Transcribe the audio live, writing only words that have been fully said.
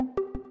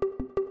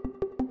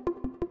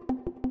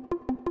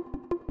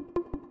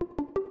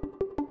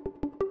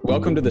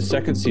Welcome to the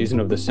second season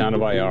of The Sound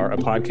of IR, a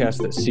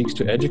podcast that seeks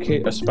to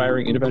educate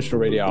aspiring interventional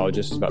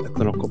radiologists about the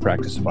clinical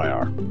practice of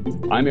IR.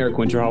 I'm Eric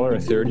Winterhaller, a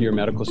third-year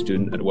medical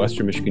student at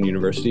Western Michigan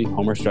University,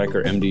 Homer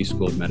Stryker MD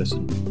School of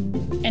Medicine.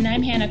 And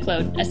I'm Hannah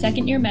Claude, a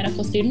second-year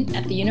medical student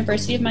at the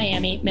University of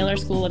Miami Miller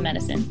School of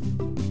Medicine.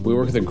 We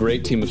work with a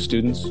great team of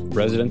students,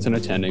 residents, and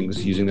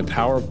attendings using the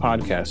power of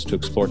podcasts to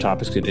explore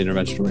topics in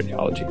interventional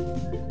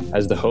radiology.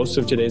 As the hosts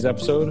of today's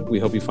episode, we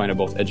hope you find it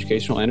both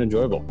educational and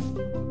enjoyable.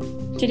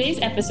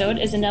 Today's episode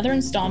is another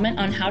installment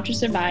on how to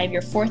survive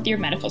your fourth year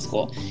medical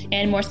school,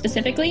 and more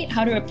specifically,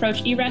 how to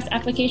approach ERAS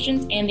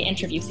applications and the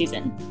interview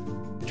season.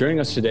 Joining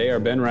us today are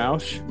Ben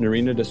Roush,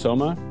 Nerina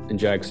DiSomma, and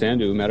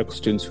Sandhu, medical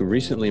students who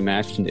recently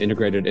matched into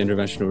integrated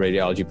interventional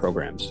radiology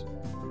programs.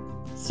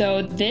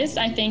 So this,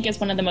 I think, is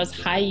one of the most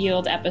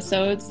high-yield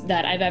episodes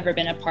that I've ever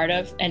been a part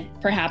of, and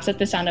perhaps that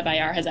The Sound of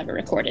IR has ever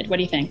recorded. What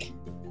do you think?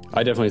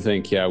 I definitely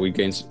think, we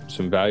gained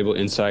some valuable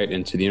insight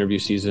into the interview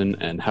season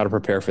and how to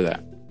prepare for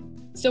that.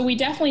 So we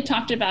definitely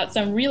talked about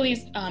some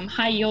really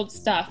high-yield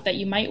stuff that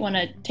you might want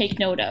to take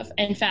note of.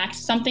 In fact,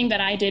 something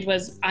that I did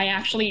was I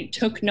actually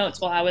took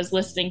notes while I was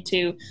listening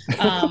to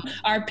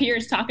our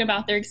peers talk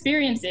about their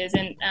experiences.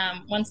 And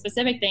one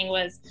specific thing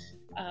was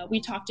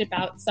we talked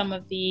about some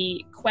of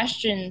the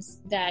questions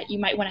that you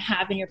might want to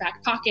have in your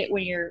back pocket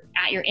when you're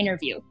at your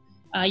interview.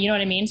 You know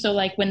what I mean? So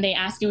like when they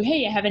ask you,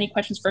 hey, I have any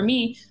questions for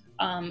me?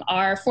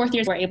 Our fourth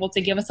years were able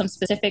to give us some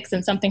specifics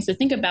and some things to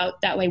think about.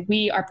 That way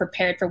we are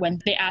prepared for when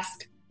they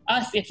ask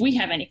us if we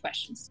have any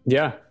questions.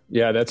 Yeah,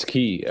 that's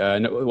key.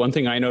 One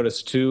thing I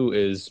noticed too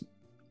is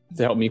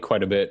to help me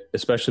quite a bit,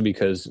 especially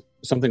because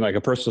something like a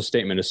personal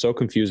statement is so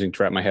confusing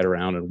to wrap my head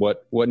around, and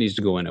what needs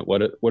to go in it.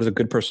 What does a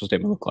good personal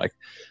statement look like?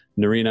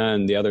 Nerina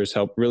and the others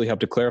really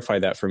help to clarify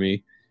that for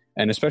me.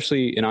 And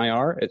especially in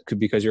IR, it could,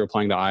 because you're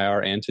applying to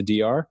IR and to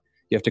DR,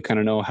 you have to kind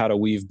of know how to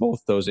weave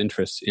both those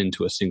interests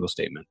into a single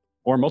statement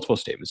or multiple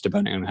statements,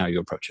 depending on how you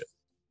approach it.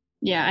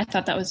 Yeah, I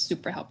thought that was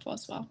super helpful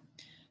as well.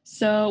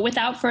 So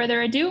without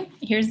further ado,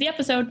 here's the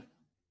episode.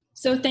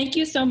 So thank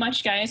you so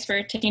much, guys,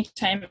 for taking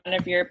time out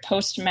of your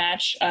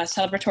post-match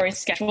celebratory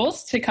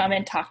schedules to come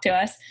and talk to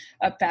us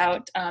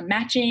about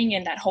matching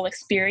and that whole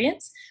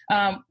experience.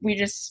 We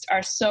just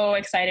are so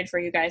excited for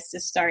you guys to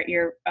start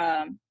your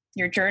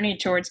journey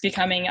towards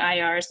becoming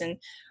IRs and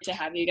to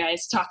have you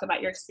guys talk about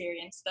your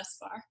experience thus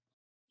far.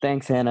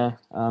 Thanks, Hannah.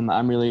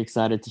 I'm really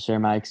excited to share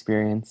my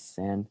experience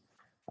and,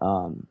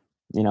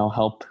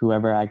 help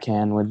whoever I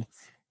can with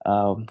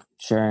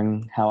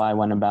sharing how I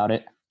went about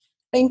it.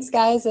 Thanks,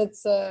 guys.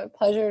 It's a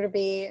pleasure to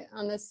be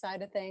on this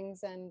side of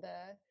things and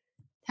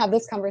have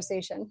this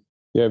conversation.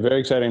 Yeah, very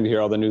exciting to hear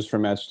all the news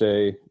from match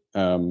day.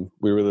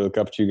 We really look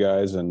up to you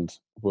guys and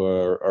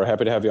are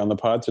happy to have you on the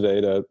pod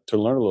today to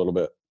learn a little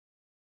bit.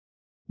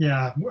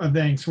 Yeah,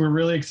 thanks. We're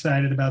really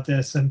excited about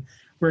this, and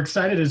we're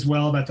excited as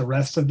well about the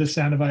rest of the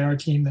Sound of IR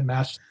team that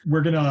matched.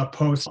 We're going to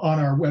post on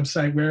our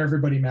website where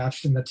everybody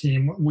matched in the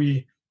team.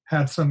 We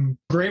had some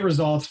great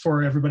results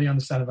for everybody on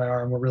the Sound of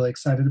IR, and we're really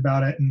excited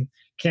about it, and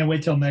can't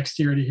wait till next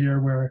year to hear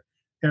where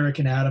Eric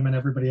and Adam and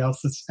everybody else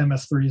that's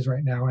MS3s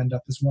right now end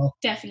up as well.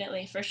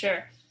 Definitely, for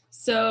sure.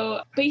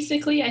 So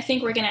basically, I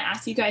think we're going to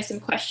ask you guys some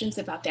questions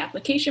about the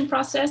application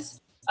process,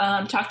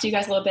 talk to you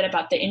guys a little bit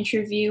about the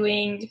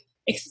interviewing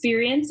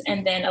experience,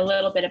 and then a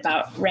little bit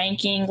about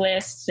ranking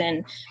lists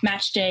and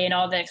match day and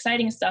all the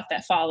exciting stuff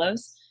that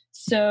follows.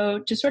 So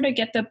to sort of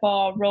get the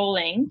ball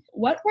rolling,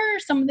 what were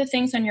some of the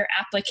things on your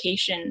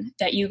application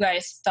that you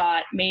guys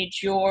thought made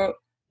your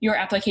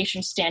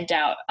application stand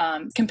out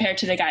compared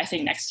to the guy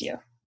sitting next to you?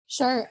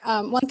 Sure.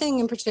 One thing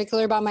in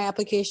particular about my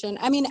application,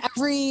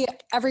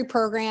 every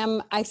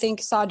program I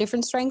think saw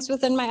different strengths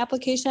within my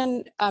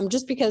application,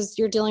 just because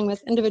you're dealing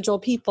with individual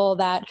people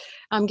that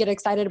get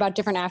excited about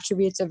different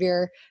attributes of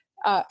your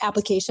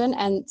application,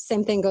 and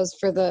same thing goes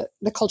for the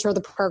culture of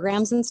the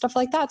programs and stuff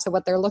like that, so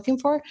what they're looking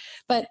for.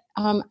 But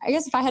I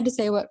guess if I had to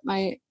say what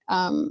my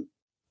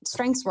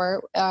strengths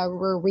were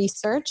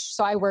research.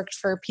 So I worked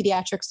for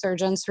pediatric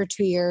surgeons for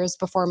 2 years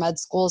before med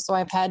school, so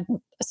I've had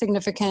a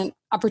significant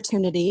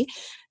opportunity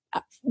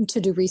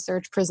to do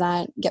research,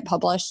 present, get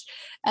published.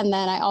 And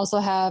then I also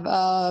have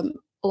a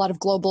lot of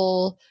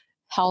global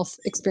health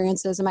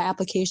experiences in my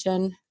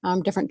application,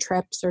 different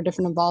trips or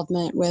different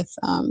involvement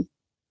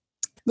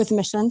with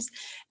missions.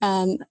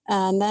 And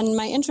then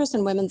my interest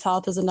in women's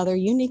health is another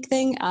unique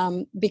thing,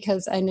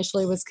 because I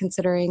initially was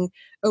considering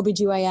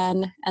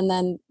OBGYN, and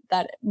then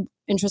that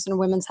interest in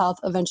women's health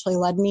eventually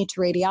led me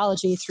to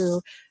radiology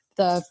through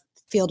the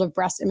field of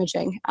breast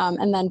imaging.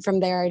 And then from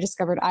there, I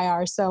discovered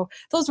IR. So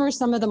those were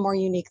some of the more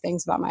unique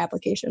things about my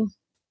application.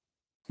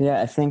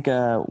 Yeah, I think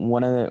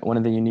one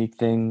of the unique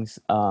things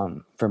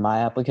for my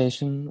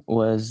application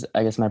was,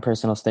 I guess, my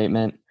personal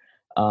statement.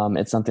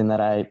 It's something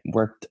that I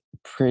worked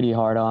pretty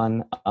hard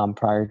on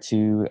prior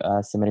to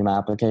submitting my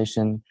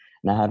application,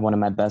 and I had one of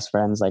my best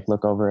friends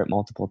look over it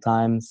multiple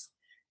times.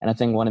 And I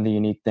think one of the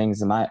unique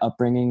things in my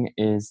upbringing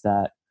is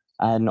that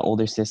I had an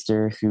older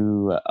sister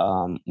who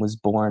was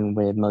born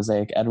with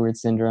mosaic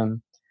Edwards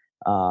syndrome,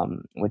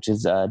 which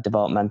is a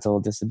developmental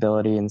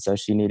disability. And so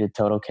she needed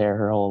total care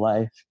her whole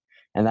life.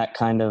 And that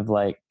kind of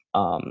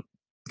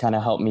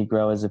helped me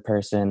grow as a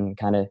person,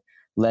 kind of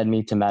led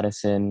me to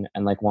medicine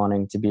and like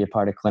wanting to be a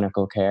part of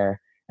clinical care.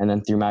 And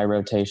then through my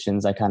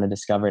rotations, I kind of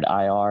discovered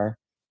IR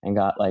and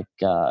got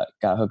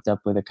hooked up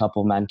with a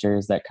couple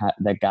mentors that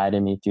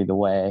guided me through the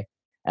way.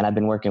 And I've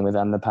been working with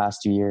them the past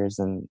 2 years,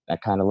 and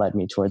that kind of led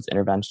me towards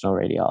interventional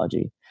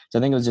radiology. So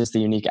I think it was just the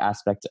unique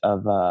aspect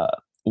of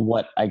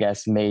what I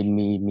guess made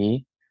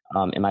me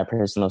in my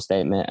personal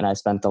statement. And I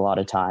spent a lot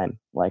of time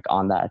like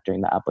on that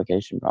during the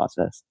application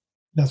process.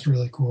 That's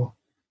really cool.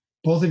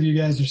 Both of you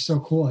guys are so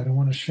cool. I don't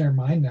want to share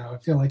mine now. I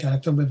feel like I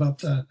have to live up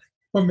to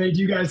what made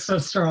you guys so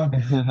strong.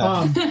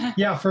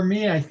 Yeah, for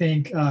me, I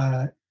think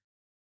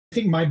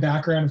my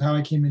background of how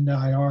I came into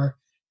IR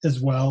as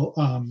well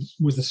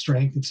was a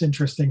strength. It's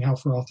interesting how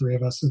for all three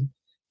of us,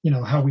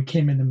 how we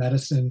came into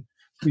medicine,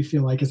 we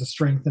feel like is a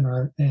strength in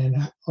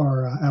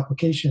our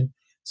application.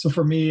 So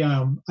for me,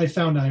 I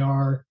found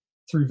IR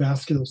through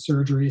vascular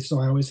surgery. So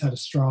I always had a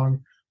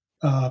strong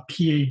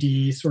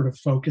PAD sort of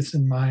focus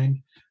in mind,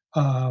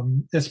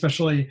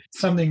 especially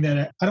something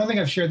that I don't think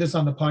I've shared this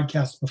on the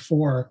podcast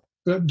before.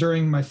 But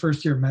during my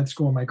first year of med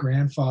school, my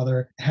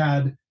grandfather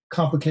had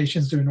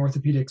complications to an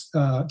orthopedics,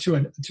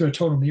 to a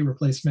total knee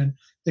replacement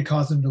that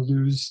caused him to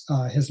lose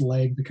his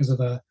leg because of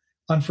a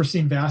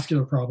unforeseen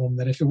vascular problem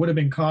that if it would have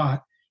been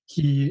caught,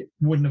 he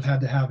wouldn't have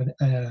had to have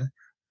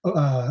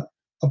an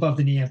above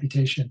the knee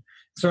amputation.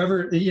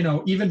 So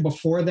even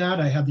before that,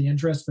 I had the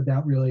interest, but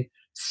that really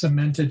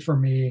cemented for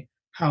me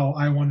how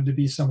I wanted to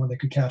be someone that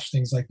could catch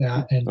things like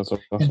that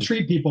and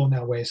treat people in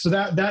that way. So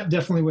that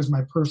definitely was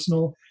my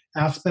personal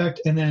aspect.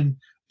 And then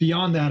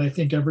beyond that, I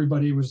think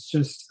everybody was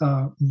just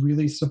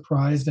really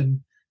surprised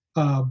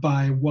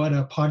by what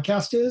a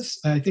podcast is.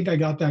 I think I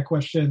got that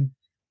question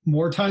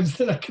more times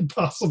than I could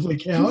possibly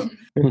count.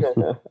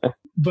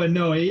 But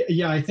no,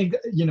 yeah, I think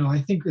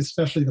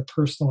especially the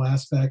personal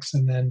aspects,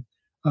 and then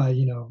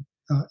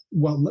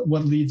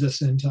what leads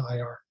us into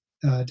IR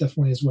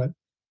definitely is what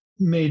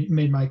made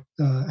my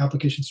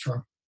application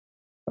strong.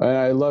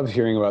 I love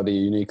hearing about the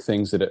unique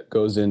things that it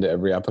goes into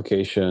every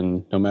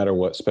application, no matter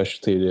what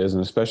specialty it is,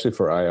 and especially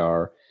for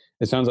IR.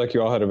 It sounds like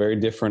you all had a very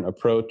different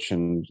approach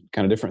and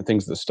kind of different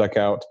things that stuck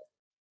out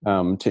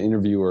to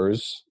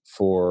interviewers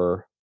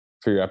for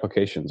your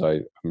applications.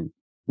 I'm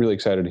really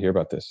excited to hear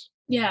about this.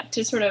 Yeah,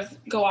 to sort of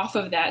go off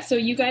of that. So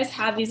you guys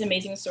have these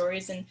amazing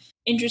stories and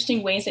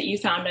interesting ways that you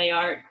found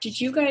IR.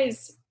 Did you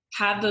guys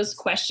have those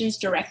questions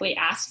directly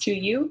asked to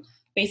you?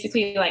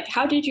 Basically, like,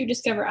 how did you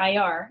discover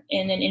IR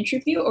in an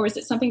interview, or is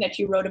it something that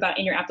you wrote about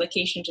in your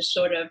application to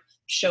sort of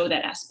show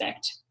that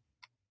aspect?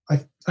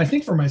 I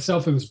think for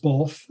myself, it was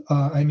both.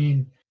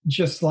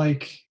 Just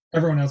like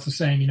everyone else is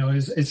saying,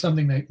 it's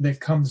something that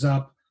comes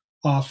up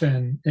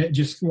often.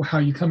 Just how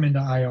you come into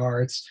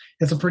IR.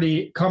 It's a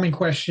pretty common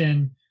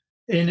question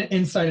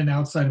inside and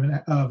outside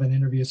of an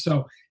interview.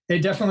 So it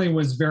definitely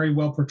was very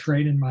well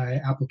portrayed in my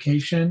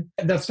application.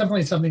 That's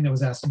definitely something that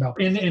was asked about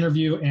in the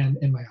interview and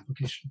in my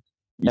application.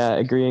 Yeah,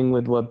 agreeing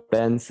with what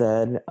Ben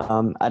said.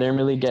 I didn't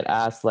really get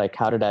asked like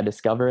how did I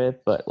discover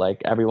it, but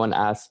like everyone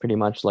asked pretty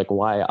much like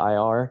why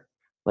IR,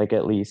 like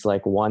at least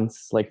like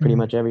once, like pretty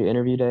much every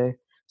interview day.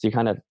 So you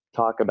kind of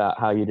talk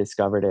about how you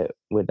discovered it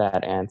with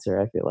that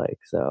answer, I feel like.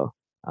 So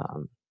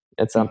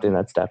it's something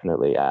that's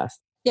definitely asked.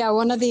 Yeah,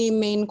 one of the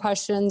main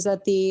questions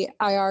that the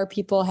IR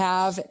people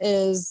have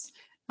is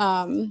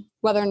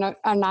whether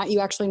or not you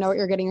actually know what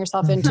you're getting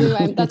yourself into.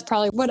 And that's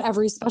probably what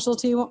every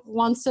specialty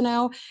wants to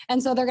know.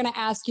 And so they're going to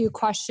ask you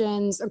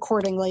questions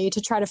accordingly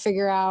to try to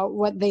figure out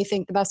what they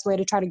think the best way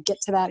to try to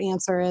get to that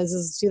answer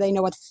is do they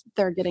know what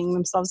they're getting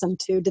themselves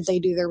into? Did they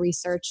do their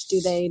research? Do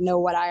they know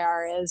what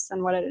IR is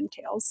and what it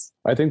entails?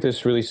 I think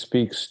this really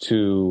speaks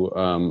to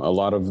a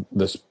lot of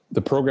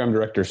the program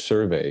director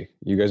survey.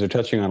 You guys are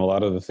touching on a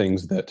lot of the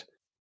things that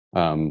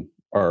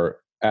are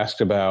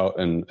asked about,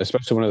 and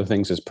especially one of the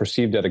things is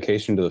perceived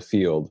dedication to the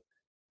field.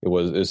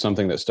 Is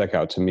something that stuck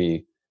out to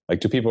me.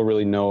 Like, do people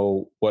really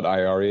know what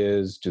IR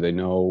is? Do they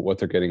know what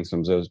they're getting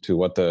themselves to?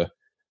 What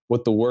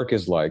the work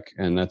is like?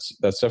 And that's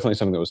definitely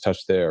something that was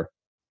touched there.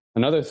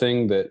 Another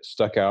thing that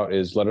stuck out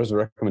is letters of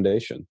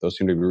recommendation. Those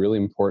seem to be really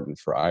important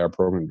for IR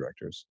program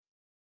directors.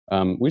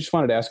 We just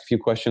wanted to ask a few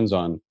questions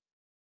on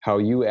how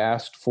you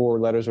asked for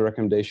letters of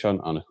recommendation,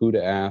 on who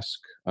to ask.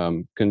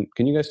 Can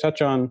you guys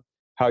touch on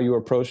how you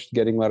approached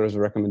getting letters of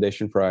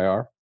recommendation for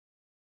IR?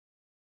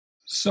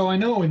 So I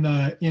know in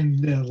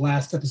the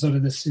last episode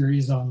of this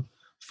series on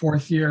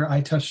fourth year,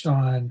 I touched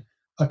on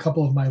a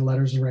couple of my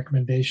letters of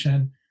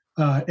recommendation,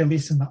 at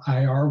least in the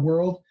IR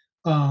world.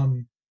 A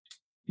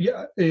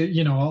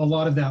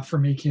lot of that for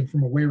me came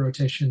from away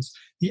rotations.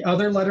 The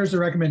other letters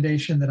of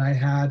recommendation that I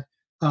had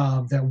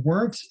that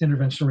weren't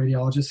interventional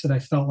radiologists that I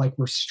felt like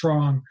were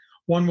strong,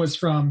 one was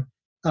from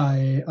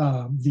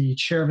the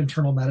chair of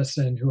internal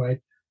medicine who I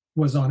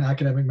was on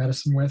academic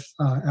medicine with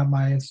at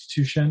my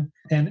institution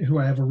and who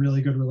I have a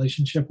really good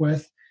relationship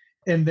with.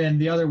 And then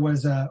the other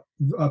was a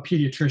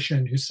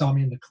pediatrician who saw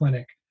me in the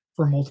clinic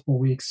for multiple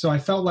weeks. So I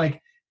felt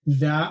like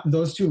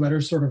those two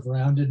letters sort of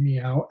rounded me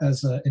out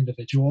as an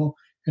individual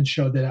and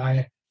showed that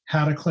I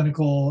had a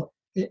clinical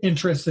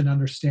interest and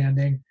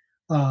understanding.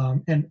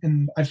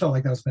 And I felt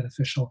like that was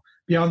beneficial.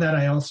 Beyond that,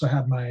 I also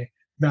had my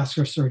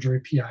vascular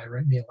surgery PI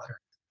write me a letter.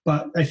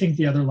 But I think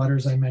the other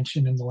letters I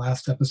mentioned in the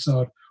last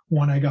episode,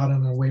 one I got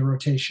on a away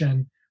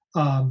rotation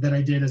that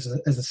I did as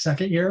a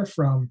second year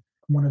from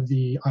one of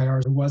the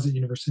IRs who was at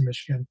University of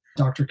Michigan,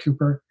 Dr.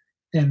 Cooper.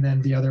 And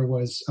then the other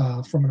was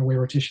from an away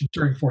rotation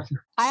during fourth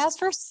year. I asked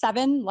for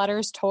 7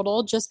 letters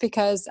total just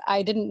because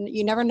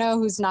you never know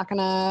who's not going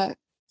to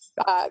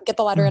get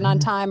the letter in on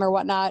time or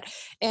whatnot.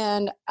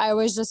 And I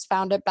always just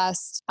found it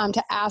best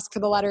to ask for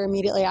the letter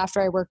immediately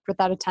after I worked with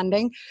that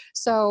attending.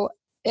 So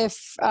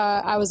if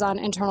I was on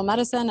internal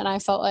medicine and I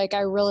felt like I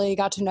really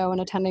got to know an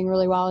attending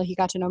really well, he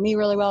got to know me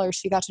really well, or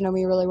she got to know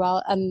me really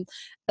well, and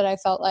that I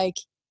felt like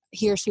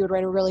he or she would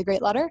write a really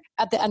great letter.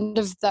 At the end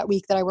of that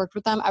week that I worked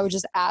with them, I would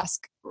just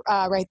ask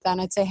right then.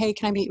 I'd say, hey,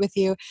 can I meet with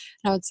you? And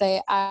I would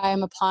say,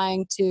 I'm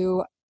applying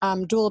to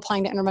dual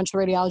applying to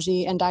interventional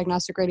radiology and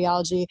diagnostic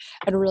radiology.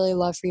 I'd really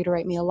love for you to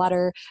write me a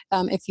letter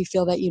if you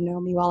feel that you know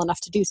me well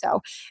enough to do so.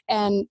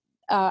 And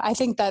I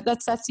think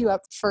that sets you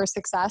up for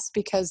success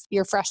because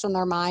you're fresh in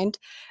their mind.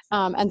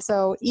 And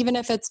so even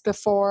if it's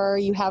before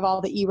you have all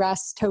the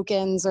ERES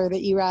tokens or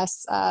the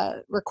ERES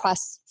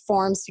requests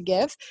forms to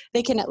give,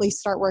 they can at least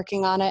start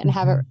working on it and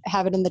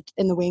have it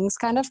in the wings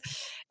kind of.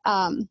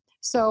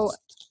 So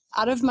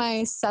out of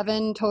my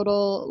 7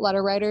 total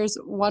letter writers,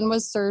 1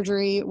 was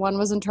surgery, 1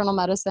 was internal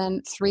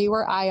medicine, 3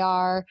 were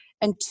IR,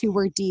 and 2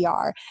 were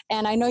DR.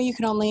 And I know you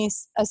can only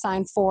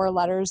assign 4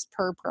 letters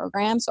per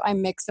program, so I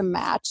mix and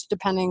match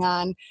depending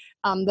on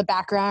the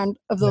background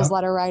of those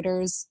letter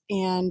writers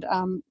and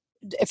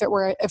if it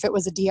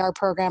was a DR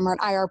program or an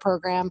IR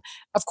program.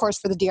 Of course,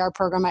 for the DR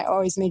program, I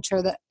always made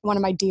sure that one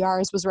of my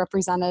DRs was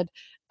represented,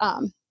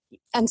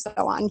 and so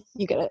on.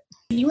 You get it.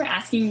 You were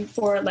asking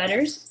for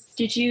letters.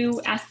 Did you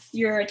ask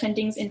your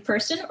attendings in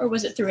person or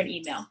was it through an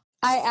email?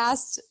 I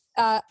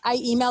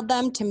emailed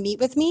them to meet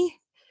with me.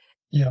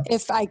 Yeah.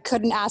 If I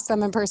couldn't ask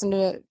them in person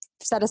to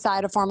set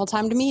aside a formal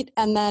time to meet.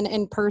 And then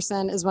in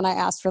person is when I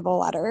asked for the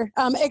letter.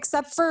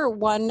 Except for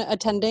one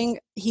attending,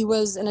 he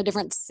was in a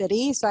different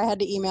city. So I had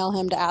to email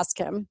him to ask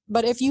him.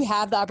 But if you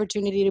have the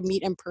opportunity to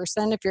meet in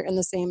person, if you're in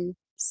the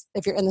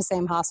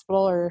same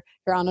hospital or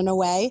you're on an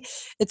away,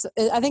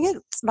 I think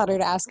it's better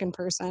to ask in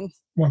person.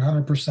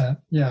 100%.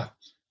 Yeah.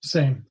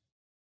 Same.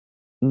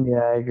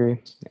 Yeah, I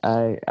agree.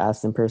 I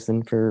asked in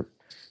person for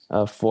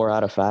 4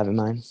 out of 5 of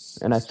mine,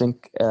 and I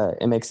think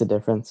it makes a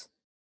difference.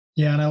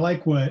 Yeah, and I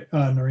like what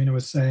Nerina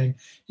was saying.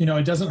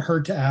 It doesn't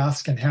hurt to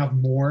ask and have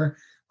more.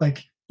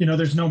 Like,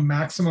 there's no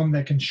maximum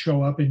that can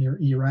show up in your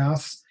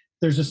ERAS.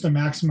 There's just a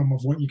maximum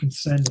of what you can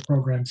send the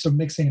program. So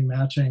mixing and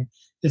matching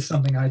is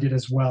something I did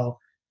as well,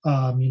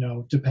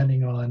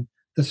 depending on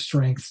the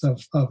strengths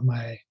of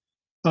my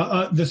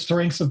the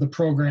strengths of the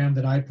program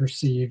that I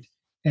perceived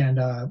and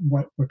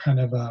what kind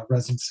of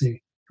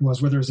residency it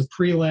was, whether it was a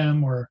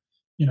prelim or,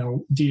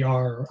 DR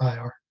or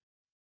IR.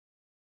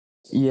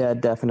 Yeah,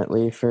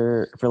 definitely.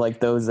 For like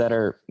those that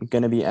are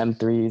going to be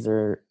M3s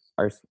or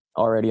are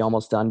already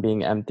almost done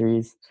being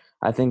M3s,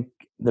 I think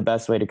the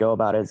best way to go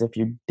about it is if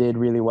you did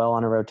really well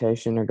on a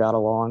rotation or got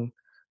along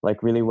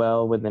like really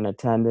well with an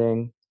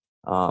attending,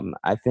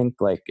 I think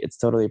like it's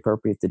totally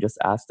appropriate to just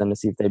ask them to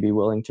see if they'd be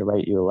willing to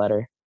write you a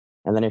letter.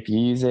 And then if you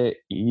use it,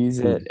 you use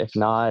it. If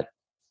not,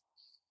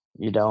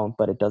 you don't,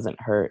 but it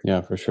doesn't hurt.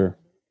 Yeah, for sure.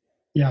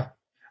 Yeah.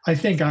 I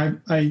think I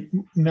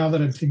now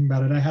that I'm thinking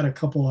about it, I had a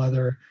couple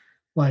other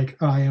like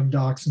IM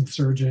docs and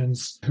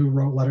surgeons who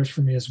wrote letters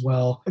for me as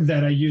well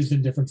that I used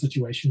in different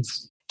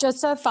situations.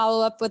 Just to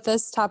follow up with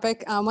this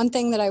topic, one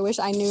thing that I wish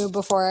I knew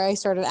before I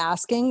started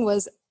asking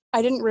was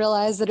I didn't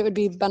realize that it would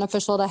be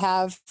beneficial to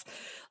have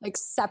like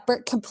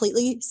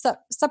completely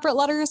separate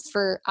letters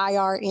for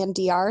IR and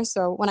DR.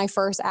 So when I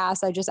first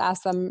asked, I just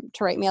asked them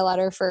to write me a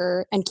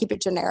letter and keep it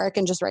generic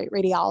and just write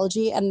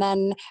radiology. And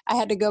then I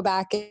had to go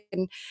back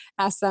and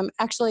ask them,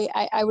 actually,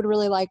 I would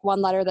really like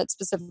one letter that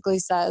specifically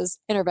says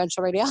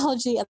interventional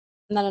radiology,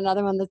 and then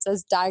another one that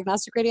says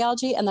diagnostic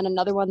radiology, and then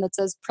another one that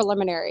says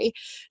preliminary.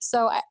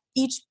 So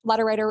each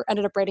letter writer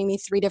ended up writing me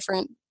 3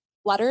 different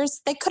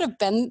letters. They could have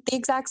been the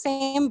exact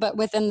same, but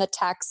within the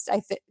text,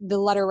 the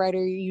letter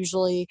writer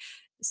usually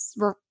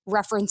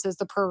references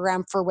the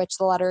program for which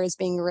the letter is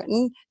being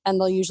written, and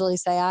they'll usually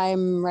say,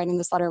 I'm writing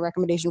this letter of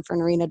recommendation for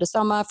Nerina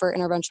DiSomma for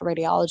interventional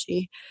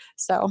radiology.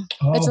 So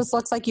it just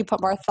looks like you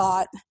put more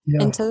thought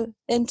into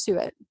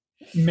it.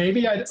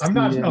 Maybe I'm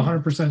not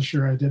 100%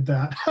 sure I did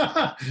that.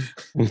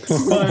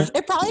 But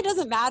it probably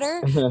doesn't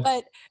matter.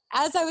 But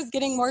as I was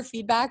getting more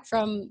feedback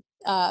from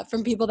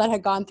people that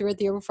had gone through it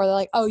the year before, they're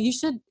like, oh, you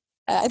should.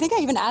 I think I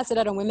even asked it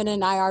at a Women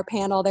in IR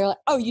panel. They're like,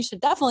 oh, you should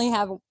definitely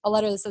have a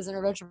letter that says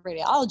interventional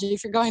radiology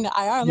if you're going to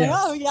IR. I'm like,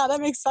 oh, yeah, that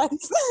makes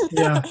sense.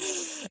 Yeah.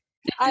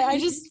 I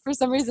just, for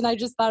some reason, I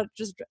just thought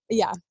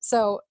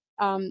So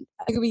it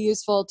could be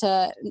useful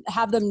to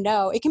have them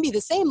know. It can be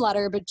the same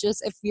letter, but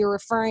just if they're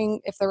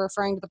referring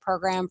to the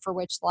program for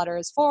which the letter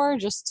is for,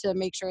 just to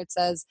make sure it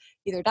says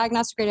either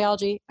diagnostic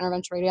radiology,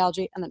 interventional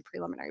radiology, and then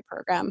preliminary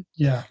program.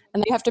 Yeah.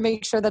 And they have to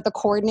make sure that the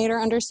coordinator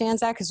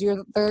understands that because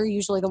they're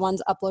usually the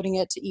ones uploading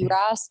it to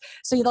ERAS.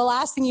 So the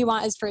last thing you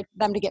want is for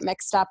them to get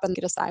mixed up and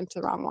get assigned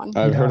to the wrong one.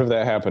 I've heard of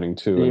that happening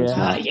too. And it's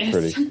not yes.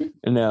 pretty.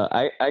 No,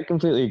 I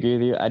completely agree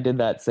with you. I did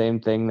that same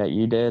thing that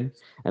you did.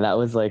 And that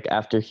was like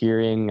after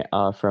hearing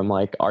from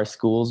like our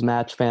school's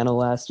match panel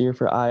last year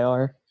for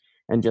IR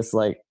and just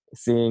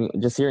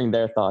hearing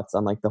their thoughts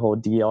on like the whole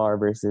DR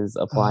versus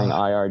applying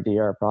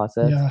IR-DR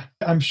process. Yeah,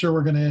 I'm sure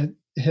we're going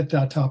to hit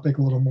that topic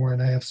a little more,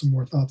 and I have some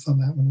more thoughts on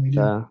that when we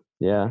do.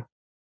 Yeah.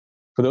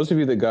 For those of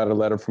you that got a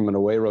letter from an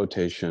away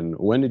rotation,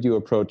 when did you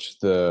approach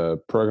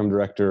the program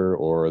director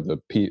or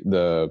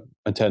the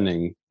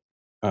attending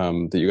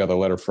that you got the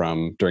letter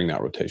from during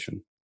that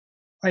rotation?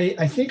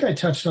 I think I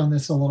touched on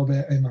this a little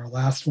bit in our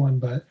last one,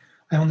 but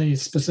I only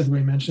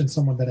specifically mentioned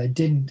someone that I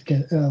didn't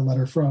get a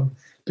letter from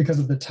because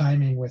of the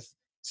timing with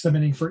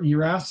submitting for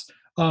ERAS.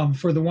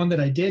 For the one that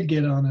I did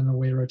get on an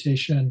away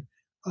rotation,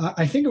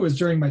 I think it was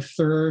during my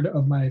third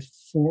of my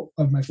 4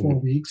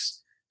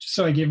 weeks. Just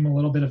so I gave him a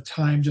little bit of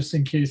time, just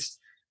in case,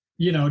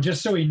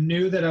 just so he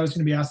knew that I was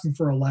going to be asking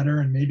for a letter,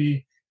 and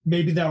maybe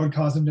that would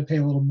cause him to pay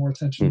a little more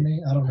attention to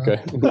me. I don't know.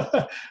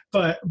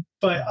 Okay.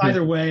 but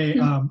either way,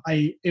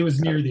 it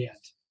was near the end.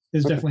 It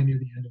was definitely near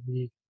the end of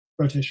the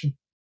rotation.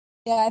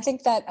 Yeah, I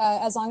think that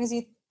as long as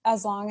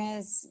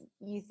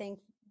you think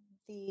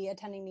the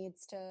attending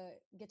needs to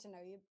get to know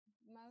you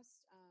most,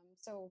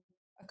 so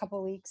a couple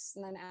of weeks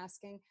and then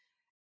asking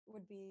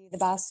would be the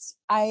best.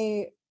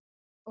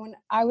 When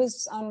I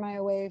was on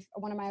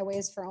one of my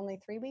aways for only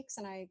 3 weeks,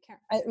 and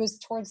it was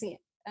towards the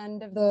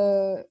end of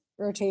the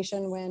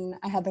rotation when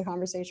I had the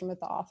conversation with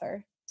the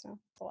author, so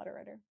the letter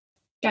writer.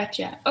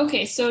 Gotcha.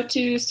 Okay, so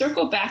to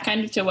circle back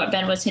kind of to what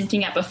Ben was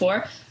hinting at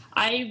before,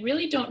 I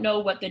really don't know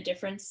what the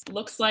difference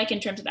looks like in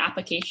terms of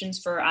applications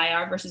for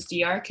IR versus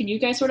DR. Can you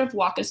guys sort of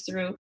walk us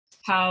through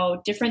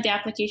how different the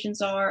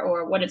applications are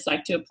or what it's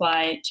like to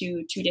apply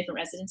to 2 different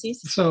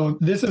residencies? So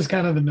this is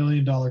kind of the $1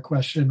 million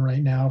question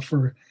right now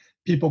for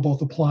people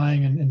both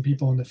applying and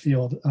people in the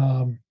field.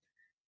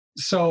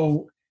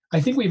 So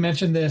I think we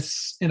mentioned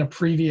this in a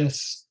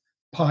previous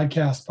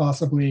podcast,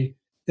 possibly,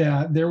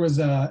 that there was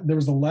a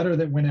letter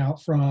that went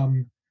out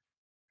from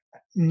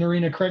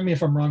Nerina, correct me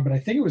if I'm wrong, but I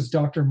think it was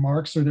Dr.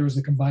 Marks, or there was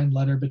a combined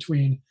letter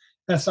between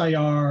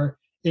SIR,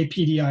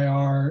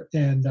 APDIR,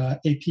 and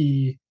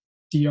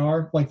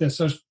APDR, like the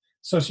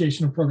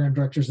Association of Program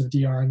Directors of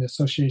DR and the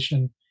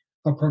Association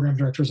of Program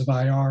Directors of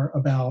IR,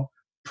 about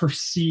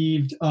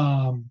perceived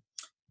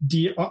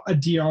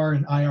DR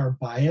and IR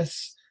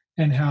bias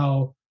and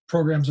how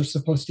programs are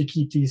supposed to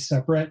keep these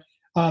separate.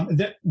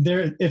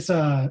 It's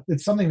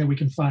something that we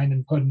can find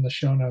and put in the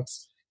show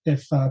notes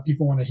if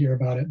people want to hear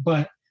about it.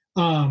 But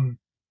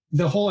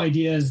the whole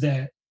idea is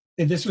that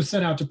this was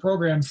sent out to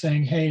programs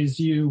saying, hey, as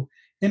you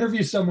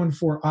interview someone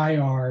for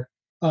IR,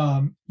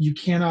 you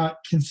cannot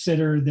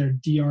consider their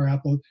DR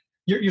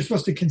you're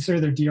supposed to consider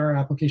their DR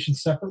application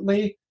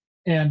separately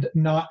and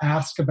not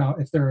ask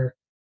about if they're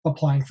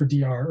applying for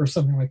DR or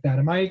something like that.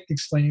 Am I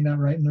explaining that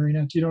right,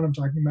 Nerina? Do you know what I'm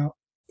talking about?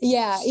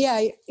 Yeah.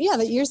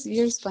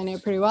 You're explaining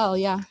it pretty well.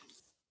 Yeah.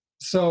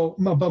 So,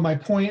 but my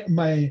point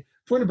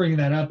of bringing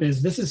that up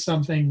is this is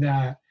something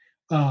that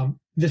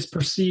this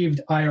perceived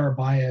IR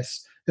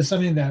bias is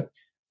something that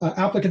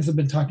applicants have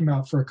been talking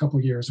about for a couple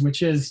of years,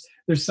 which is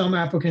there's some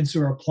applicants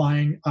who are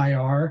applying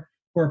IR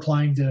or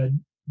applying to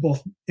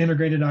both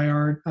integrated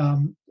IR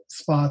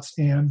spots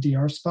and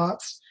DR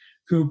spots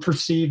who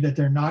perceive that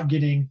they're not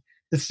getting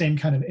the same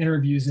kind of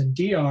interviews in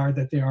DR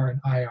that they are in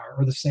IR,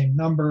 or the same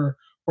number,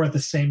 or at the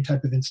same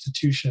type of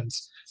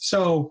institutions.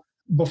 So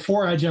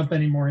before I jump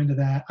any more into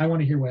that, I want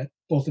to hear what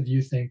both of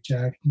you think,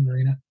 Jack and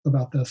Nerina,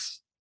 about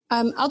this.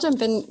 I'll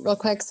jump in real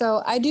quick.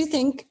 So I do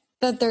think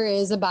that there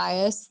is a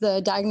bias.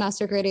 The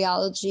diagnostic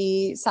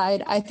radiology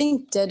side, I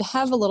think, did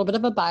have a little bit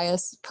of a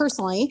bias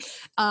personally.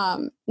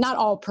 Not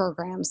all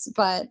programs,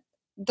 but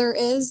there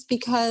is,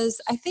 because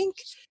I think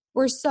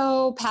we're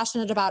so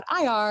passionate about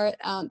IR.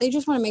 They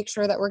just want to make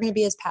sure that we're going to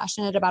be as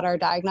passionate about our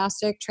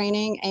diagnostic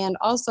training. And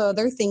also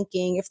they're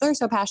thinking if they're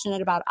so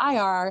passionate about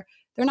IR,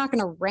 they're not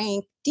going to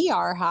rank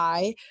DR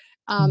high.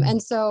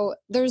 And so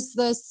there's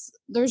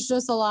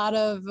just a lot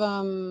of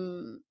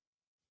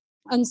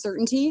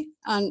uncertainty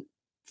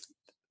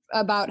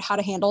about how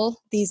to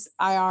handle these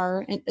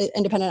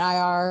independent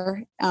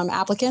IR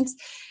applicants.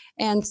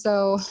 And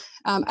so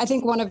I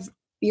think one of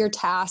your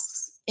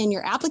tasks in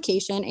your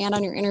application and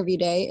on your interview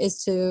day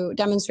is to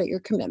demonstrate your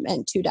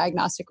commitment to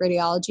diagnostic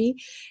radiology.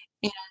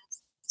 And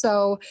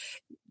so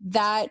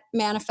that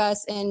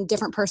manifests in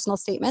different personal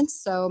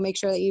statements. So make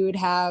sure that you would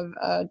have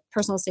a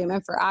personal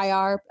statement for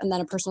IR and then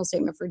a personal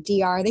statement for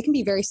DR. They can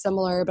be very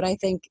similar, but I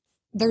think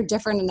they're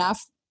different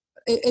enough.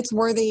 It's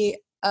worthy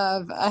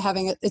of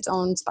having its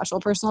own special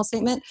personal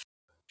statement.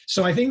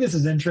 So I think this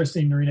is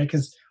interesting, Nerina,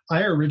 because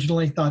I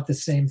originally thought the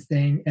same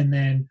thing. And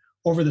then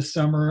over the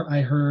summer,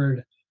 I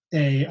heard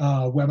a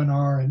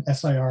webinar, an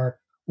SIR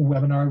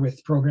webinar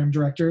with program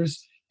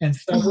directors. And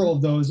several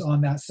of those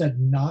on that said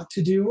not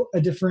to do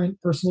a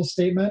different personal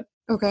statement.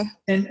 Okay.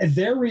 And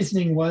their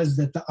reasoning was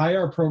that the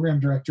IR program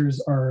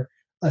directors are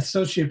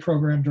associate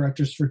program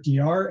directors for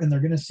DR, and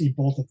they're going to see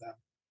both of them.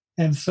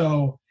 And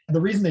so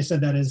the reason they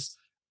said that is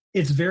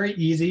it's very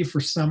easy for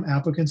some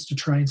applicants to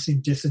try and seem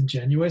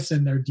disingenuous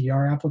in their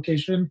DR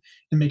application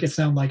and make it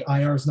sound like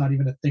IR is not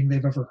even a thing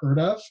they've ever heard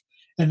of.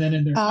 And then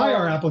in their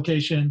IR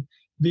application,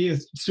 be a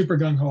super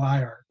gung-ho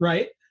IR,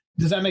 right?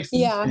 Does that make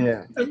sense?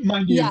 Yeah.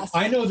 Mind you, Yes.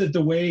 I know that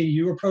the way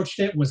you approached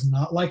it was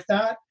not like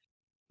that.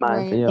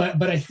 Right. Yeah.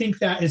 But I think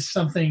that is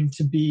something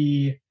to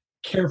be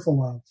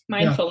careful of.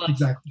 Mindful of.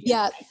 Exactly.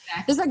 Yeah.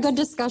 This is a good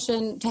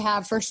discussion to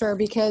have for sure,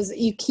 because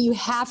you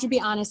have to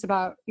be honest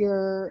about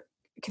your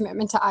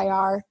commitment to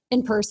IR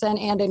in person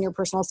and in your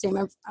personal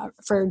statement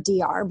for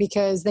DR,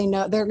 because they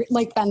know they're,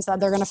 like Ben said,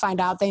 they're going to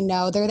find out. They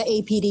know they're the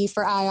APD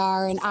for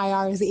IR and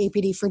IR is the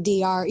APD for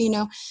DR,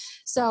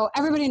 so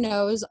everybody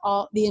knows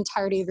the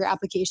entirety of your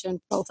application,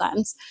 both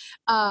ends.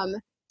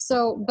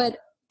 But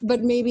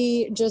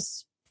maybe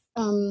just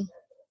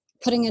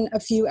putting in a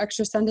few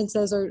extra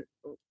sentences or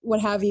what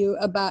have you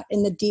about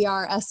in the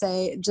DR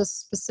essay,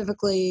 just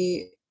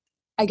specifically,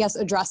 I guess,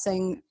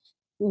 addressing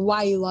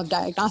why you love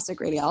diagnostic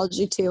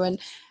radiology too. And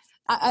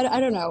I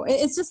don't know.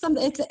 It's just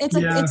something.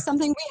 It's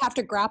something we have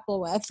to grapple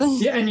with.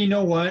 Yeah, and you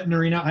know what,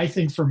 Nerina? I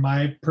think from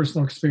my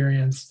personal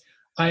experience,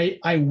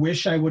 I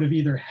wish I would have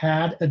either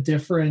had a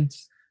different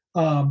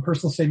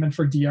personal statement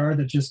for DR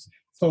that just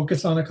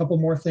focused on a couple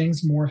more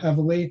things more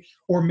heavily,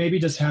 or maybe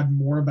just had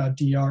more about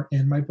DR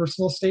in my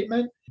personal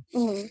statement.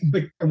 Mm-hmm.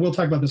 But we'll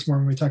talk about this more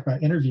when we talk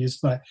about interviews.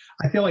 But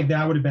I feel like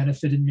that would have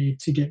benefited me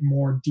to get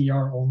more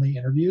DR only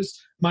interviews.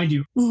 Mind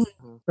you,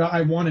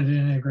 I wanted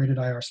an integrated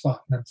IR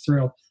spot, and I'm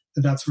thrilled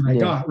that that's what I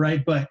got,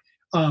 right? But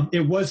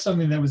it was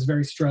something that was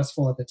very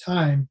stressful at the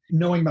time,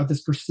 knowing about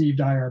this perceived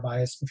IR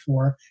bias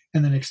before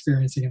and then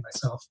experiencing it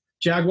myself.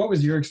 Jag, what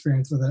was your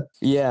experience with it?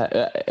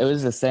 Yeah, it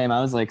was the same.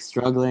 I was like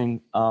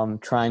struggling,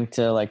 trying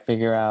to like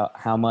figure out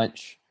how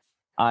much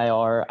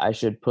IR I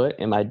should put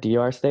in my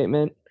DR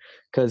statement.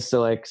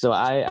 So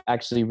I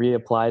actually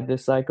reapplied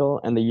this cycle,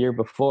 and the year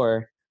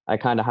before I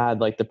kind of had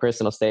like the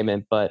personal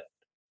statement, but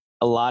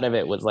a lot of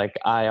it was like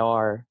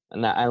IR,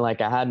 and I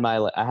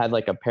had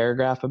like a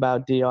paragraph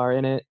about DR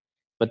in it,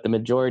 but the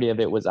majority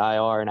of it was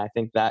IR, and I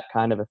think that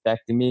kind of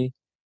affected me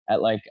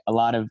at like a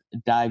lot of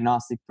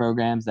diagnostic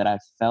programs that I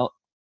felt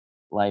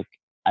like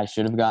I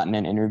should have gotten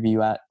an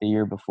interview at the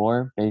year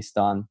before based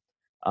on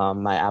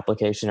my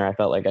application, or I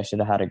felt like I should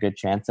have had a good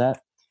chance at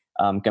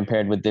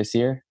compared with this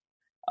year.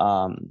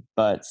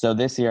 But so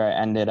this year I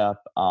ended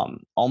up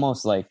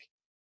almost like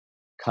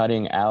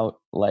cutting out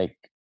like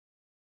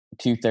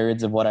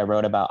 2/3 of what I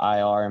wrote about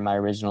IR in my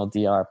original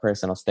DR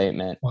personal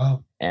statement.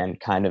 Wow. And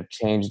kind of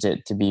changed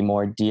it to be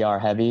more DR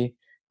heavy.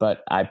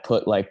 But I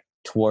put like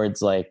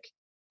towards like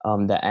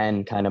the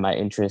end kind of my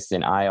interest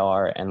in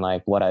IR and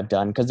like what I've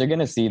done, because they're going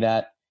to see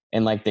that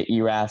in like the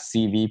ERAS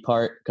CV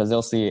part, because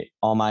they'll see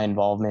all my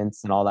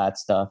involvements and all that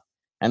stuff.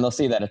 And they'll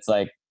see that it's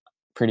like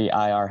pretty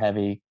IR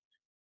heavy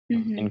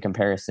in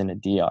comparison to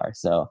DR.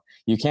 So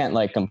you can't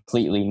like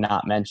completely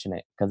not mention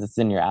it because it's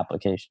in your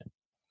application.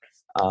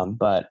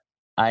 But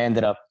I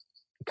ended up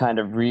kind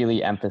of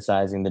really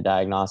emphasizing the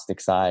diagnostic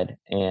side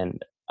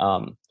and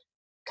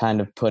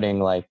kind of putting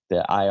like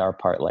the IR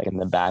part like in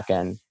the back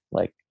end,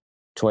 like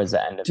towards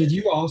the end of it. Did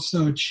you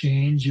also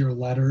change your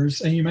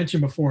letters? And you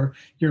mentioned before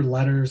your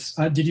letters.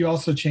 Did you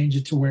also change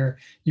it to where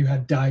you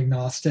had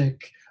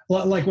diagnostic,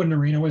 like what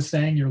Nerina was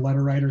saying, your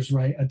letter writers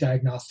write a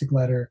diagnostic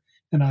letter,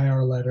 an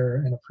IR letter,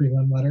 and a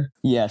prelim letter?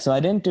 Yeah, so I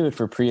didn't do it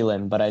for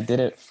prelim, but I did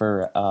it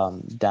for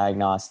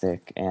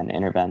diagnostic and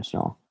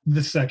interventional.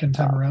 The second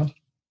time around?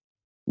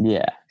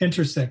 Yeah.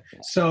 Interesting.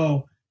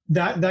 So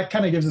that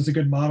kind of gives us a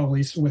good model, at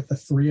least with the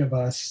three of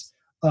us,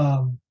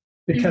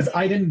 because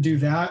I didn't do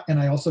that, and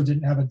I also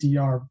didn't have a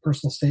DR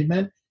personal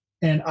statement,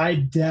 and I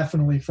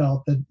definitely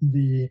felt that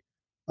the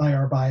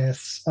IR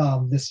bias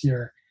this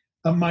year.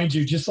 Mind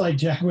you, just like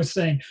Jack was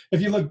saying,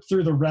 if you look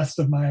through the rest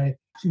of my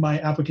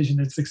application,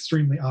 it's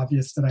extremely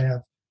obvious that I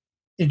have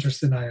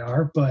interest in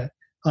IR, but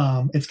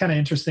it's kind of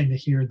interesting to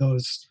hear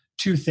those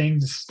two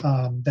things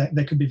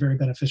that could be very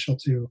beneficial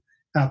to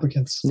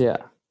applicants. Yeah.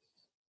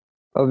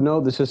 Of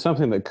note, this is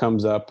something that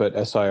comes up at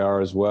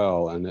SIR as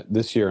well. And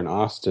this year in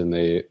Austin,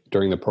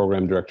 during the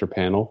program director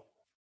panel,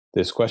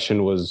 this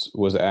question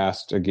was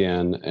asked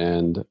again,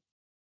 and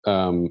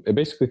it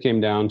basically came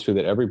down to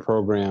that every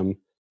program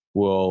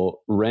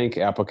will rank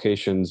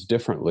applications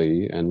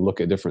differently and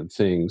look at different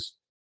things.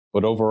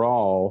 But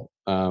overall,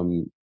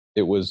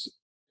 it was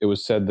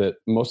said that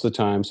most of the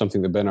time,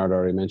 something that Bernard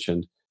already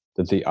mentioned,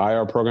 that the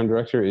IR program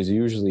director is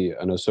usually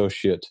an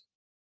associate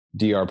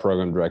DR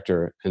program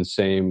director, and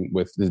same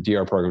with the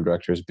DR program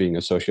directors being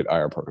associate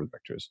IR program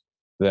directors.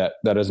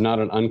 That is not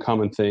an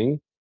uncommon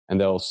thing,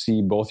 and they'll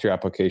see both your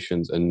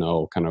applications and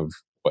know kind of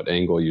what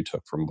angle you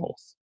took from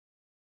both.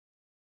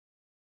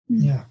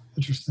 Yeah,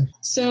 interesting.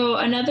 So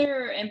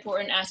another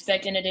important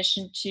aspect, in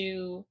addition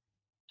to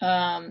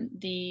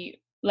the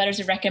letters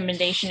of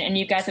recommendation, and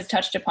you guys have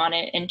touched upon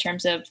it in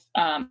terms of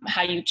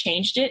how you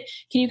changed it.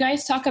 Can you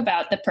guys talk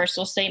about the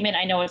personal statement?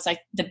 I know it's like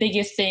the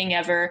biggest thing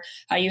ever,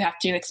 how you have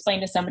to explain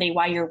to somebody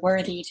why you're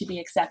worthy to be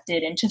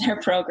accepted into their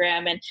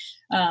program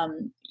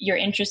and your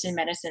interest in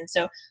medicine.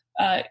 So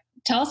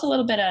tell us a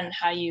little bit on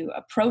how you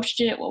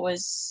approached it. What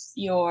was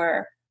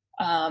your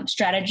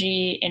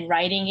strategy in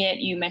writing it?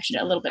 You mentioned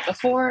it a little bit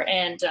before,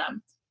 and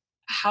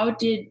how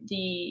did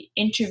the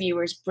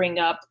interviewers bring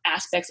up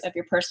aspects of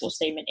your personal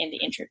statement in the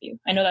interview?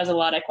 I know that was a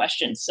lot of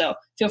questions, so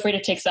feel free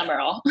to take some or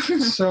all.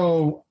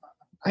 So,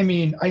 I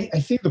mean, I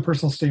think the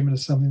personal statement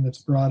is something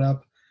that's brought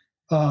up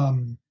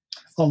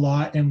a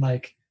lot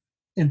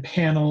in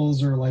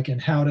panels or like in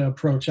how to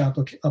approach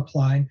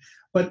applying.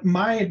 But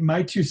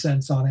my 2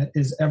 cents on it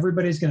is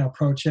everybody's going to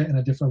approach it in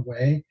a different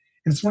way.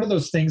 And it's one of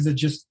those things that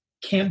just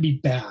can't be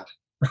bad,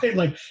 right?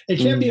 Like it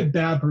can't be a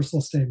bad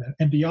personal statement.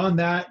 And beyond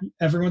that,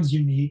 everyone's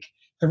unique.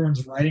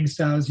 Everyone's writing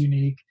style is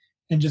unique.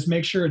 And just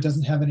make sure it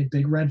doesn't have any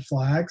big red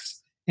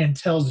flags and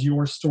tells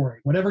your story.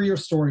 Whatever your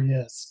story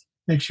is,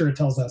 make sure it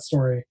tells that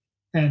story.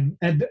 And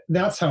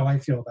that's how I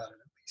feel about it,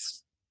 at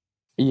least.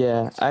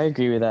 Yeah, I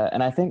agree with that.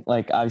 And I think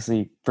like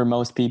obviously for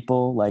most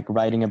people, like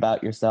writing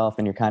about yourself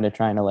and you're kind of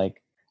trying to like,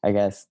 I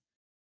guess,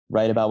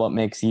 write about what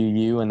makes you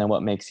you and then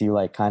what makes you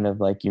like kind of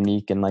like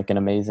unique and like an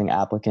amazing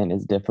applicant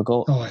is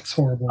difficult. Oh, it's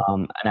horrible.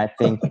 And I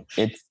think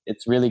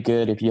it's really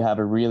good if you have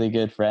a really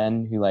good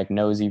friend who like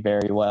knows you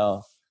very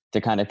well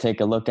to kind of take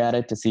a look at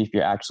it to see if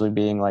you're actually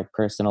being like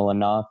personal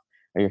enough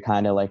or you're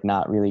kind of like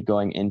not really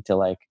going into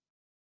like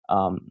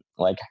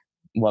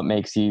what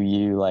makes you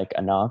you like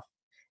enough.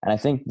 And I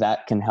think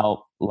that can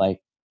help like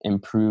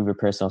improve a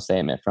personal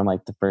statement from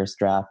like the first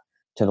draft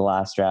to the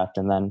last draft,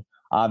 and then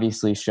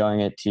obviously showing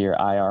it to your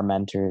IR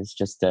mentors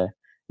just to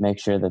make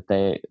sure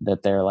that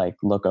they're like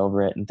look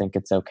over it and think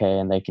it's okay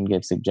and they can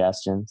give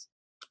suggestions,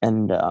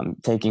 and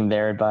taking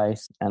their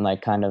advice and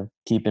like kind of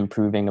keep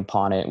improving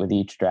upon it with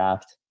each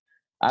draft.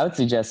 I would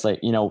suggest like,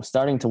 you know,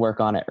 starting to work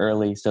on it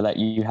early so that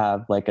you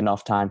have like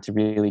enough time to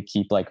really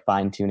keep like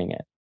fine tuning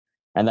it.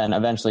 And then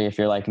eventually if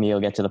you're like me,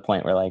 you'll get to the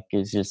point where like,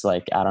 it's just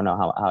like, I don't know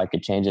how I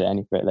could change it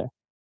any further.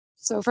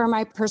 So for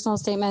my personal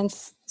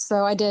statements,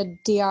 so I did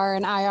DR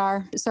and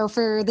IR. So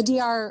for the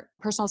DR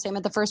personal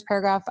statement, the first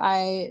paragraph,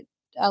 I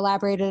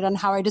elaborated on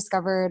how I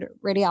discovered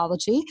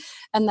radiology.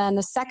 And then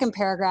the second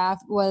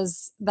paragraph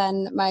was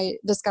then my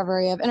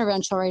discovery of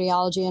interventional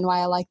radiology and why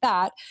I like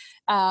that.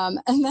 And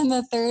then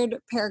the third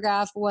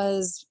paragraph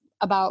was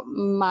about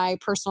my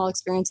personal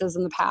experiences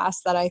in the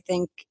past that I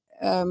think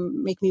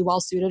make me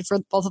well suited for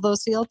both of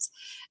those fields.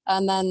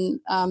 And then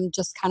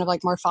just kind of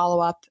like more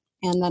follow-up,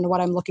 and then what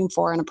I'm looking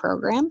for in a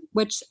program,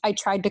 which I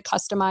tried to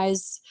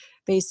customize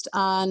based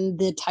on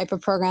the type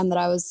of program that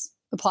I was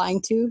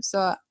applying to.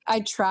 So I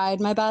tried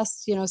my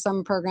best. You know,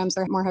 some programs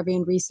are more heavy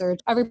in research.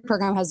 Every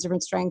program has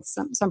different strengths.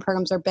 Some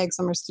programs are big,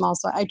 some are small.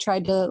 So I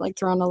tried to like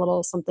throw in a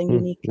little something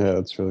unique. Yeah,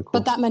 that's really cool.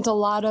 But that meant a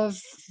lot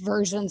of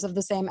versions of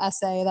the same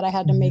essay that I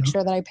had to make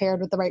sure that I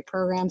paired with the right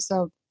program.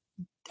 So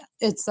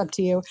it's up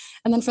to you.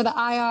 And then for the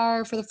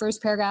IR, for the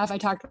first paragraph, I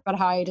talked about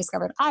how I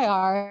discovered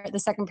IR. The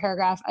second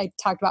paragraph, I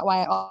talked about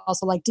why I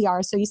also like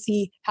DR. So you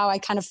see how I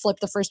kind of flipped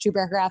the first 2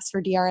 paragraphs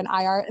for DR and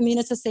IR. I mean,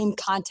 it's the same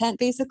content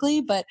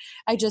basically, but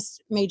I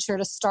just made sure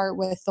to start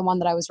with the one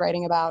that I was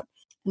writing about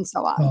and so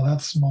on. Oh,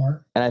 that's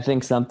smart. And I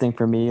think something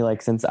for me,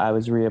 like since I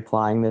was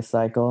reapplying this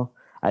cycle,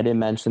 I didn't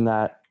mention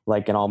that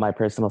like in all my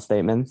personal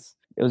statements.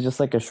 It was just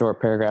like a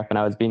short paragraph and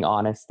I was being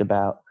honest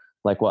about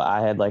like what I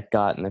had like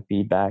gotten the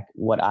feedback,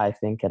 what I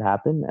think had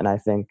happened. And I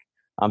think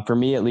for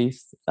me, at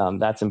least,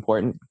 that's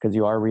important because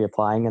you are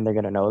reapplying and they're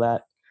going to know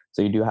that.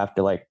 So you do have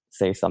to like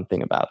say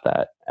something about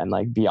that and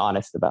like be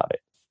honest about it.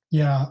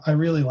 Yeah, I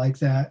really like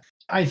that.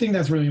 I think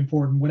that's really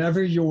important.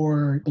 Whatever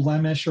your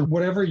blemish or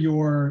whatever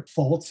your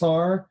faults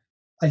are,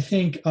 I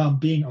think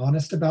being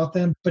honest about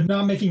them, but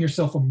not making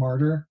yourself a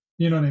martyr.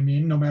 You know what I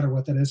mean? No matter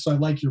what that is. So I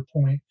like your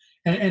point.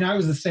 And I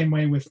was the same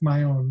way with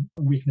my own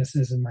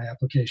weaknesses in my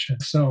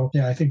application. So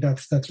yeah, I think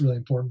that's really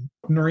important.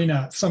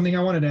 Nerina, something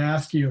I wanted to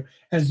ask you,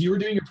 as you were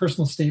doing your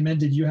personal statement,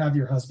 did you have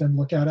your husband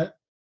look at it?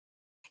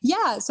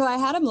 Yeah, so I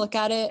had him look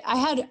at it. I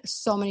had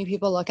so many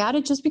people look at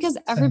it just because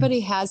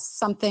everybody has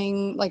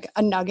something like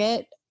a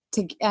nugget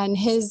and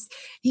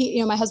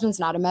my husband's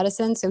not in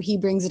medicine, so he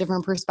brings a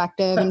different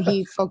perspective and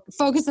he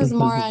focuses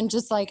more on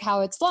just like how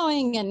it's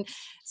flowing and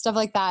stuff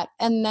like that.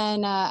 And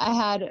then I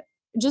had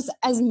just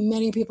as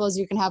many people as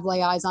you can have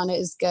lay eyes on it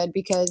is good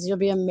because you'll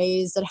be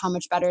amazed at how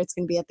much better it's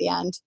going to be at the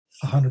end.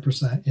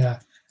 100%. Yeah.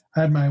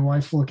 I had my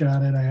wife look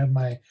at it. I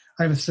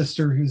have a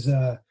sister who's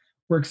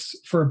works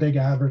for a big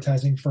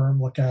advertising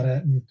firm look at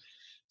it and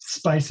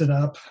spice it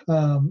up.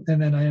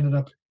 And then I ended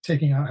up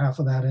taking out half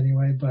of that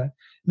anyway. But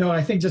no,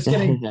 I think just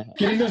getting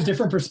those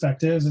different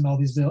perspectives and all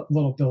these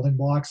little building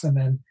blocks and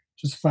then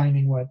just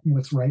finding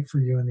what's right for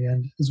you in the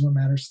end is what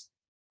matters.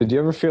 Did you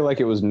ever feel like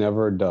it was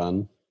never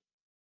done?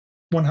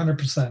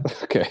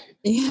 100%. Okay.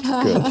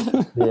 Yeah.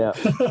 Good. Yeah.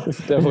 That's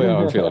definitely how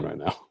I'm feeling right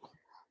now.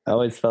 I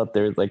always felt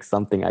there was like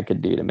something I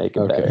could do to make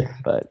it better.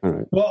 But all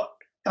right. Well,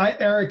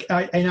 Eric,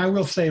 I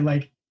will say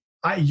like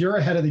you're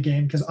ahead of the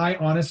game, because I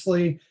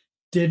honestly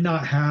did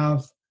not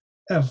have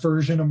a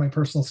version of my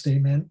personal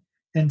statement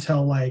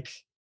until like,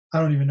 I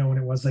don't even know when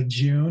it was, like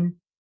June,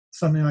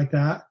 something like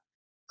that.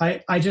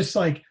 I just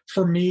like,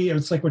 for me,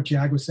 it's like what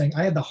Jag was saying.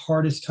 I had the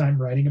hardest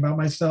time writing about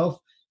myself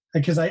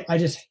because I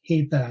just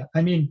hate that.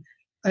 I mean,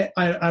 I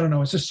don't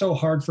know. It's just so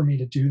hard for me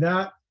to do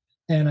that.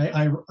 And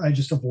I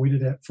just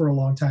avoided it for a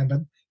long time.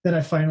 But then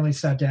I finally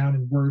sat down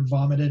and word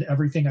vomited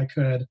everything I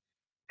could.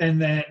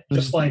 And then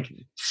just like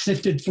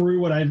sifted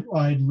through what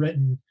I'd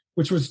written,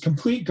 which was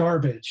complete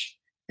garbage.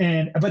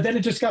 But then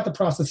it just got the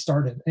process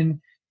started. And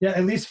yeah,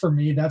 at least for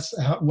me, that's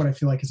what I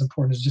feel like is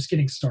important, is just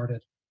getting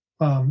started.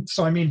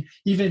 So, I mean,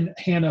 even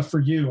Hannah, for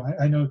you,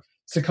 I know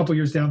it's a couple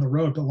years down the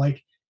road, but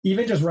like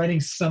even just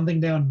writing something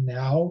down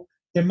now,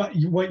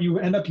 what you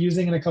end up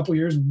using in a couple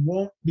years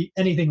won't be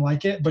anything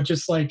like it, but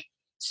just like,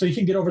 so you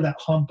can get over that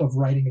hump of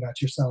writing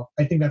about yourself.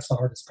 I think that's the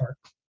hardest part.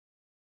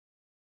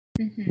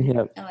 Mm-hmm.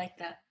 Yep. I like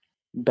that.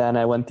 Ben,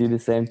 I went through the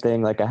same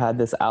thing. Like I had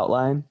this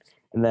outline,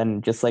 and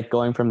then just like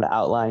going from the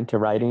outline to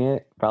writing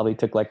it probably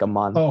took like a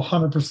month. Oh,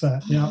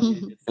 100%. Yeah.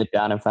 Sit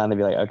down and finally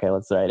be like, okay,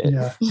 let's write it.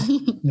 Yeah.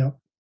 Yep.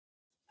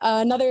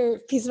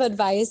 Another piece of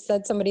advice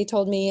that somebody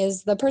told me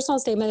is the personal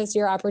statement is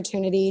your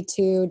opportunity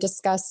to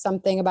discuss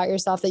something about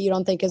yourself that you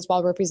don't think is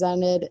well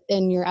represented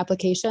in your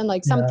application,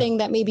 like something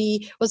that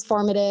maybe was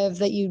formative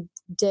that you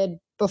did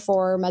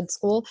before med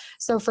school.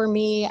 So for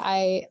me,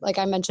 like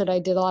I mentioned, I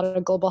did a lot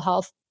of global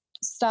health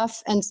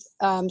stuff. And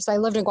so I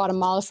lived in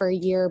Guatemala for a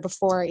year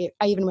before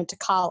I even went to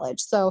college.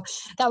 So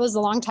that was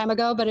a long time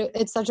ago, but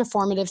it's such a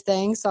formative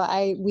thing. So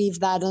I weave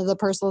that into the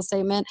personal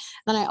statement.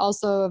 Then I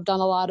also have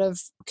done a lot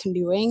of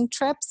canoeing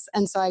trips.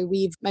 And so I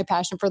weave my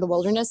passion for the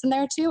wilderness in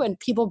there too. And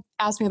people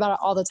ask me about it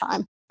all the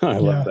time. I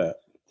love that.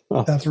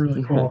 Awesome. That's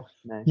really cool.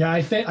 Nice. Yeah,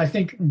 I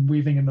think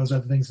weaving in those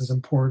other things is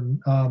important.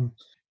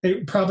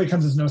 It probably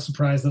comes as no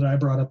surprise that I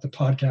brought up the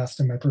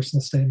podcast in my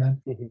personal statement.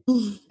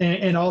 Mm-hmm.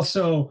 And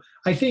also,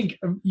 I think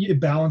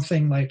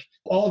balancing, like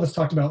all of us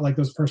talked about like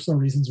those personal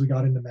reasons we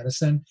got into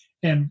medicine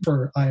and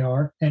for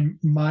IR, and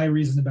my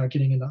reason about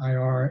getting into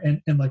IR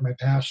and like my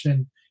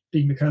passion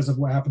being because of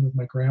what happened with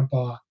my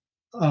grandpa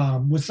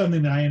was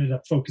something that I ended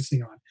up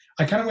focusing on.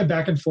 I kind of went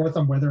back and forth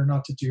on whether or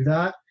not to do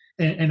that.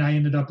 And I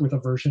ended up with a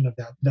version of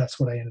that. That's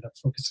what I ended up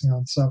focusing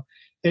on. So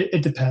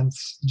it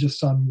depends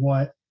just on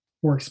what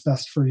works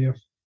best for you.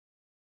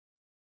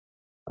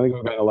 I think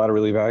we've got a lot of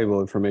really valuable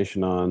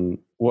information on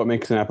what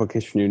makes an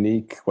application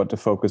unique, what to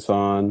focus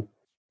on,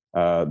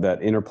 that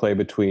interplay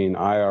between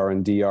IR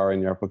and DR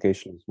in your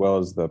application, as well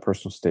as the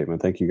personal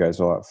statement. Thank you guys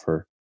a lot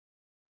for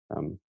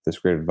this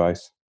great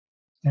advice.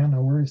 Yeah,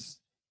 no worries.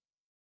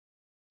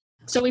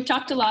 So we've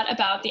talked a lot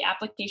about the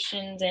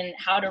applications and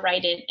how to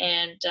write it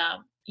and,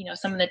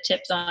 some of the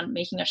tips on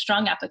making a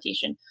strong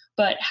application.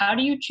 But how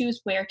do you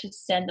choose where to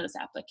send those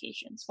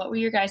applications? What were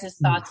your guys'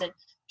 thoughts in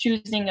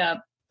choosing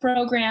a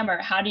program,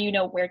 or how do you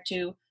know where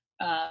to,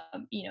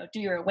 do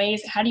your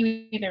ways? How do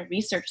you even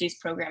research these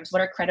programs?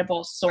 What are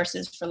credible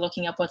sources for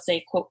looking up what's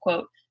a quote,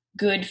 quote,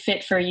 good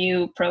fit for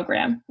you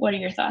program? What are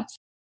your thoughts?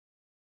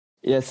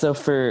 Yeah. So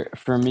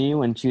for me,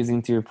 when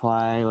choosing to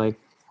apply, like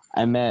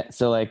as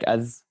a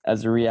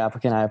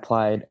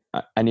reapplicant,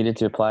 I needed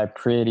to apply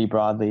pretty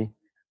broadly.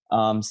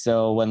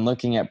 So when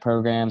looking at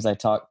programs, I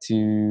talked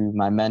to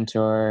my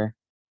mentor.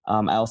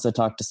 I also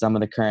talked to some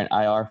of the current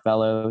IR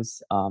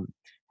fellows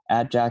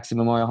at Jackson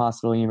Memorial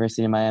Hospital,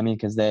 University of Miami,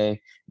 because they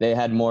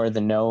had more of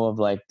the know of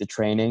like the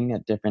training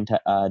at different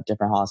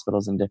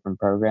hospitals and different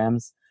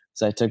programs.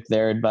 So I took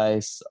their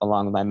advice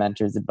along with my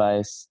mentor's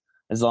advice,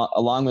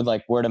 along with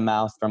like word of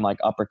mouth from like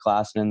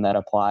upperclassmen that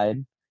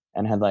applied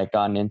and had like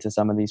gotten into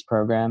some of these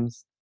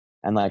programs,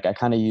 and like I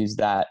kind of used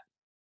that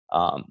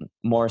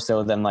more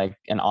so than like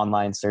an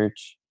online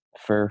search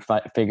for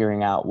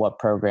figuring out what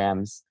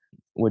programs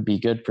would be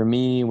good for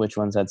me, which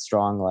ones had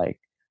strong like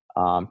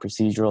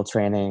procedural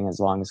training as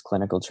long as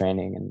clinical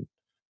training and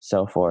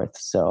so forth.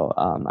 So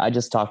I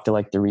just talked to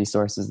like the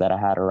resources that I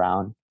had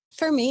around.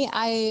 For me,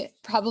 I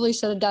probably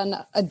should have done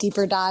a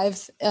deeper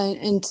dive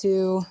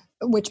into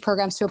which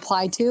programs to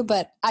apply to,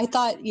 but I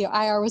thought,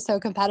 IR was so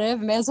competitive,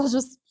 may as well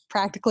just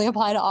practically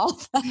apply to all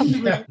of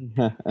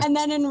them. And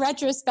then in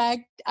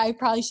retrospect, I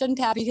probably shouldn't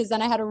have, because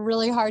then I had a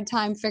really hard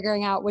time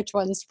figuring out which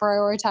ones to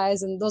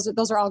prioritize. And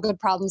those are all good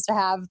problems to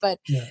have, but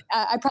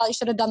I probably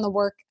should have done the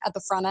work at the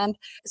front end.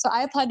 So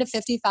I applied to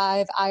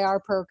 55 IR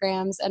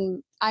programs,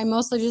 and I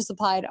mostly just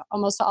applied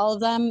almost to all of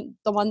them.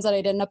 The ones that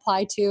I didn't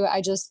apply to,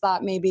 I just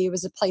thought maybe it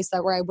was a place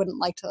where I wouldn't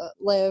like to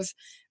live,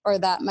 or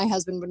that my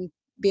husband wouldn't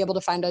be able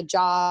to find a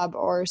job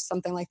or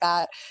something like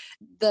that.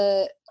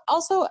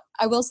 Also,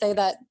 I will say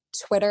that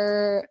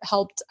Twitter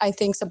helped, I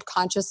think,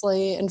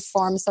 subconsciously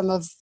inform some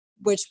of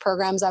which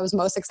programs I was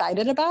most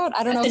excited about.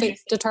 I don't know if it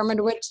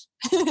determined which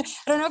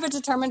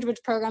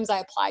programs I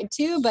applied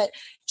to, but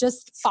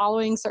just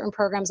following certain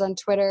programs on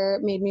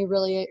Twitter made me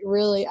really,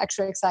 really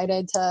extra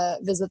excited to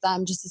visit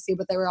them just to see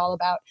what they were all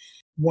about.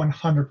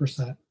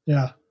 100%.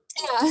 Yeah.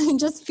 Yeah,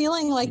 just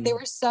feeling like they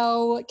were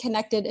so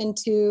connected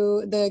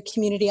into the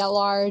community at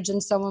large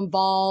and so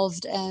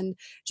involved, and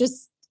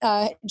just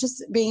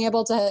just being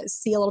able to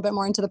see a little bit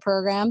more into the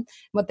program,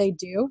 what they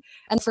do.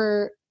 And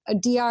for a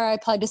DR, I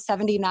applied to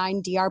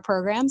 79 DR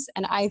programs.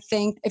 And I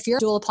think if you're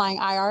dual applying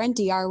IR and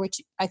DR,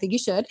 which I think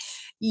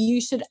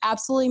you should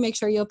absolutely make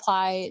sure you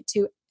apply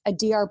to a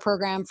DR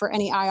program for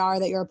any IR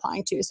that you're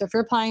applying to. So if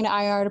you're applying to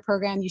IR at a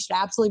program, you should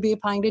absolutely be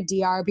applying to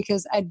DR,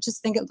 because I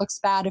just think it looks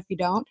bad if you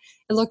don't.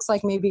 It looks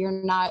like maybe you're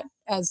not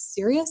as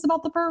serious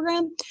about the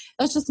program.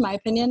 That's just my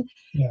opinion.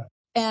 Yeah.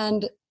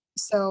 And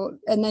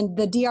then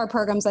the DR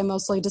programs I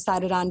mostly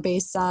decided on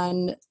based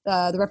on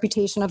the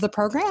reputation of the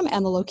program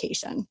and the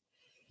location.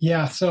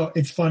 Yeah. So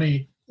it's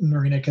funny,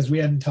 Nerina, because we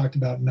hadn't talked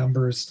about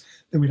numbers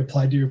that we'd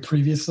applied to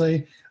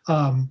previously.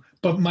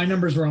 But my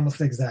numbers were almost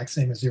the exact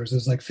same as yours. It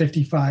was like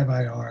 55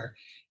 IR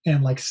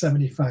and like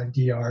 75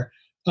 DR.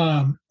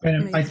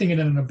 And I think it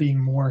ended up being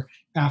more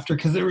after,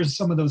 because there was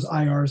some of those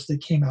IRs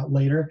that came out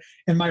later.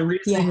 And my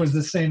reasoning was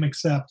the same,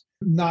 except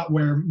not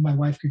where my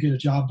wife could get a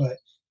job, but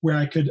where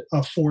I could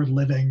afford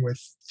living with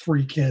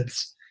 3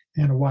 kids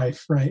and a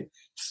wife, right?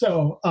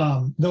 So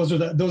those are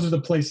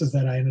the places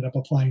that I ended up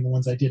applying. The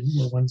ones I didn't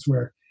were ones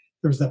where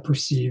there was that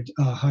perceived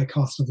high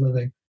cost of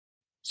living.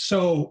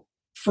 So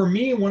for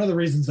me, one of the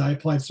reasons I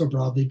applied so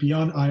broadly,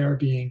 beyond IR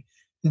being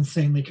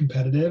insanely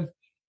competitive,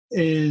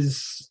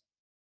 is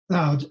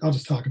I'll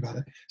just talk about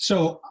it.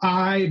 So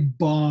I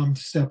bombed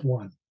step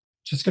 1.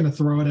 Just going to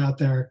throw it out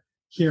there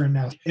here and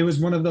now. It was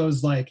one of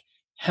those like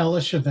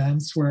hellish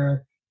events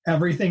where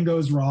everything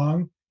goes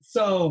wrong.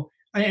 So,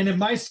 and in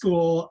my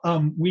school,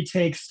 we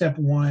take step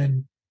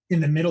 1 in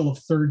the middle of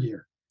 3rd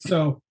year.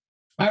 So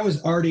I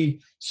was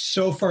already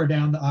so far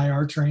down the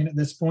IR train at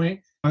this point.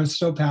 I was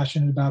so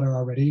passionate about it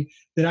already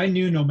that I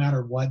knew no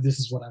matter what, this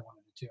is what I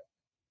wanted to do.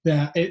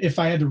 That if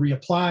I had to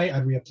reapply,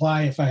 I'd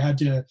reapply. If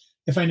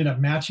I ended up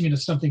matching into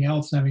something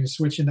else and having to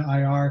switch into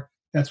IR,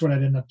 that's what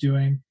I'd end up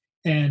doing.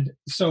 And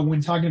so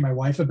when talking to my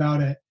wife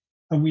about it,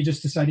 we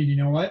just decided, you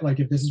know what, like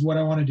if this is what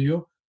I want to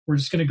do, we're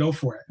just going to go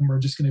for it. And we're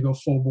just going to go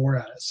full bore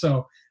at it.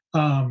 So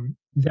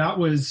that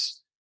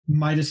was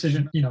my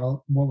decision,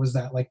 what was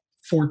that, like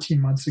 14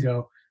 months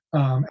ago,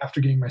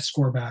 after getting my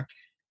score back.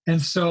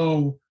 And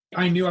so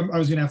I knew I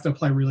was going to have to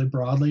apply really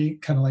broadly,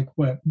 kind of like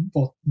what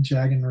both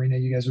Jag and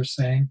Nerina, you guys were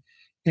saying.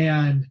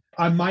 And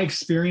my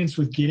experience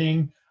with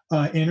getting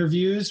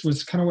interviews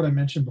was kind of what I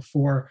mentioned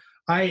before.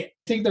 I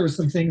think there were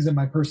some things in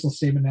my personal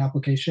statement and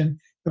application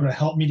that would have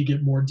helped me to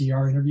get more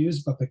DR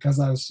interviews, but because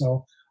I was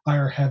so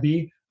IR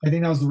heavy, I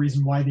think that was the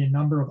reason why the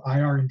number of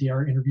IR and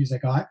DR interviews I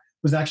got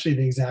was actually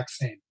the exact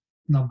same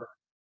number,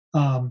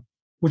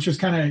 which was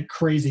kind of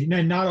crazy.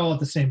 And not all at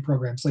the same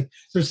programs. Like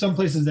there's some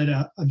places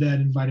that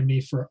invited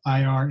me for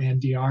IR and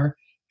DR,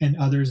 and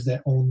others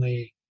that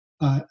only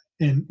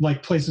in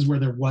like places where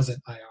there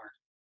wasn't IR.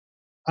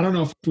 I don't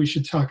know if we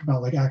should talk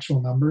about like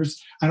actual numbers.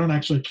 I don't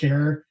actually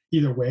care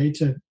either way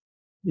to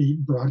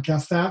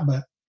broadcast that,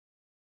 but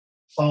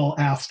I'll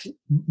ask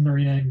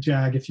Nerina and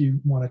Jag if you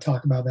want to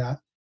talk about that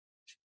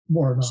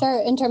more or not.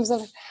 Sure. In terms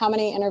of how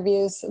many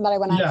interviews that I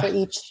went on for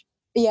each.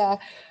 Yeah.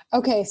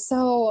 Okay.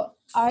 So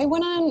I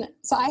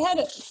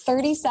had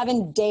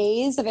 37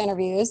 days of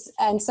interviews.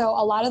 And so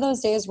a lot of those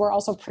days were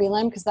also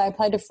prelim, because I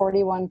applied to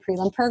 41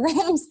 prelim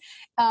programs.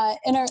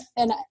 And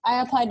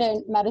I applied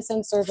to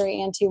medicine, surgery,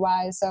 and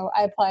TY. So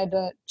I applied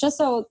to, just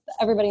so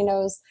everybody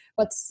knows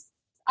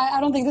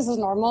I don't think this is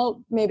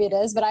normal. Maybe it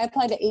is, but I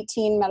applied to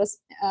 18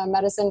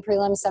 medicine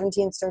prelims,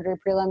 17 surgery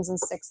prelims, and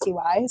 6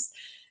 TYs.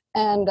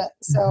 And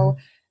so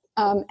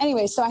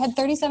anyway, so I had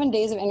 37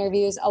 days of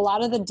interviews. A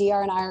lot of the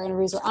DR and IR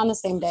interviews were on the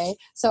same day.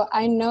 So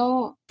I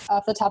know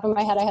off the top of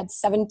my head, I had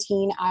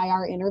 17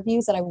 IR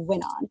interviews that I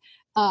went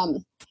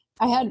on.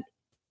 I had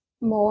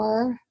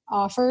more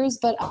offers,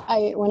 but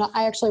I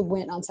actually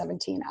went on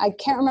 17. I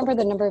can't remember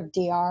the number of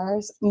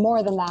DRs,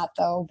 more than that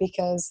though,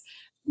 because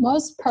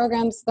most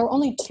programs, there were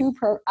only 2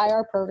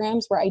 IR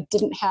programs where I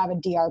didn't have a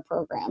DR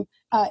program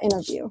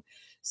interview.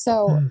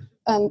 So,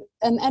 and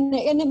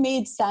it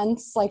made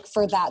sense, like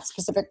for that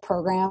specific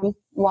program.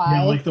 Why?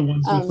 Yeah, like the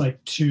ones with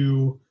like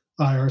 2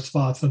 IR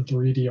spots and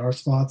 3 DR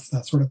spots,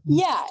 that sort of thing.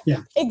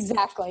 Yeah,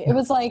 exactly. Yeah. It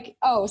was like,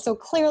 so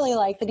clearly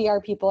like the DR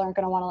people aren't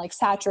going to want to like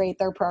saturate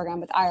their program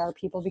with IR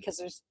people,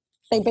 because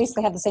they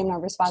basically have the same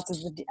number of spots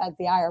as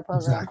the IR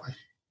program. Exactly.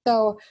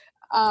 So,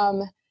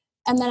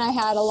 and then I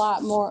had a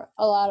lot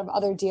of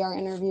other DR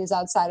interviews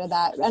outside of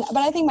that. But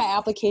I think my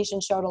application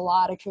showed a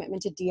lot of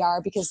commitment to DR,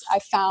 because I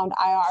found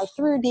IR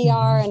through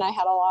DR, and I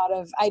had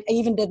I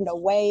even did an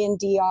away in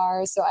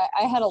DR. So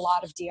I had a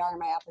lot of DR in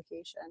my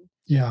application.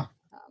 Yeah.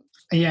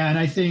 Yeah. And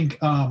I think,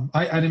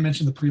 I didn't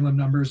mention the prelim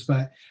numbers,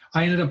 but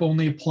I ended up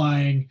only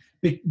applying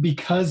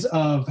because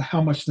of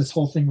how much this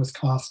whole thing was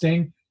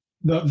costing.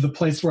 The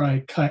place where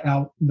I cut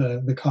out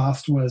the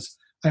cost was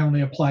I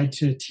only applied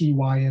to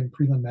TY and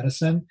prelim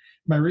medicine.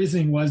 My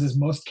reasoning is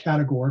most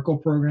categorical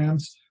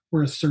programs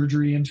were a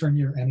surgery intern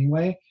year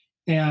anyway.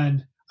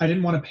 And I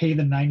didn't want to pay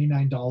the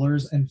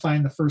 $99 and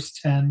find the first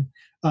 10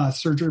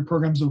 surgery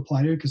programs to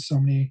apply to, because so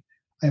many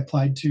I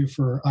applied to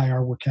for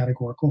IR were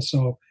categorical.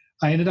 So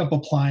I ended up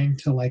applying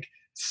to like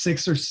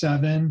 6 or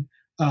 7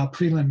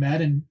 prelim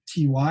med and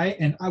TY.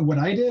 And what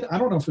I did, I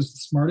don't know if it was the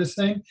smartest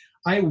thing.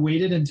 I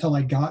waited until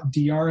I got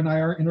DR and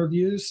IR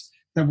interviews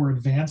that were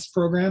advanced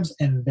programs,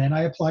 and then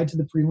I applied to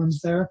the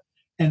prelims there.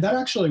 And that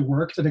actually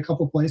worked at a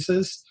couple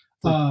places.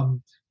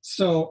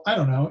 So I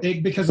don't know,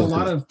 because a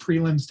lot of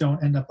prelims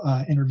don't end up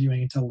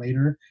interviewing until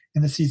later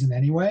in the season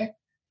anyway.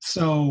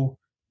 So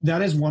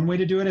that is one way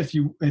to do it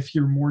if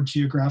you're more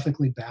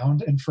geographically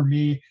bound. And for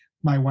me,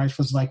 my wife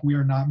was like, we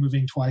are not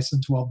moving twice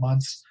in 12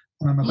 months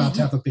when I'm about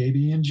to have a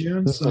baby in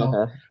June.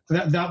 So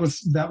that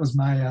was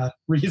my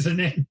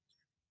reasoning.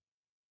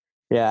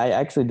 Yeah, I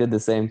actually did the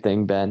same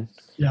thing, Ben.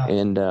 Yeah.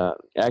 And it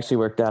actually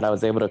worked out. I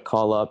was able to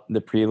call up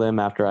the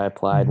prelim after I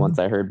applied once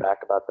I heard back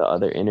about the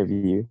other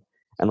interview.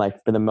 And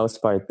like for the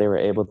most part, they were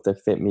able to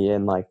fit me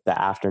in like the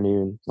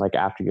afternoon, like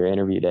after your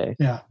interview day.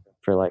 Yeah.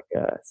 For like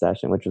a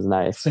session, which was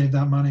nice. Save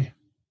that money.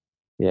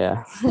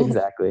 Yeah,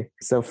 exactly.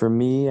 So for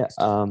me,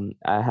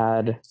 I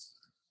had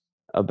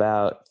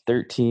about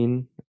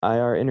 13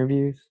 IR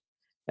interviews,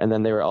 and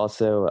then they were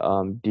also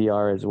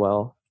DR as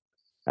well,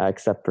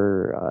 except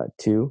for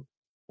 2.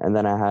 And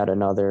then I had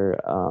another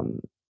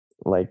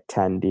like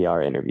 10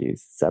 DR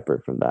interviews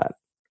separate from that.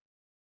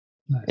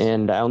 Nice.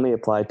 And I only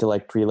applied to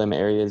like prelim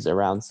areas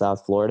around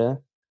South Florida,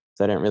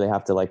 so I didn't really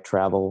have to like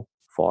travel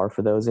far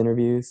for those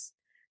interviews.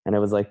 And it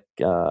was like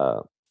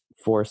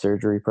 4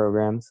 surgery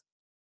programs.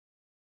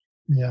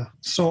 Yeah.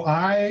 So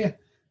I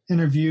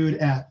interviewed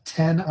at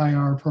 10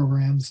 IR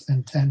programs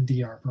and 10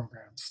 DR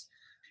programs.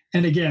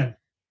 And again,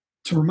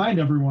 to remind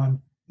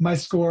everyone, my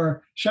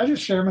score, should I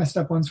just share my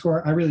step 1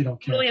 score? I really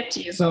don't care. Totally up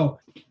to you. So,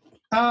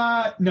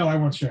 no, I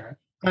won't share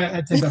it.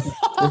 I take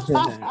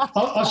that.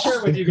 I'll share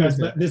it with you guys,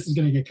 but this is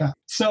going to get cut.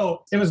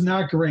 So it was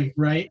not great,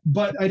 right?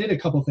 But I did a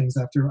couple things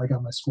after I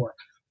got my score.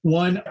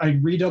 One, I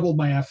redoubled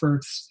my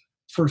efforts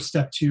for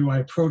step 2. I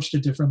approached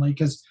it differently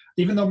because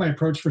even though my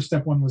approach for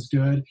step 1 was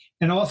good,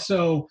 and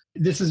also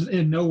this is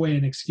in no way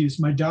an excuse.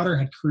 My daughter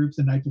had croup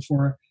the night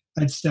before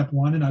I had step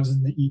 1, and I was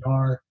in the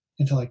ER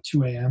until like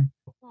 2 a.m.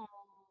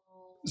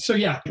 So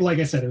yeah, like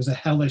I said, it was a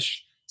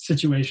hellish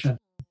situation.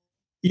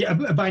 Yeah,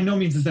 by no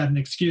means is that an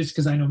excuse,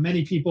 because I know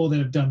many people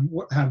that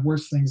have had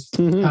worse things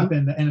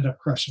happen that ended up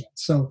crushing it.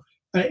 So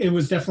it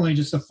was definitely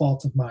just a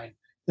fault of mine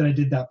that I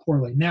did that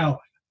poorly. Now,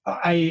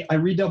 I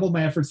redoubled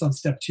my efforts on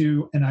step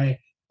 2, and I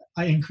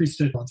increased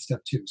it on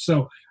step 2.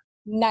 So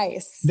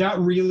nice. That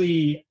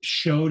really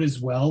showed as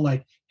well,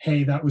 like,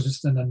 hey, that was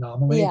just an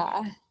anomaly.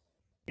 Yeah.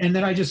 And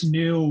then I just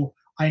knew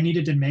I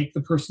needed to make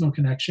the personal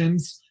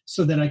connections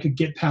so that I could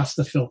get past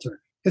the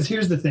filter. Because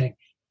here's the thing.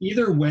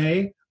 Either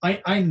way,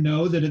 I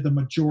know that at the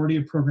majority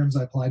of programs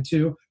I applied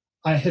to,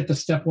 I hit the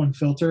step 1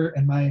 filter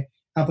and my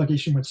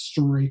application went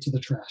straight to the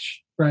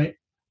trash, right?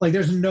 Like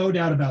there's no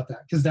doubt about that,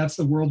 because that's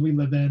the world we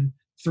live in.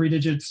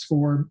 3-digit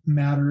score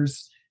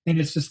matters, and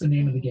it's just the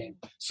name of the game.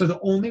 So the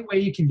only way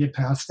you can get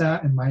past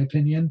that, in my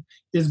opinion,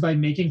 is by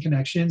making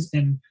connections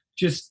and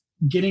just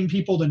getting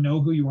people to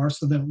know who you are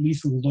so that at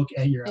least look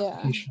at your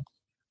application,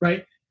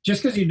 right?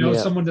 Just because you know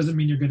someone doesn't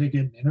mean you're going to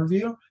get an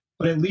interview,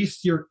 but at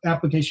least your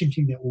application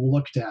can get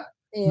looked at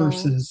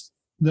versus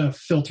the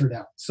filtered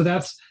out. So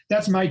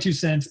that's my 2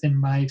 cents and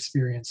my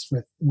experience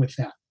with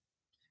that.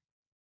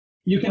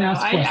 You can ask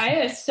questions.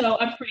 I so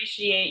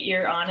appreciate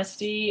your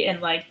honesty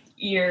and like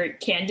your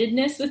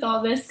candidness with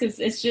all this, because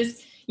it's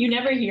just, you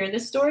never hear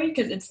this story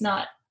because it's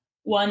not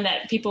one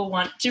that people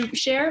want to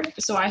share.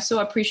 So I so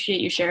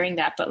appreciate you sharing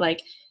that. But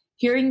like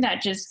hearing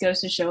that just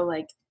goes to show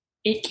like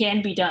it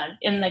can be done.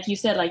 And like you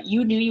said, like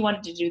you knew you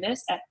wanted to do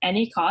this at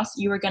any cost,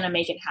 you were going to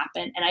make it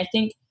happen. And I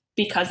think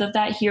because of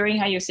that, hearing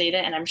how you say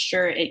that, and I'm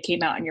sure it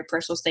came out in your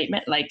personal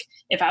statement, like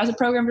if I was a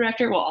program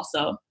director, well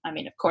also, I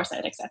mean, of course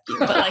I'd accept you,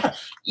 but like,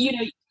 you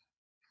know,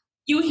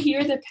 you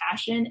hear the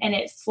passion and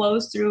it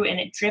flows through and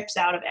it drips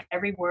out of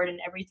every word and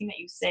everything that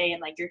you say,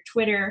 and like your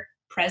Twitter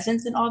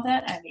presence and all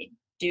that. I mean,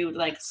 dude,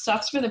 like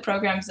sucks for the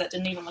programs that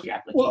didn't even look at your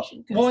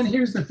application. Well, and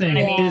here's the thing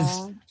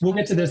is we'll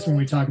get to this when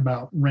we talk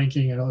about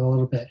ranking it a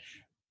little bit.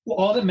 Well,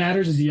 all that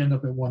matters is you end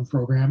up at one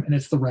program and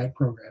it's the right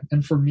program.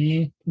 And for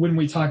me, when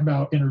we talk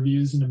about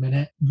interviews in a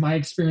minute, my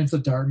experience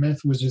at Dartmouth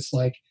was just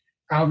like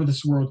out of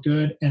this world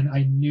good. And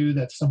I knew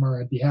that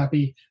somewhere I'd be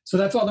happy. So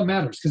that's all that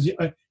matters, because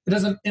it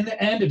doesn't, in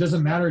the end, it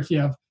doesn't matter if you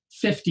have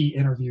 50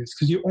 interviews,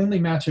 because you only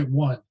match at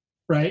one,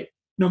 right?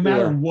 No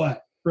matter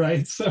what,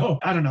 right? So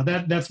I don't know,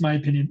 that's my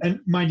opinion.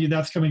 And mind you,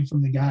 that's coming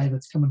from the guy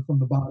that's coming from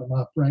the bottom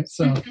up, right?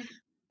 So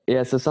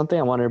yeah, so something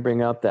I wanted to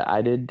bring up that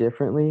I did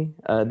differently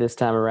this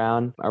time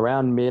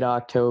around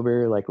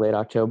mid-October, like late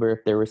October, if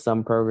there were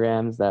some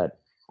programs that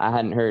I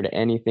hadn't heard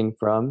anything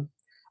from,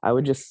 I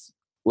would just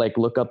like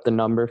look up the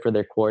number for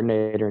their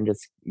coordinator and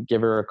just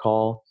give her a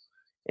call.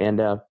 And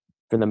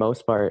for the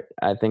most part,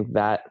 I think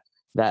that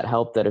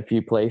helped at a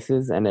few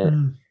places.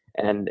 And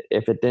and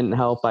if it didn't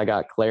help, I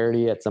got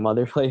clarity at some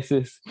other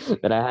places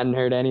that I hadn't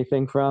heard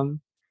anything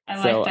from.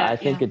 I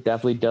think it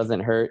definitely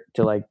doesn't hurt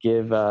to like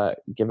give a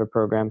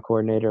program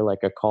coordinator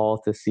like a call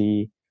to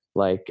see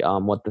like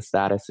what the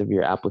status of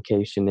your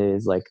application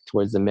is, like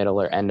towards the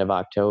middle or end of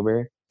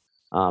October,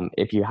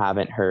 if you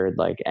haven't heard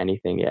like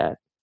anything yet.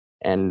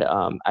 And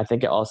I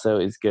think it also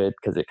is good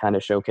because it kind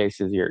of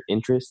showcases your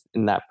interest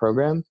in that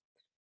program,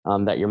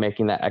 that you're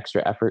making that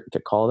extra effort to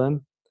call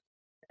them.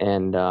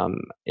 And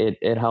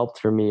it helped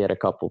for me at a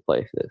couple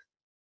places.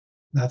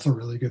 That's a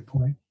really good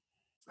point.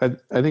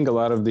 I think a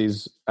lot of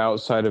these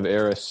outside of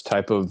ARIS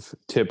type of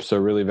tips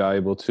are really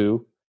valuable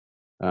too.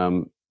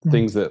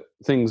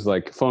 Things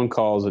like phone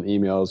calls and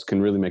emails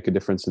can really make a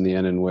difference in the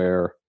end and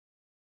where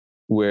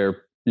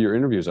your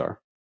interviews are.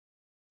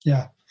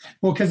 Yeah.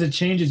 Well, because it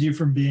changes you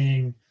from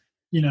being,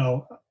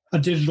 a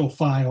digital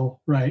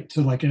file, right,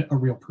 to like a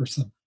real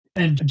person.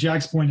 And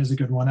Jack's point is a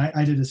good one.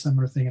 I did a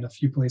similar thing in a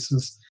few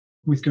places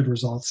with good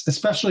results,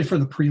 especially for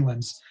the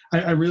prelims.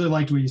 I really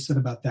liked what you said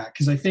about that,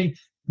 because I think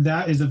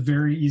that is a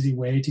very easy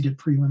way to get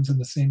prelims in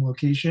the same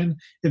location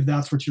if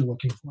that's what you're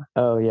looking for.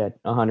 Oh, yeah,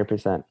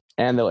 100%.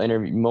 And they'll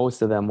interview,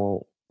 most of them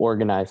will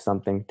organize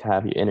something to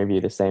have you interview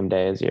the same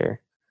day as your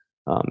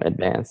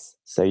advance.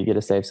 So you get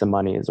to save some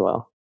money as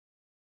well.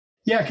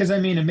 Yeah, because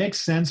it makes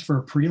sense for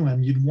a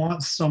prelim. You'd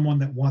want someone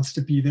that wants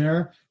to be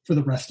there for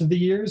the rest of the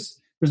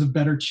years. There's a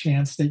better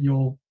chance that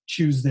you'll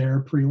choose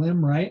their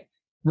prelim, right?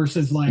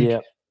 Versus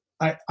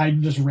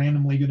I'm just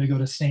randomly going to go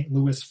to St.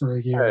 Louis for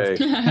a year.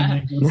 Hey.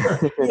 And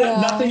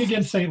then nothing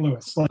against St.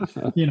 Louis.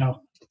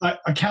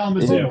 A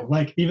Kalamazoo,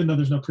 even though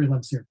there's no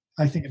prelims here,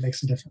 I think it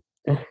makes a difference.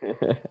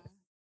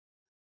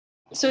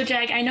 So,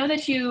 Jag, I know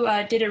that you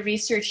did a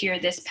research year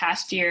this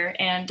past year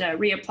and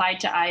reapplied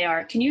to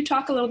IR. Can you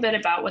talk a little bit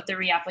about what the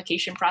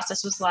reapplication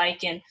process was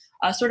like and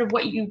sort of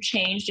what you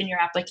changed in your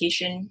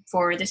application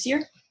for this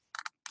year?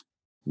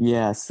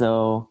 Yeah,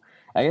 so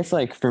I guess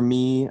for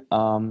me,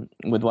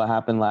 with what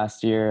happened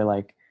last year,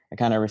 I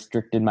kind of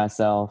restricted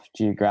myself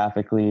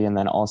geographically, and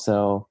then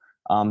also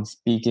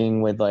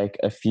speaking with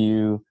a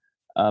few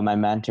my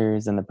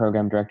mentors and the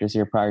program directors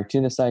here prior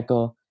to the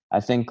cycle. I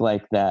think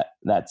that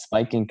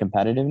spike in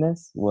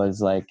competitiveness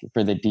was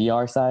for the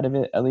DR side of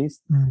it, at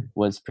least,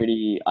 was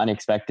pretty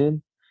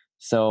unexpected.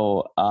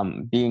 So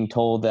being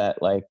told that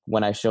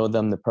when I showed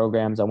them the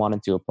programs I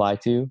wanted to apply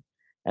to,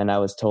 and I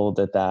was told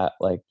that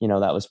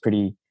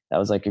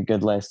was a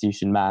good list you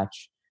should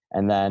match.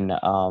 And then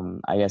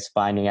I guess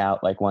finding out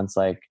once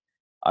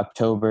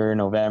October,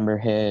 November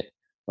hit,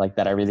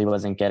 that I really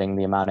wasn't getting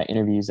the amount of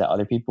interviews that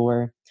other people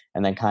were.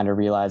 And then kind of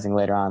realizing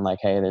later on,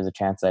 hey, there's a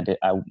chance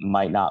I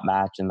might not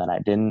match, and then I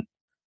didn't.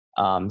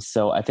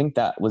 So I think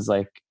that was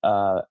a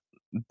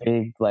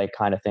big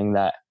kind of thing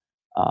that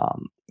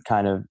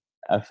kind of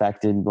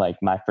affected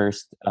my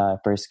first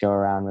go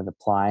around with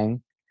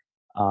applying.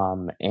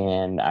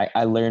 And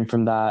I learned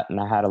from that, and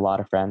I had a lot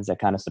of friends that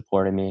kind of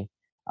supported me,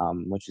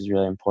 which is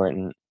really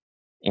important.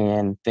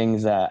 And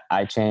things that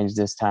I changed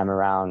this time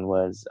around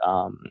was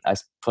I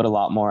put a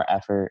lot more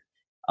effort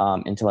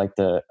into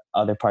the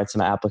other parts of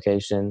my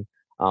application.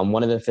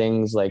 One of the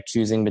things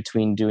choosing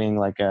between doing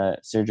a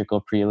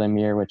surgical prelim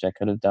year, which I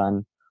could have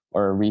done,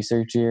 or a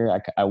research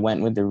year, I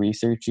went with the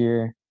research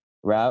year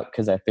route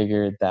because I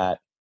figured that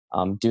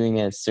doing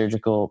a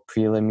surgical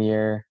prelim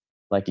year,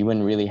 you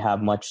wouldn't really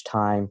have much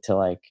time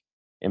to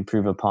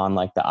improve upon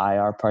the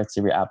IR parts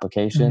of your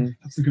application.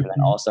 That's a good and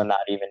then also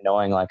not even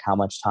knowing how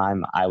much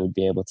time I would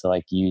be able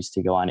to use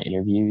to go on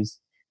interviews,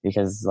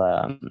 because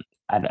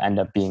I'd end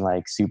up being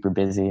super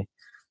busy.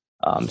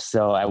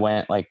 So I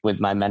went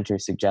with my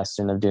mentor's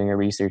suggestion of doing a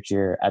research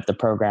year at the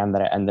program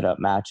that I ended up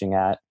matching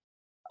at.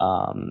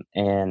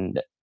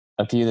 And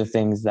a few of the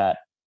things that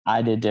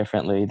I did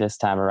differently this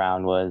time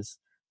around was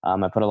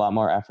I put a lot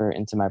more effort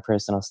into my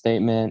personal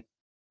statement.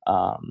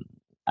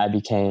 I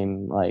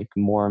became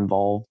more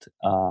involved,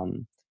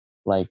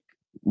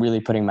 really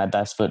putting my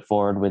best foot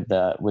forward with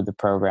the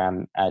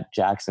program at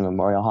Jackson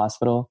Memorial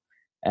Hospital,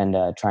 and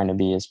trying to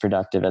be as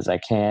productive as I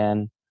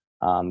can,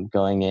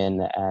 going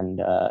in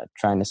and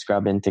trying to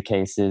scrub into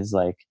cases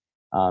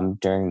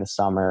during the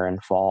summer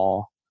and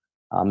fall,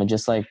 and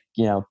just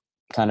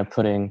kind of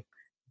putting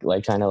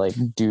trying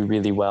to do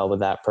really well with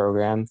that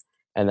program,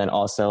 and then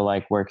also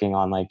working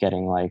on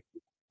getting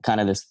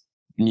kind of this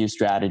new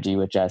strategy,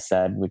 which I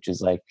said, which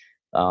is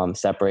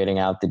separating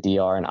out the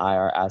DR and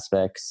IR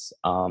aspects,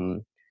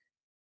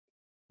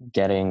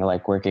 getting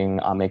working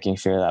on making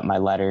sure that my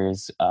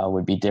letters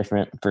would be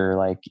different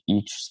for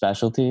each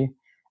specialty.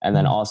 And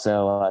then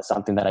also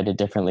something that I did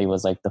differently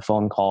was the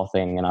phone call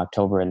thing in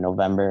October and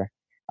November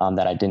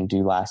that I didn't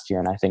do last year.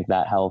 And I think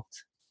that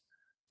helped.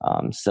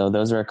 So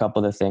those are a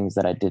couple of the things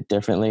that I did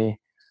differently.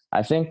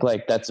 I think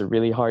that's a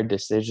really hard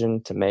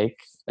decision to make,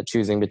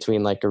 choosing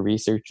between a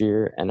research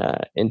year and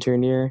an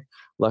intern year.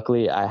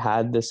 Luckily, I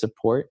had the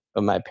support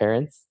of my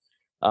parents.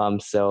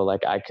 So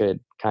I could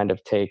kind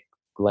of take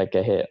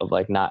a hit of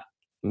not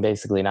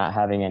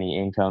having any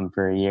income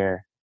for a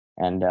year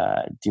and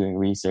doing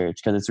research,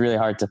 because it's really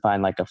hard to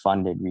find a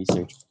funded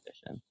research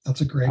position.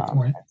 That's a great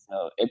point.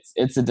 So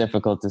it's a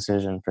difficult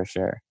decision for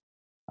sure.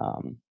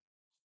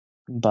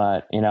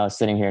 But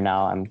sitting here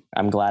now,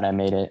 I'm glad I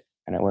made it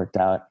and it worked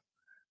out.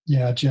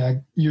 Yeah,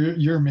 Jag,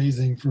 you're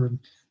amazing for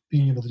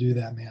being able to do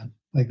that, man.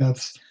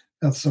 That's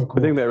so cool.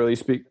 I think that really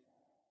speaks.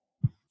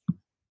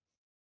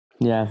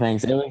 Yeah,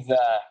 thanks. It was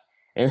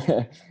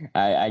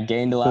I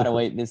gained a lot of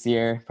weight this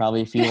year,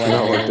 probably a few more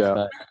That worked years,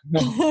 out.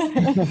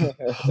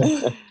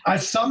 but I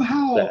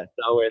somehow it's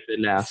all worth it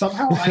now.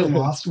 I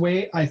lost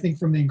weight, I think,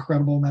 from the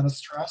incredible amount of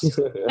stress.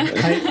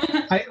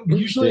 I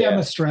usually I'm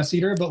a stress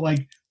eater, but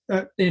like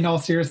in all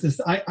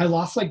seriousness, I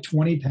lost like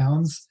 20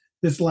 pounds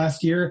this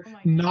last year,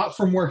 not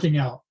from working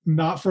out,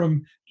 not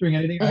from doing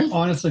anything. I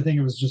honestly think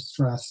it was just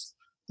stress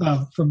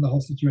from the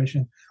whole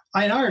situation.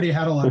 I already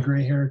had a lot of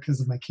gray hair because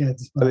of my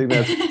kids. But. I think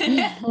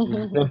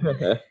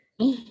that's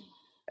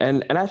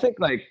and I think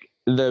like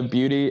the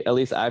beauty, at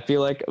least I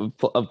feel like, of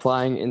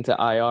applying into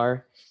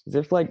IR is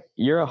if like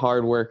you're a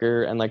hard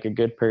worker and like a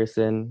good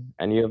person,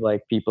 and you have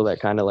like people that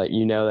kind of like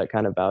that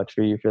kind of vouch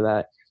for you for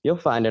that, you'll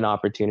find an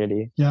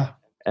opportunity. Yeah.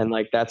 And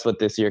like that's what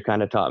this year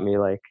kind of taught me.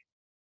 Like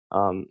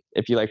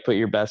if you like put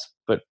your best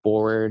foot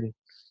forward,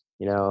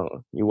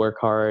 you work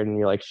hard and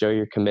you like show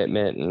your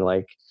commitment and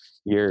like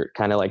your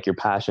kind of like your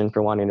passion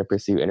for wanting to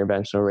pursue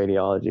interventional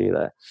radiology,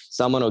 that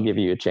someone will give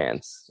you a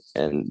chance,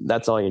 and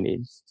that's all you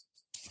need.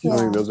 I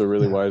think those are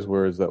really wise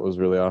words. That was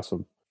really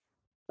awesome.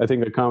 I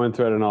think the common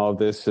thread in all of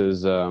this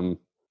is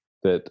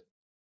that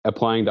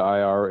applying to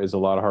IR is a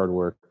lot of hard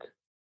work.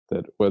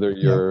 That whether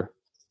you're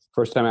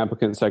first-time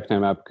applicant,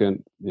 second-time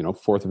applicant,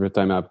 fourth or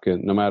fifth-time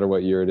applicant, no matter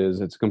what year it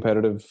is, it's a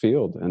competitive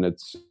field, and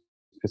it's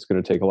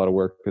going to take a lot of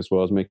work as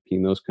well as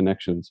making those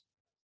connections.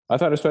 I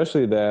thought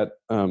especially that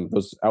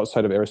those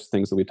outside of ARIS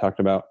things that we talked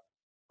about,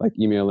 like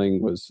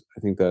emailing,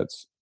 I think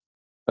that's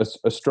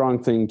a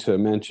strong thing to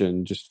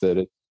mention, just that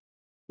it's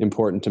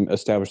important to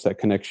establish that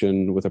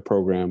connection with a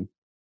program.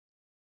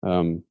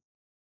 And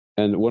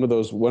one of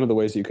the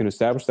ways that you can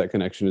establish that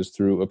connection is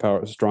through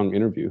a strong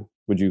interview.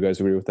 Would you guys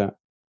agree with that?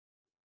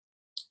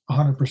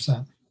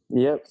 100%.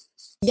 Yep.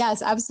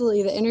 Yes,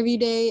 absolutely. The interview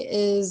day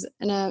is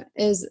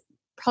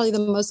probably the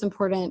most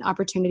important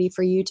opportunity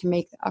for you to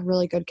make a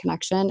really good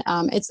connection.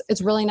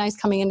 It's really nice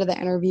coming into the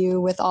interview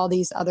with all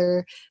these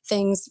other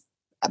things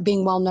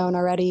being well known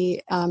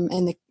already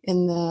in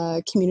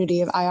the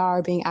community of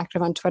IR, being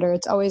active on Twitter.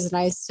 It's always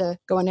nice to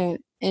go in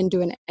and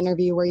do an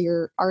interview where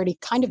you're already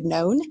kind of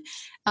known.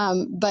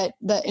 But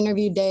the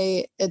interview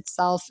day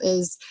itself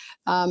is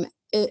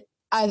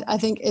I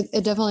think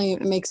it definitely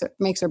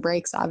makes or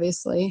breaks,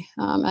 obviously.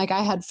 Like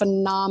I had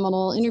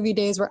phenomenal interview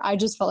days where I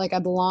just felt like I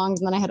belonged.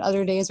 And then I had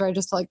other days where I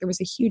just felt like there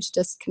was a huge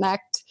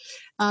disconnect.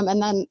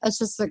 And then it's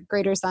just a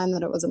greater sign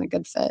that it wasn't a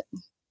good fit.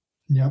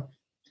 Yep.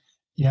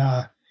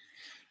 Yeah.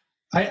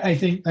 I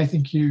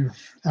think you're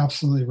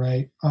absolutely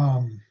right.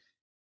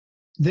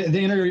 The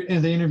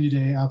interview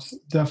day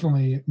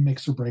definitely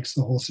makes or breaks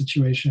the whole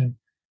situation.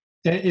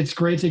 It's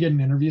great to get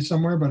an interview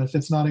somewhere, but if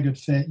it's not a good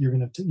fit, you're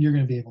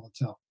gonna be able to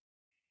tell.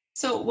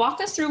 So walk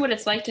us through what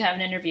it's like to have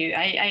an interview.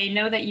 I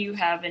know that you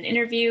have an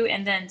interview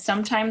and then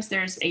sometimes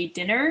there's a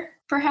dinner,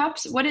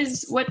 perhaps. What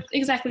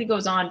exactly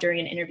goes on during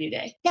an interview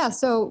day? Yeah,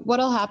 so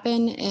what'll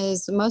happen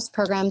is most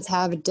programs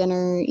have a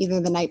dinner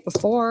either the night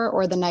before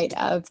or the night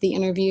of the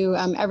interview.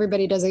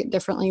 Everybody does it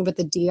differently with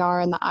the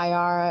DR and the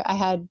IR. I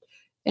had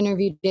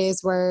interview days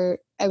where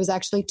it was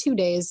actually 2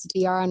 days,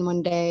 DR on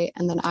one day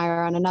and then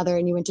IR on another,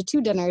 and you went to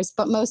 2 dinners,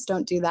 but most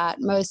don't do that.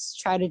 Most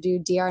try to do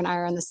DR and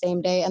IR on the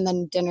same day and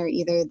then dinner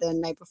either the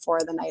night before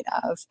or the night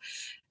of.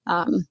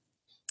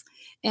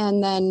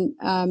 And then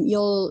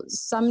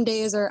some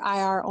days are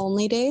IR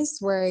only days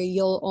where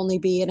you'll only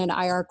be in an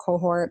IR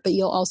cohort, but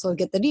you'll also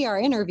get the DR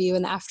interview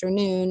in the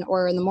afternoon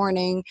or in the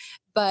morning,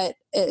 but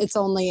it's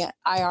only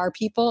IR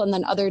people. And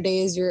then other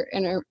days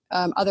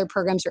other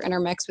programs are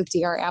intermixed with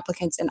DR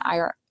applicants and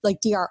IR, like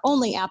DR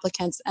only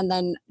applicants and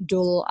then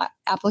dual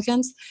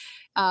applicants.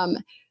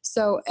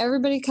 So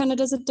everybody kind of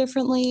does it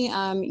differently.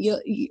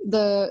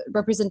 The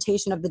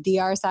representation of the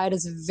DR side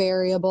is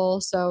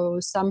variable. So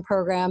some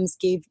programs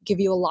give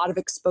you a lot of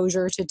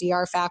exposure to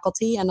DR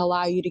faculty and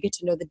allow you to get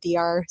to know the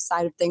DR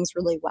side of things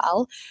really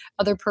well.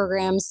 Other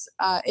programs,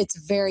 it's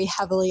very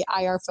heavily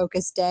IR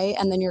focused day.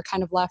 And then you're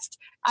kind of left,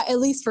 at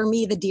least for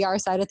me, the DR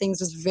side of things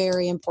was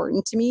very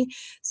important to me.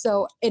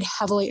 So it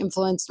heavily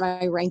influenced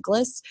my rank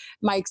list,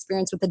 my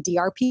experience with the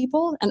DR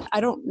people. And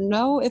I don't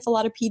know if a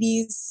lot of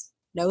PDs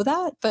know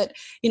that, but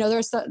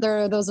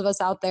there are those of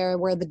us out there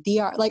where the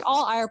DR, like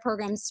all IR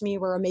programs to me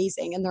were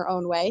amazing in their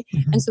own way.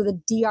 Mm-hmm. And so the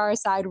DR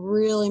side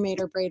really made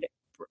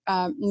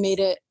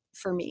it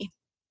for me.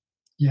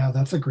 Yeah,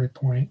 that's a great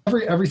point.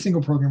 Every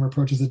single program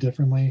approaches it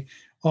differently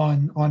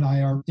on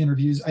IR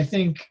interviews. I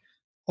think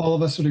all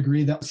of us would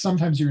agree that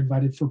sometimes you're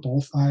invited for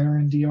both IR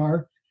and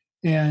DR,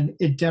 and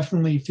it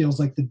definitely feels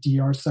like the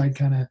DR side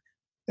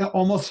it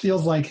almost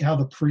feels like how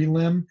the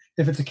prelim,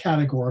 if it's a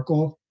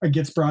categorical, it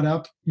gets brought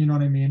up. You know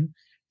what I mean?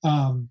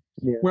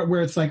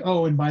 Where it's like,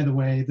 oh, and by the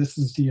way, this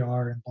is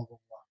DR and blah, blah,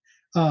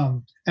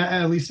 blah.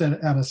 At least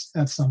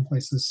at some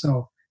places.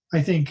 So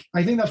I think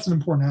that's an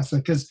important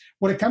aspect, because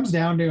what it comes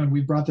down to, and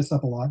we've brought this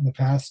up a lot in the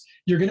past,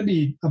 you're going to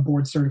be a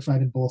board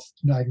certified in both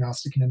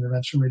diagnostic and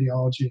interventional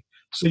radiology.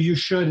 So you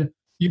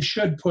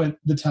should put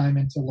the time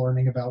into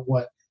learning about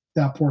what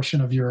that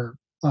portion of your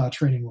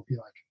training will be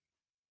like.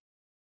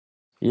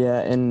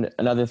 Yeah, and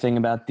another thing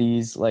about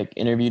these like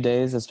interview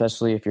days,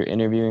 especially if you're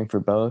interviewing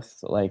for both,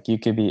 like you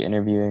could be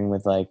interviewing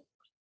with like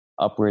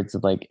upwards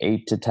of like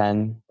 8 to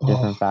 10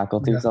 different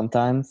faculty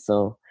sometimes.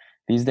 So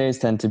these days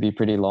tend to be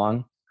pretty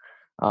long.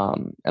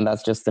 And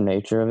that's just the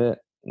nature of it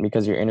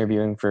because you're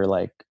interviewing for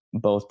like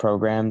both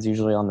programs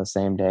usually on the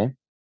same day.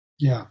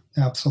 Yeah,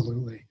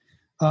 absolutely.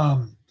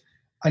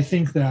 I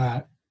think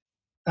that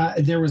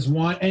there was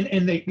one,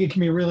 and it can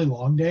be a really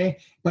long day,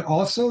 but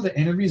also the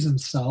interviews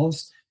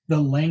themselves, the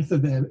length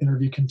of the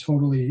interview can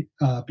totally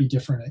be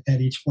different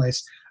at each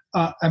place.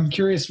 I'm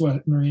curious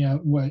what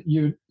Nerina, what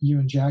you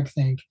and Jag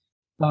think,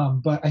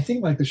 but I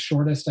think like the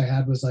shortest I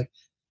had was like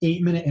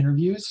 8-minute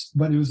interviews,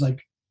 but it was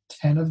like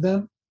 10 of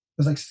them. It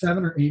was like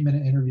 7 or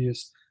 8-minute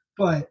interviews,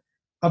 but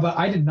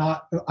I did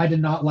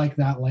not like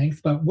that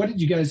length. But what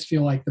did you guys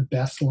feel like the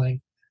best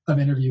length of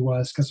interview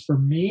was? Because for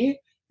me,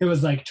 it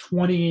was like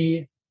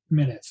 20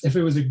 minutes if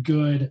it was a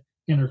good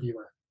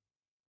interviewer.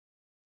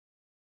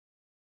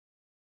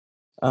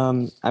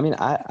 I mean,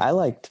 I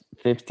liked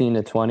 15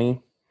 to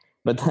 20,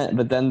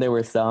 but then there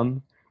were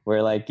some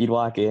where like you'd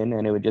walk in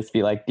and it would just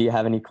be like, "Do you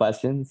have any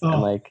questions?"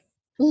 And like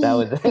that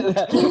was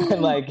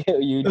and like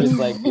you just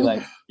like be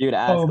like you would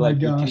ask like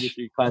 2 to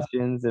 3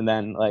 questions and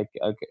then like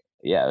okay,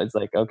 yeah, it's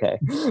like okay.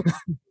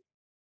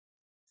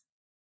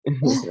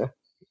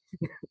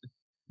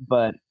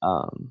 But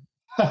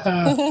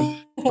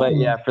but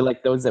yeah, for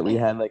like those that we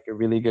had like a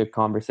really good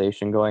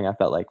conversation going, I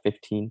felt like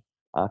 15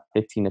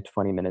 to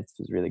 20 minutes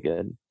was really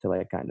good to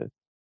like kind of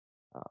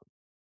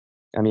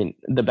I mean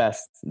the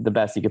best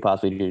you could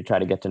possibly do to try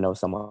to get to know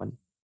someone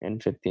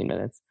in 15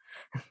 minutes.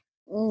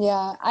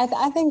 Yeah,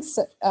 I think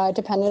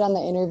depended on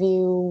the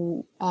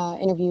interviewer.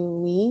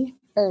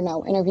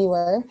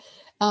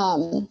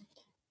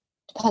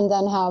 Depends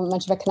on how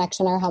much of a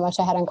connection or how much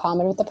I had in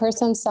common with the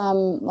person.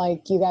 Some,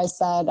 like you guys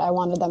said, I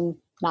wanted them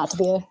not to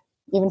be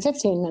even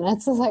 15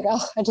 minutes. It's like,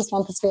 oh, I just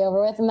want this to be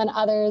over with. And then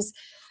others,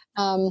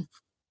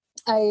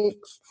 we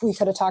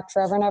could have talked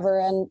forever and ever.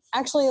 And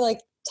actually, like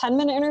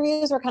 10-minute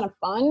interviews were kind of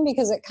fun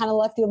because it kind of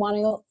left you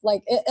wanting,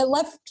 like it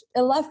left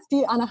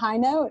you on a high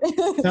note.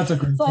 That's a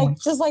great it's point. like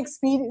just like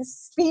speed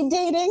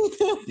dating.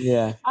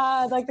 Yeah.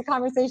 Like the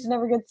conversation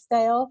never gets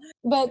stale.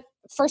 But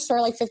for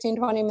sure, like 15,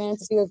 20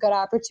 minutes is a good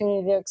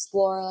opportunity to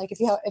explore. Like if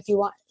you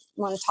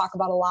want to talk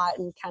about a lot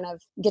and kind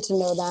of get to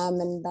know them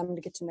and them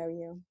to get to know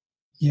you.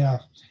 Yeah.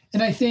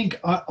 And I think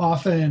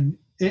often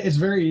it's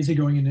very easy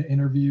going into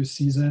interview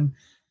season,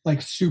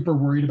 like super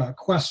worried about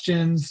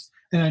questions.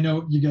 And I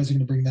know you guys are going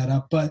to bring that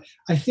up, but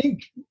I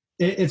think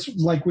it's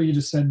like what you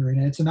just said,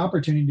 Nerina, it's an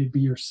opportunity to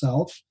be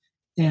yourself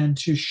and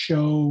to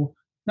show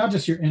not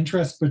just your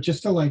interest, but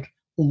just to like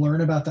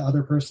learn about the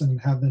other person and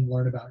have them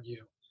learn about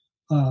you.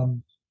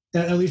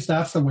 At least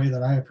that's the way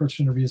that I approached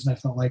interviews. And I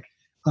felt like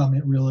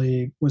it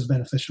really was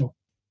beneficial.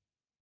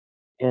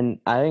 And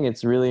I think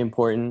it's really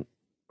important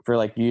for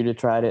like you to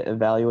try to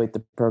evaluate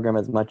the program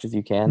as much as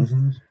you can.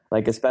 Mm-hmm.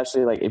 Like,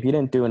 especially like if you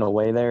didn't do an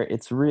away there,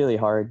 it's really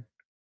hard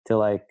to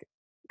like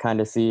kind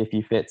of see if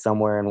you fit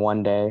somewhere in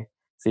one day.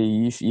 So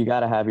you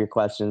got to have your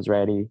questions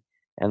ready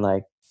and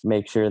like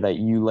make sure that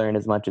you learn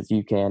as much as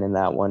you can in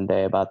that one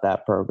day about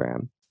that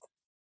program.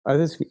 I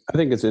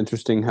think it's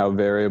interesting how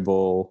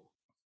variable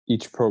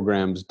each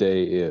program's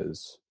day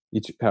is.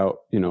 How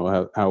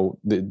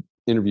the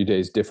interview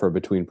days differ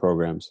between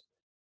programs.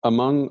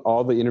 Among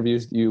all the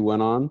interviews that you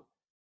went on,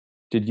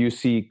 did you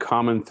see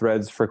common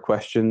threads for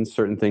questions,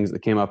 certain things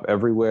that came up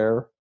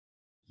everywhere?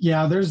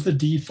 Yeah, there's the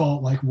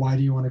default, like, why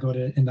do you want to go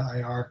into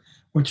IR,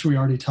 which we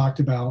already talked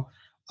about.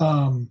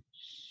 But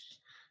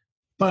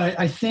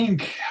I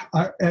think,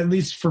 at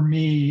least for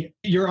me,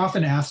 you're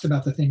often asked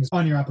about the things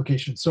on your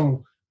application.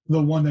 So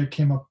the one that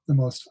came up the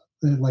most,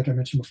 like I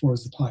mentioned before,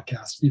 is the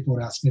podcast. People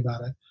would ask me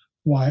about it,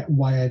 why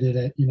I did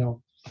it.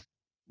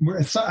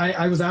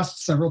 I was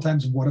asked several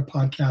times what a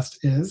podcast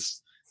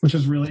is, which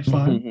was really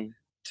fun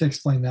to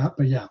explain that.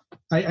 But yeah,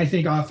 I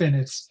think often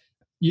it's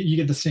you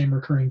get the same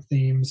recurring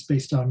themes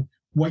based on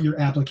what your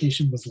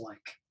application was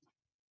like.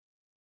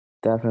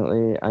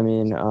 Definitely. I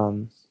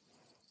mean,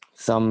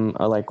 some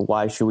are like,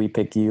 why should we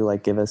pick you?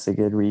 Like, give us a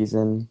good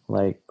reason.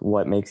 Like,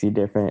 what makes you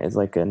different is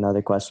like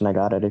another question I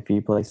got at a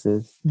few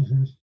places.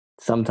 Mm-hmm.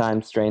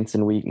 Sometimes strengths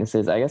and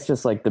weaknesses. I guess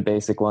just like the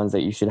basic ones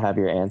that you should have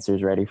your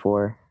answers ready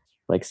for.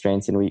 Like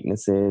strengths and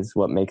weaknesses,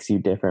 what makes you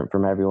different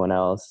from everyone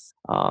else,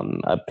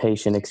 a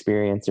patient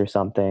experience or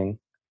something.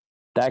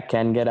 That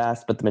can get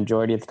asked, but the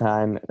majority of the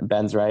time,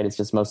 Ben's right, it's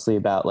just mostly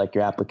about like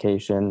your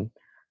application,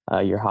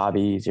 your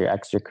hobbies, your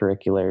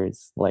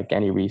extracurriculars, like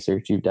any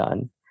research you've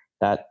done.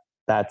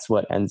 That's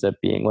what ends up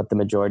being what the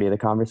majority of the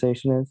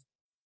conversation is.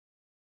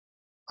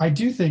 I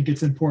do think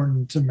it's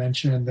important to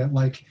mention that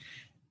like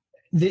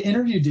the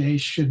interview day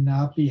should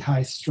not be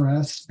high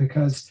stress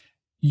because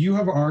you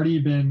have already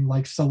been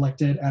like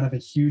selected out of a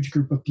huge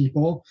group of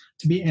people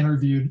to be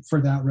interviewed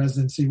for that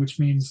residency, which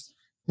means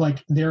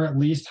like they're at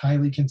least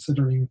highly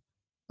considering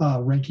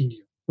ranking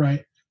you,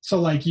 right?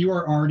 So like you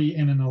are already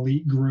in an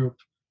elite group,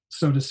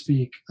 so to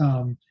speak,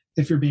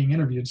 if you're being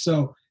interviewed.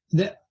 So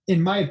that,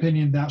 in my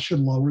opinion, that should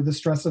lower the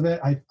stress of it.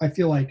 I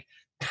feel like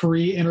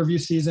pre-interview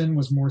season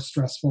was more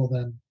stressful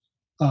than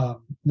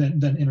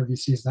interview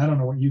season. I don't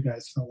know what you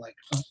guys felt like.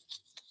 But.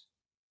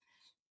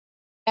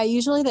 Yeah,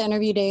 usually the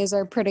interview days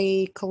are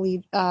pretty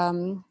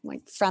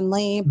like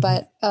friendly,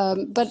 but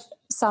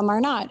some are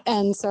not.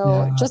 And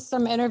so just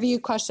some interview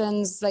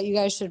questions that you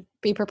guys should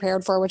be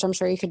prepared for, which I'm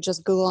sure you could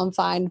just Google and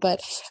find.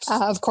 But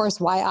of course,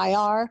 why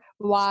IR?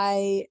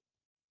 Why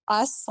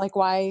us? Like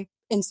why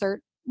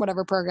insert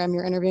whatever program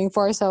you're interviewing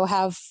for? So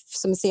have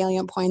some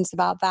salient points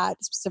about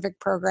that specific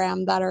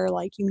program that are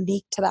like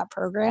unique to that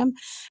program.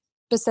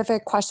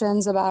 Specific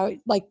questions about,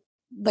 like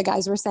the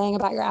guys were saying,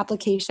 about your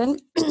application.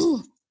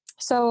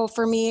 So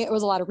for me, it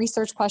was a lot of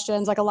research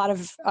questions, like a lot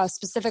of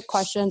specific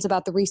questions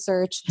about the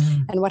research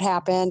and what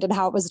happened and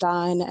how it was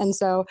done. And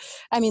so,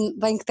 I mean,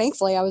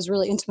 thankfully, I was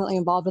really intimately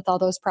involved with all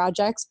those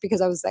projects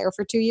because I was there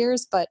for 2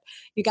 years, but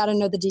you got to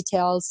know the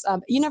details.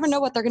 You never know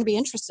what they're going to be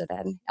interested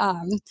in.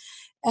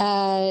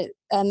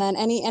 And then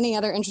any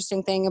other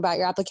interesting thing about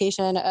your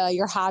application,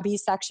 your hobby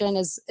section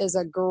is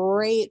a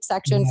great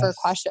section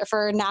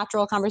for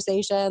natural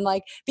conversation.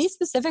 Like, be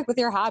specific with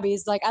your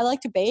hobbies. Like, I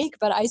like to bake,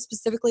 but I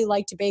specifically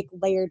like to bake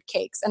layered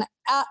cakes. And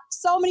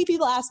so many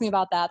people ask me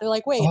about that. They're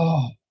like, wait,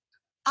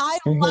 I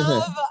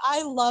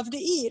love to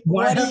eat.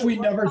 Why have we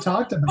never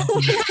talked about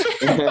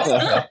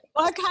this?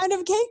 What kind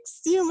of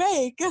cakes do you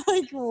make?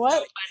 Like,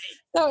 what?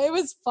 So it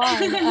was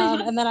fun.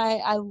 And then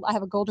I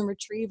have a golden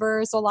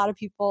retriever. So a lot of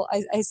people,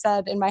 I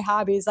said in my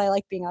hobbies, I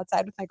like being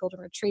outside with my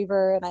golden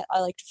retriever, and I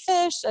like to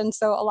fish. And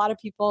so a lot of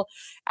people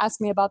ask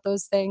me about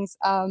those things.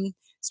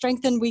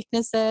 Strengths and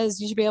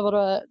weaknesses, you should be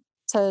able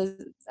to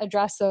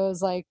address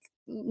those, like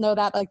know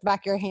that like the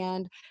back of your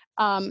hand.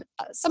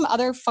 Some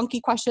other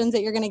funky questions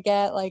that you're going to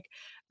get, like,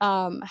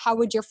 how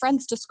would your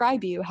friends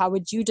describe you? How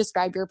would you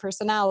describe your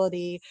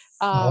personality?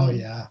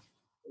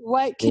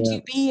 What could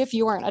you be if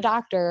you weren't a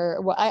doctor?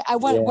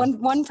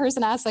 One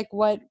person asked, like,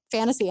 what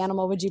fantasy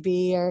animal would you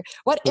be, or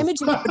what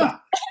imaging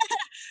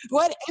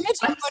what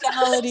imaging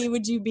modality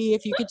would you be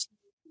if you could?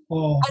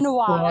 And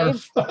why?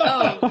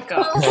 Oh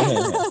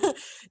God!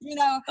 You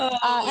know,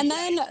 and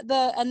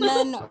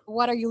then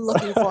what are you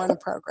looking for in a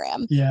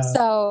program? Yeah.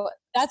 So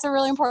that's a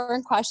really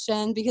important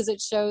question because it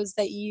shows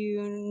that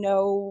you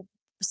know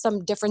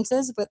some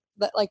differences with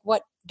like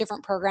what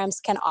different programs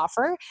can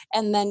offer,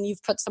 and then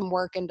you've put some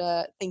work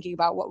into thinking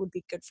about what would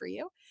be good for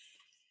you.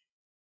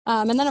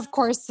 And then, of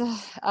course,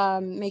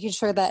 making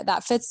sure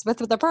that fits with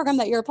the program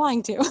that you're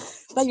applying to,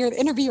 that you're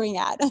interviewing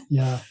at.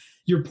 Yeah.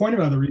 Your point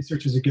about the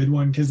research is a good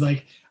one because,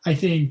 like, I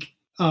think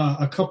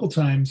a couple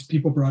times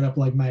people brought up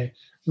like my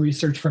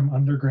research from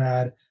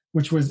undergrad,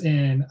 which was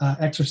in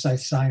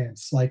exercise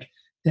science, like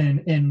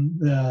in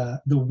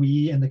the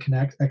Wii and the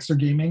Kinect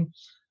exergaming.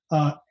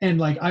 And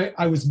like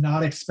I was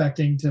not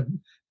expecting to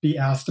be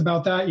asked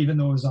about that, even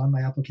though it was on my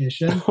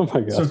application. Oh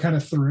my God. So it kind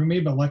of threw me,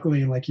 but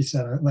luckily, like you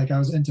said, like I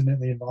was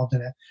intimately involved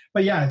in it.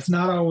 But yeah, it's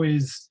not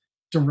always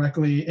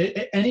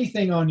directly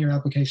anything on your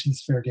application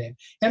is fair game,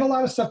 and a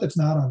lot of stuff that's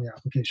not on your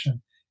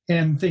application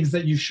and things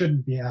that you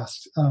shouldn't be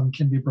asked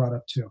can be brought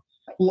up too.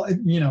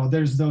 You know,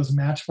 there's those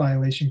match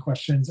violation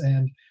questions,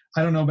 and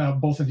I don't know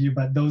about both of you,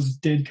 but those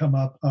did come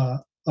up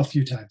a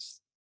few times.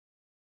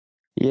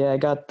 Yeah, I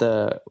got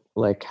the,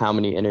 like, how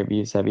many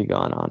interviews have you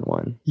gone on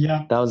one?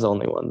 Yeah. That was the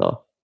only one,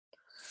 though.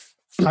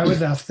 I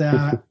was asked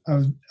that.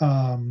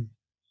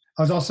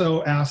 I was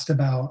also asked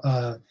about,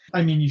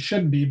 I mean, you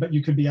shouldn't be, but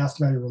you could be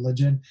asked about your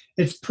religion.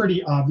 It's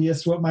pretty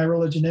obvious what my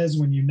religion is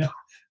when you know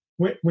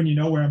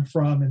where I'm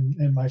from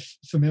and my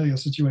familial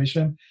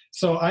situation.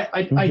 So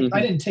I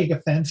didn't take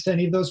offense to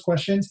any of those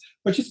questions,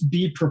 but just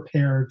be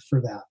prepared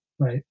for that,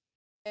 right?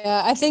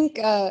 Yeah, I think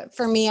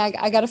for me,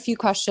 I got a few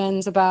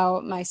questions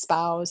about my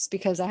spouse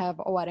because I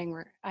have a wedding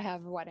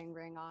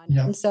ring on,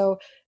 and so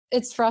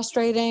it's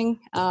frustrating.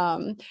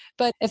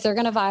 But if they're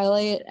going to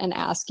violate and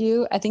ask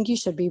you, I think you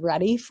should be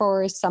ready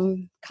for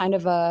some kind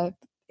of a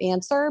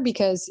answer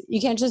because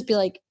you can't just be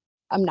like,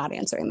 "I'm not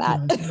answering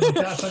that."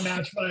 That's a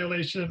match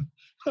violation.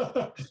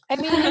 I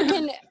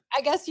mean,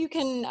 you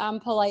can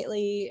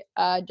politely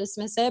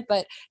dismiss it,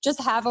 but just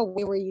have a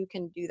way where you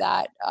can do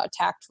that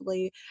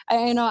tactfully.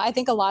 I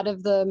think a lot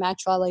of the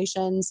match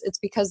violations, it's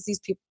because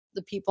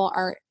the people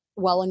aren't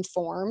well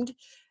informed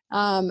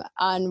on,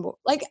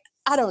 like,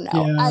 I don't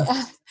know.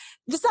 Yeah.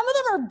 Some of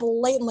them are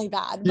blatantly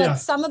bad, but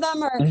some of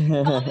them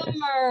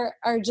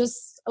are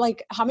just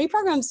like, how many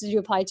programs did you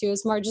apply to?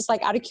 It's more just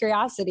like out of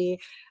curiosity.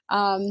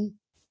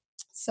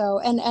 So,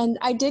 and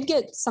I did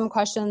get some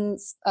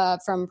questions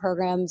from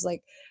programs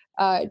like,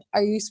 do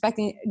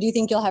you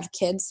think you'll have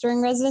kids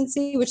during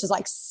residency? Which is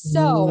like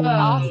so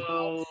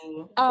awful.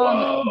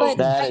 But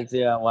that is,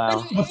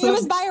 wow. It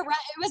was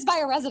by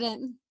a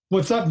resident.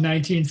 What's up,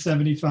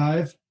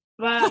 1975?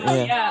 Wow,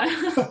 yeah.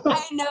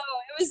 I know,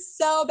 it was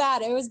so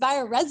bad. It was by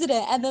a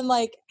resident. And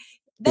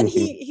then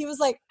he was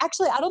like,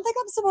 actually, I don't think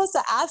I'm supposed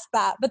to ask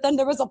that. But then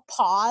there was a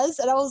pause,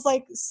 and I was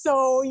like,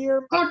 so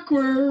you're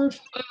awkward.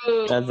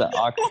 That's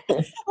awkward.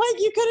 Like,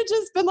 you could have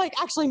just been like,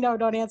 actually, no,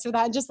 don't answer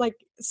that, and just like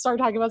start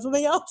talking about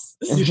something else.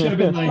 You should have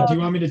been like, do you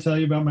want me to tell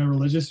you about my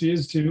religious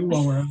views too?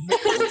 While we're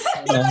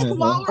like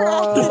while we're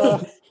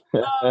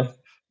at it.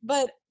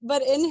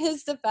 But in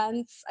his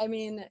defense, I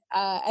mean,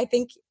 I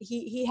think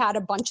he had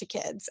a bunch of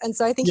kids. And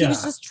so I think he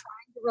was just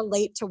trying to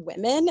relate to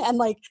women. And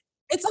like,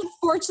 it's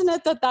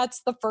unfortunate that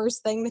that's the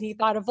first thing that he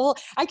thought of. Well,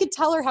 I could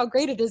tell her how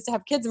great it is to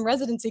have kids in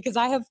residency because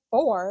I have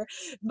 4,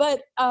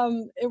 but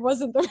it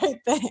wasn't the right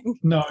thing.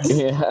 No,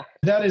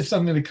 that is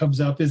something that comes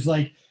up is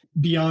like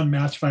beyond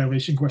match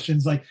violation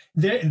questions. Like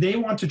they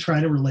want to try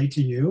to relate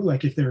to you.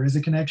 Like if there is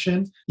a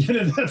connection,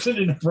 that's an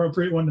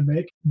inappropriate one to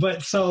make.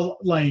 But so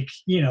like,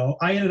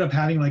 I ended up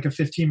having like a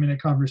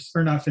 15-minute conversation,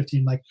 or not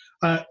 15, like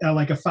a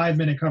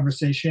 5-minute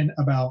conversation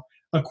about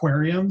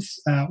aquariums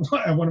at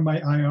one of my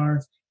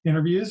IR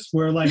interviews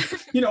where like,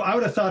 I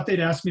would have thought they'd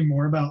ask me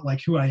more about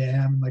like who I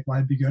am and like why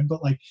I'd be good,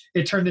 but like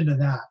it turned into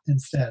that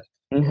instead.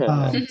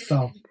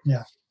 So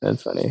yeah.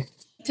 That's funny.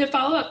 To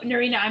follow up,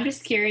 Nerina, I'm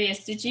just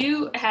curious, did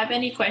you have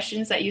any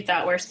questions that you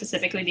thought were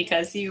specifically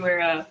because you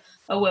were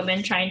a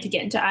woman trying to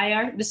get into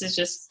IR? This is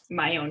just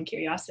my own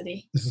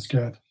curiosity. This is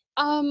good.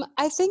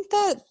 I think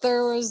that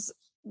there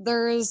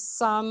is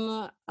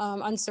some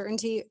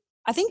uncertainty.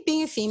 I think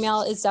being a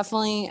female is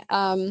definitely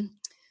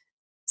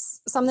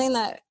something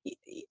that,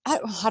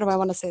 how do I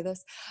want to say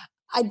this?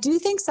 I do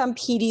think some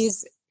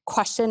PDs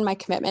question my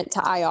commitment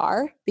to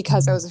IR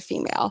because I was a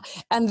female.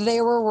 And they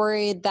were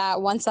worried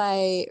that once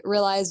I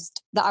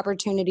realized the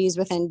opportunities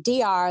within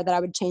DR that I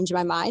would change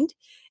my mind.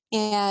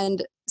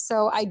 And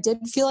so I did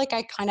feel like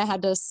I kind of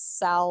had to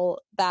sell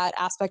that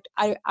aspect.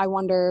 I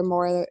wonder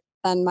more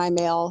than my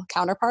male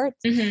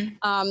counterparts.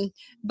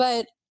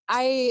 But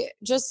I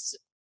just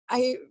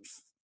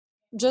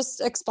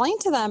explain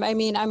to them. I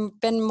mean, I've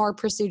been more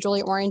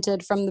procedurally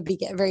oriented from the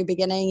very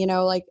beginning,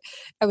 like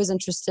I was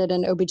interested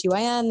in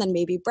OBGYN, then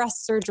maybe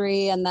breast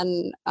surgery, and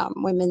then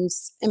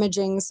women's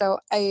imaging. So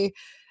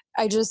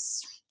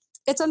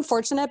it's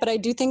unfortunate, but I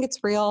do think it's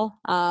real.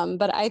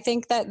 But I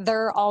think that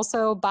they're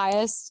also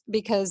biased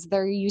because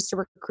they're used to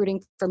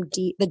recruiting from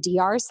the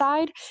DR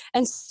side.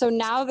 And so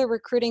now they're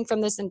recruiting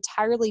from this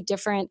entirely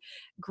different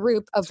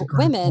group of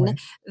women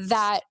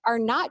that are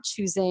not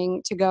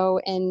choosing to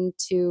go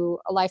into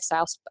a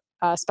lifestyle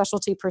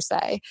specialty per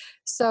se.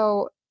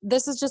 So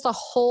this is just a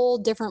whole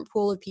different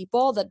pool of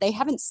people that they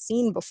haven't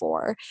seen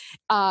before.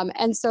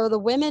 And so the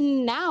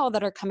women now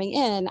that are coming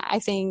in, I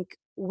think,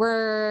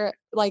 we're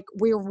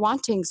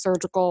wanting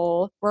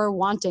surgical, we're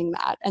wanting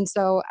that. And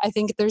so I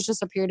think there's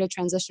just a period of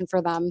transition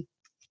for them.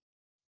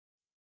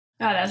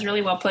 Oh, that was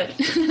really well put.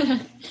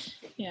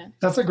 Yeah.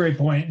 That's a great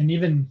point. And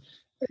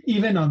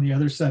even on the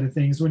other side of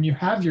things, when you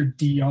have your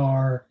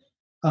DR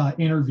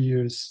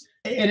interviews,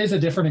 it is a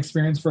different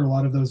experience for a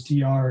lot of those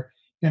DR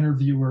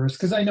interviewers.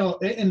 Because I know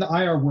in the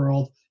IR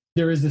world,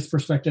 there is this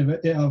perspective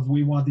of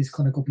we want these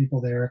clinical people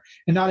there.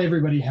 And not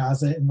everybody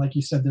has it. And like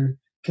you said, there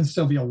can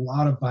still be a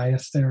lot of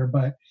bias there.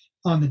 But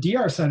on the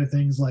DR side of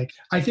things, like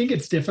I think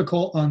it's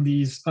difficult on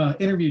these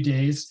interview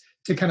days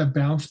to kind of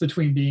bounce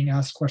between being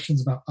asked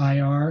questions about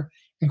IR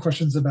and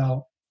questions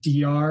about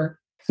DR.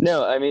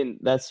 No, I mean,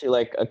 that's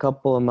like a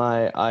couple of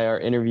my IR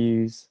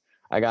interviews.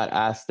 I got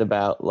asked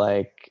about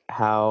like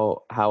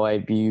how I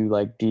view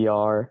like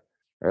DR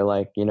or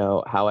like,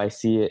 how I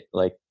see it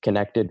like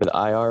connected with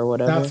IR or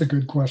whatever. That's a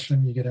good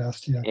question you get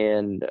asked. Yeah.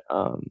 And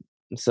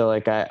so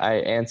like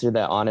I answered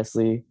that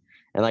honestly.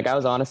 And like I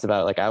was honest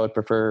about it. Like I would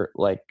prefer,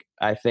 like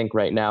I think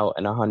right now,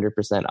 an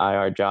 100%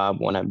 IR job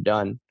when I'm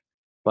done.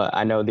 But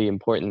I know the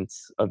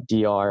importance of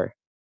DR,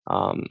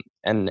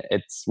 and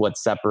it's what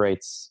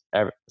separates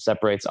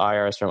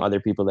IRs from other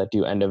people that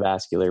do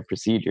endovascular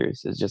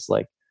procedures. Is just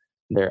like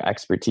their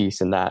expertise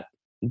in that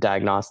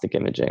diagnostic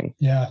imaging.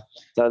 Yeah.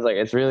 So I was like,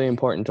 it's really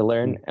important to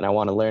learn, and I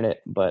want to learn it.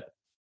 But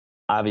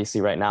obviously,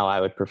 right now,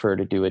 I would prefer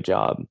to do a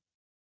job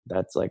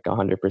that's like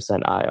 100%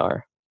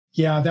 IR.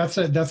 Yeah, that's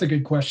a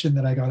good question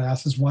that I got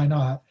asked is why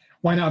not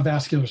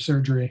vascular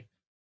surgery?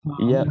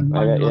 I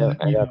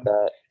got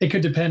that. It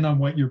could depend on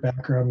what your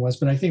background was,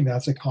 but I think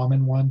that's a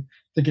common one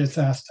that gets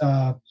asked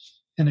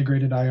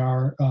integrated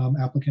IR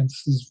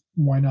applicants is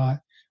why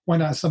not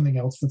something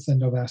else that's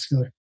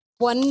endovascular?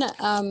 One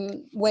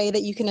way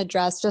that you can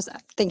address, just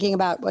thinking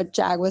about what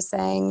Jag was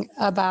saying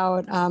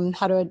about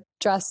how to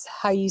address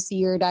how you see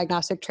your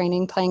diagnostic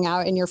training playing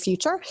out in your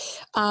future.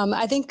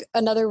 I think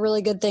another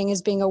really good thing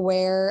is being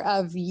aware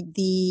of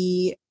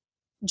the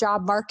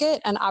job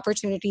market and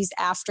opportunities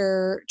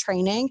after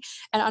training,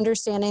 and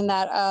understanding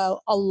that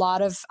a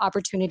lot of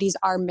opportunities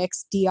are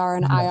mixed DR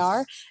and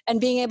IR,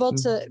 and being able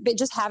to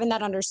just having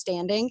that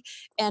understanding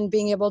and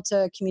being able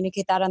to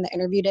communicate that on the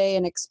interview day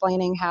and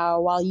explaining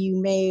how while you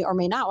may or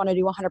may not want to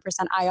do 100%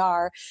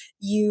 IR,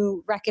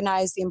 you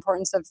recognize the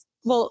importance of,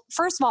 well,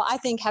 first of all, I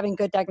think having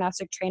good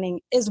diagnostic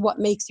training is what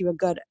makes you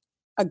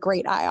a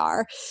great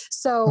IR.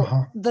 So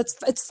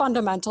it's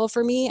fundamental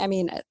for me. I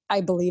mean,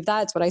 I believe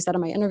that. It's what I said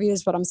in my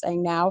interviews, what I'm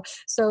saying now.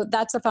 So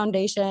that's a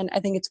foundation.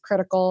 I think it's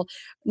critical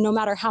no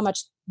matter how much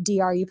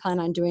DR you plan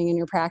on doing in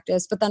your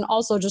practice. But then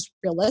also just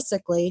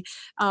realistically,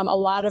 a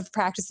lot of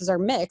practices are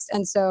mixed.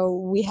 And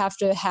so we have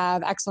to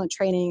have excellent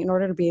training in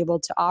order to be able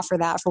to offer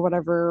that for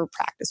whatever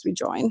practice we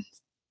join.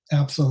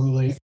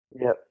 Absolutely.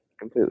 Yep.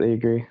 completely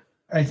agree.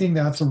 I think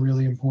that's a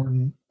really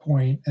important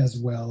point as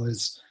well,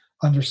 is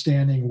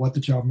understanding what the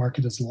job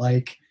market is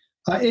like.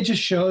 It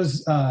just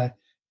shows that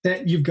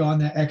you've gone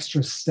that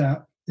extra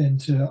step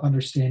into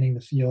understanding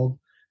the field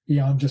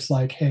beyond just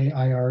like, hey,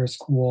 IR is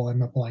cool,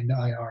 I'm applying to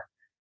IR.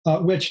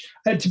 Which,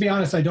 to be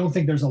honest, I don't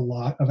think there's a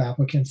lot of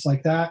applicants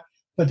like that,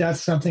 but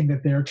that's something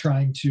that they're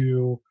trying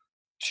to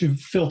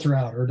filter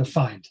out or to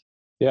find.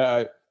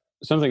 Yeah,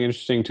 something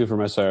interesting too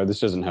from SIR.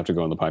 This doesn't have to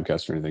go on the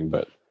podcast or anything,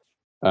 but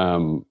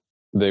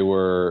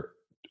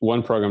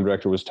one program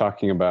director was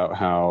talking about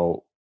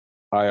how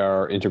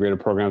IR integrated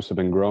programs have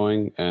been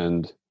growing,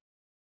 and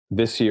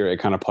this year it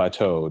kind of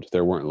plateaued.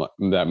 There weren't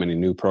that many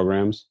new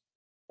programs,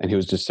 and he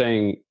was just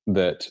saying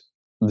that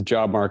the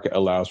job market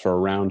allows for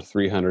around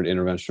 300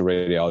 interventional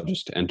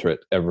radiologists to enter it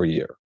every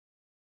year,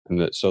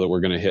 and so that we're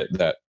going to hit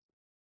that.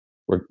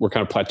 We're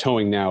kind of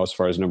plateauing now as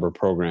far as number of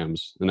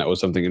programs, and that was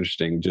something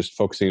interesting. Just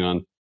focusing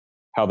on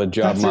how the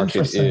job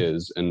market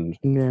is and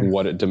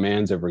what it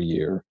demands every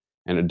year,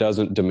 and it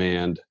doesn't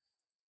demand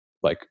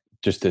like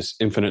just this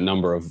infinite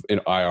number of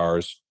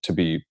IRs to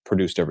be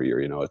produced every year.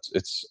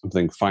 It's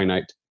something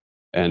finite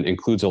and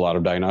includes a lot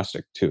of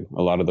diagnostic too.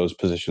 A lot of those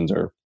positions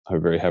are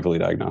very heavily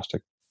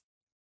diagnostic.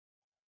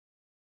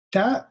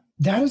 That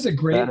is a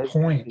great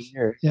point.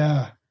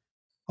 Yeah.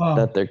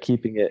 That they're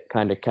keeping it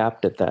kind of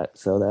capped at that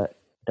so that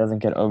it doesn't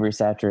get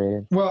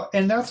oversaturated. Well,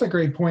 and that's a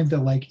great point that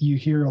like you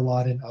hear a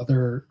lot in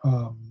other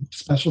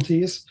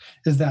specialties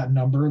is that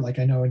number. Like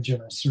I know in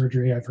general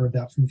surgery, I've heard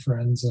that from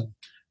friends, and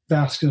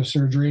vascular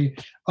surgery.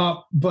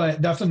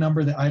 But that's a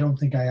number that I don't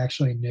think I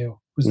actually knew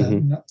was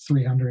that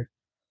 300.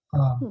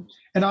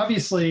 And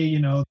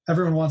obviously,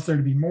 everyone wants there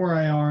to be more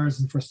IRs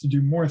and for us to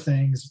do more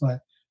things, but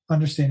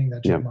understanding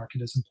that job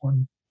market is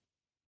important.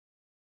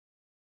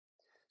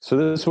 So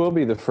this will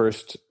be the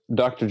first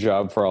doctor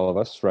job for all of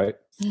us, right?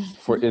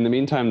 In the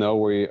meantime, though,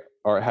 we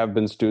have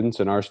been students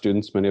and are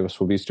students. Many of us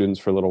will be students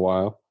for a little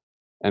while.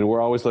 And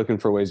we're always looking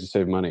for ways to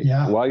save money.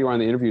 Yeah. While you were on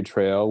the interview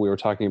trail, we were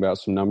talking about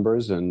some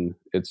numbers, and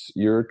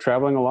you're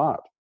traveling a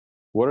lot.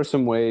 What are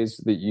some ways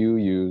that you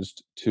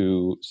used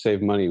to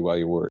save money while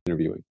you were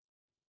interviewing?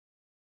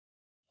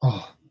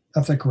 Oh,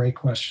 that's a great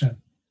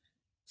question.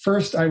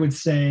 First, I would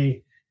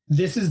say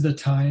this is the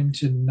time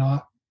to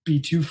not be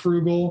too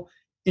frugal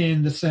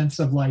in the sense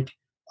of like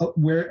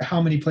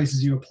how many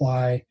places you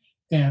apply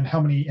and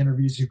how many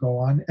interviews you go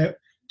on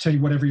to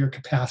whatever your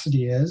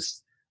capacity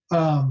is.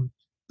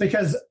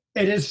 Because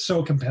it is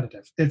so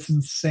competitive. It's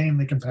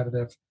insanely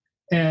competitive.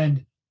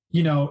 And,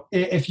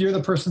 if you're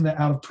the person that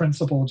out of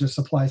principle just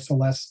applies to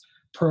less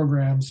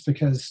programs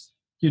because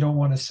you don't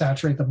want to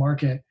saturate the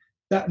market,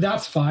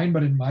 that's fine.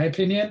 But in my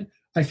opinion,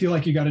 I feel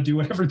like you got to do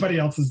what everybody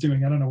else is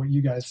doing. I don't know what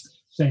you guys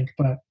think,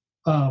 but,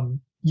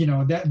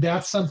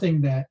 that's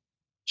something that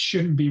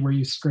shouldn't be where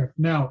you script.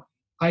 Now,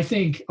 I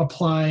think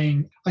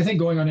going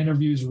on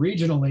interviews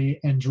regionally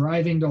and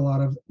driving to a lot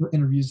of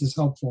interviews is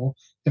helpful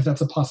if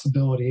that's a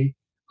possibility.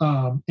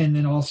 And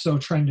then also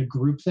trying to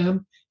group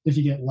them if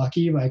you get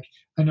lucky. Like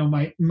I know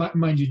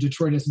mind you,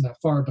 Detroit isn't that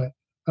far, but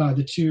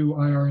the 2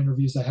 IR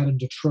interviews I had in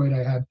Detroit,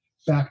 I had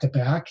back to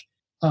back,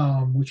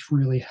 which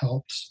really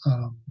helped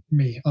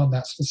me on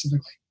that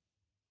specifically.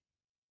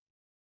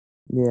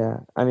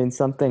 Yeah. I mean,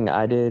 something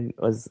I did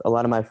was a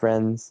lot of my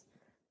friends,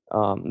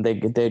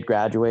 they'd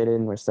graduated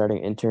and were starting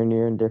intern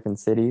year in different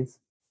cities.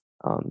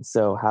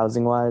 So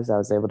housing wise, I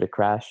was able to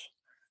crash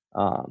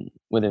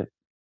with a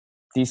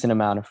decent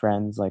amount of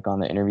friends like on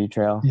the interview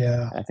trail.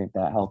 Yeah. I think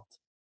that helped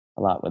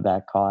a lot with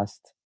that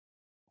cost.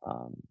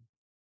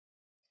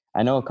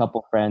 I know a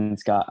couple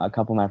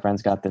of my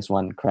friends got this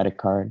one credit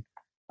card.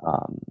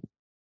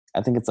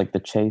 I think it's like the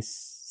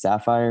Chase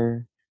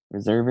Sapphire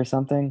Reserve or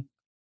something.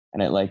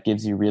 And it like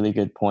gives you really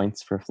good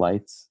points for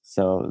flights.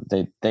 So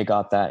they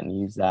got that and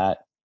used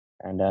that.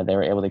 And they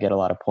were able to get a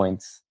lot of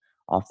points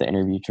off the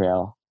interview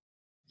trail.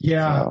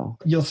 Yeah. So,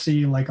 you'll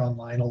see like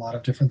online a lot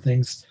of different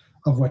things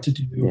of what to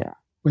do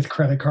with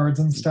credit cards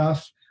and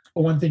stuff.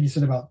 But one thing you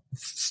said about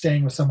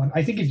staying with someone,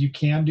 I think if you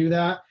can do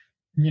that,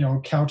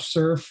 couch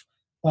surf,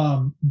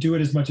 do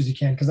it as much as you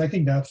can. Because I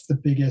think that's the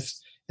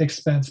biggest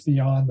expense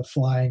beyond the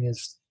flying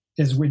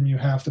is when you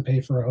have to pay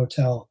for a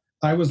hotel.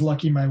 I was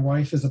lucky my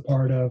wife is a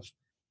part of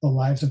the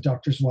Lives of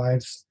Doctors'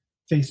 Wives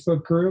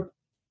Facebook group.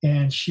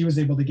 And she was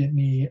able to get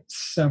me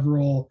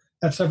several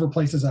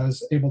places. I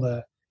was able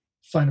to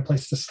find a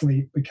place to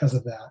sleep because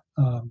of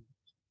that,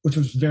 which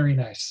was very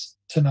nice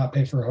to not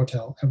pay for a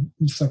hotel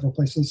in several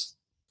places.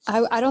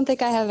 I don't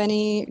think I have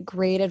any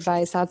great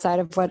advice outside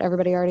of what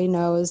everybody already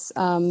knows.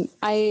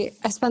 I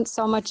spent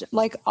so much,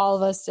 like all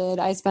of us did,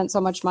 I spent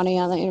so much money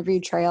on the interview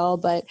trail,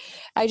 but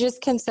I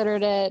just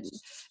considered it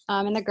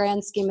in the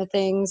grand scheme of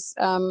things,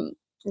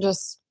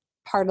 just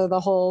part of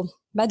the whole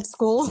med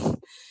school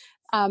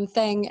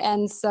thing.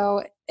 And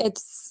so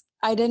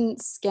I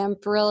didn't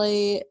skimp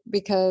really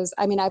because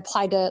I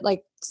applied to,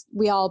 like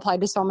we all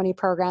applied to so many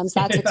programs.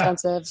 That's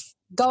expensive.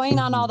 Going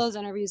on all those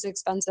interviews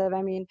expensive.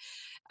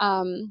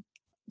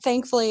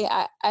 Thankfully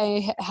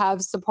I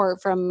have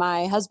support from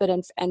my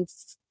husband and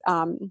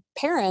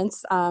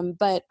parents.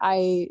 But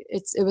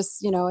it's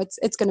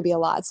going to be a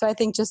lot. So I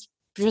think just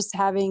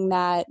having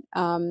that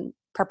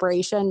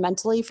preparation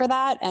mentally for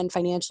that and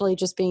financially,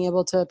 just being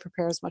able to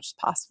prepare as much as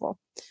possible.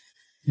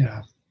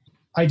 Yeah.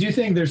 I do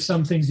think there's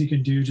some things you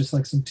can do, just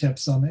like some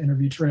tips on the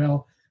interview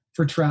trail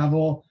for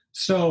travel.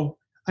 So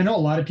I know a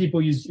lot of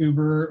people use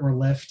Uber or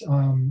Lyft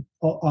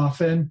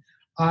often.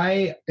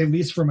 At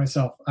least for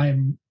myself,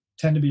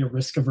 tend to be a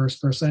risk-averse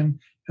person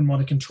and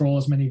want to control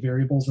as many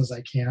variables as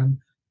I can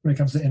when it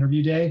comes to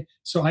interview day.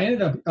 So I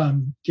ended up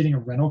getting a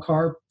rental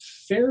car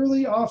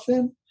fairly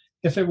often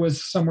if it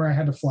was somewhere I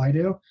had to fly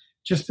to,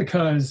 just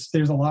because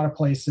there's a lot of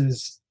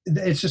places.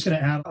 It's just going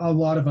to add a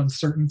lot of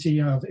uncertainty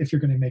of if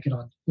you're going to make it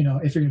on,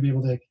 if you're going to be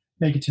able to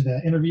make it to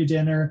the interview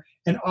dinner.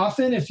 And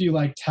often if you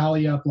like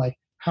tally up like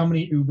how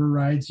many Uber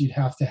rides you'd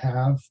have to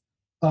have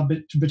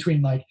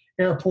between like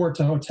airport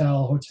to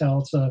hotel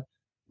to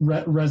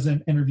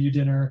resident interview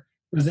dinner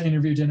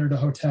to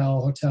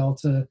hotel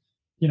to,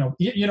 you know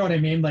what I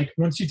mean? Like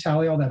once you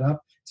tally all that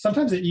up,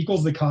 sometimes it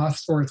equals the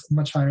cost or it's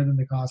much higher than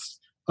the cost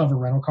of a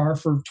rental car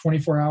for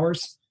 24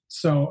 hours.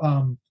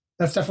 So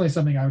that's definitely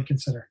something I would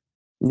consider.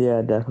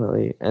 Yeah,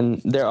 definitely.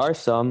 And there are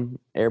some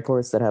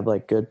airports that have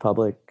like good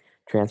public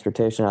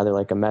transportation, either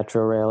like a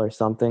metro rail or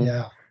something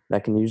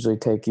that can usually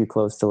take you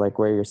close to like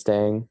where you're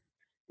staying.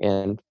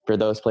 And for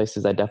those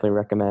places, I definitely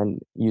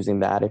recommend using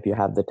that if you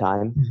have the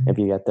time, if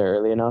you get there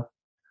early enough.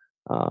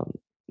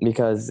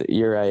 Because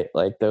you're right,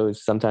 like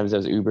sometimes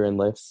those Uber and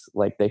Lyfts,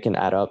 like they can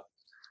add up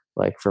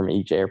like from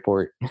each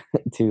airport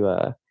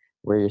to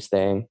where you're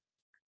staying.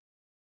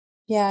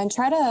 Yeah, and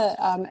try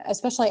to,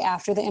 especially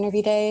after the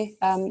interview day,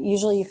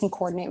 usually you can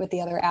coordinate with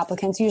the other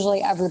applicants.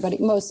 Usually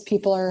most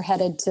people are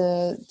headed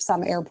to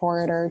some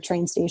airport or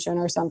train station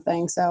or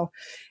something. So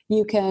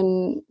you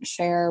can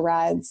share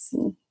rides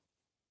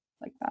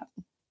like that.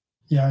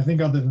 Yeah, I think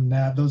other than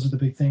that, those are the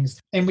big things.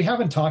 And we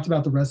haven't talked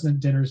about the resident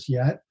dinners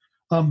yet.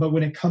 But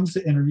when it comes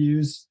to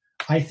interviews,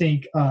 I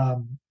think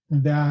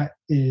that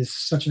is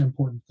such an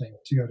important thing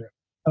to go to.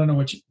 I don't know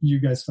what you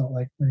guys felt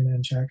like, Nerina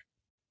and Jack.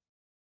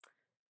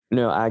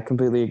 No, I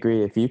completely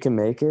agree. If you can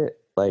make it,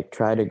 like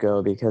try to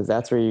go, because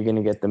that's where you're going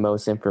to get the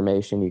most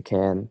information you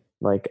can,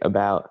 like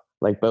about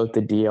like both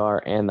the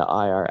DR and the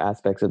IR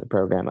aspects of the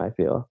program, I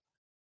feel.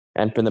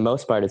 And for the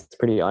most part, it's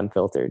pretty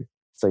unfiltered.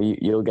 So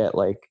you'll get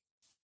like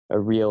a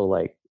real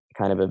like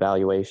kind of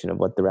evaluation of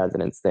what the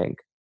residents think.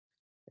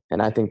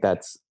 And I think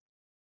that's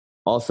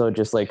also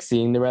just like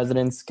seeing the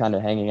residents kind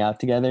of hanging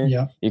out together.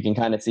 Yeah. You can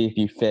kind of see if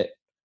you fit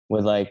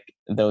with like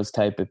those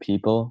type of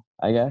people,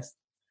 I guess.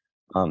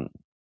 And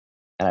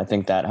I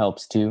think that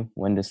helps too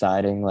when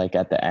deciding like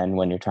at the end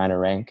when you're trying to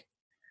rank.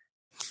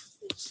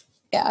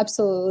 Yeah,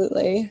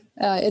 absolutely.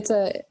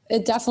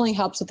 It definitely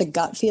helps with the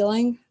gut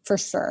feeling for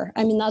sure.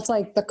 I mean, that's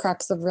like the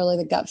crux of really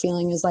the gut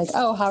feeling is like,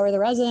 oh, how are the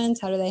residents?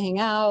 How do they hang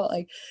out?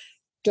 Like,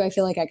 do I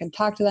feel like I can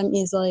talk to them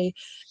easily?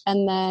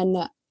 And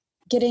then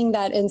getting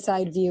that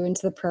inside view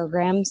into the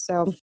program.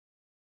 So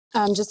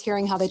just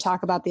hearing how they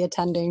talk about the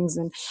attendings.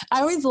 And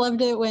I always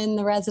loved it when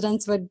the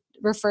residents would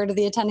refer to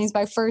the attendings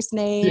by first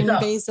name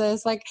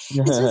basis. Like,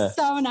 it's just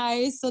so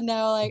nice to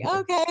know, like,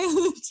 okay,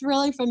 it's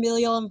really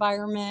familial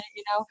environment,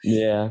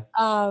 Yeah.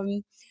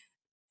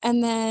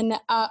 And then,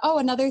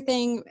 another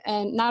thing,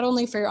 and not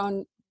only for your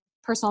own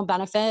personal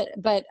benefit,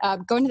 but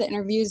going to the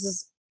interviews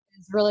is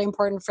really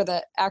important for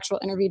the actual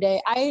interview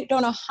day. I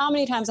don't know how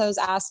many times I was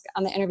asked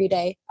on the interview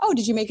day, oh,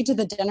 did you make it to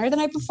the dinner the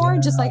night before?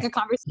 Just like a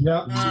conversation.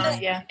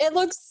 Yeah.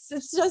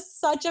 It's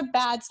just such a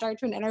bad start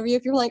to an interview.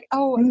 If you're like,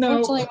 oh,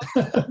 unfortunately,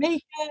 I didn't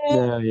make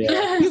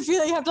it. You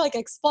feel you have to like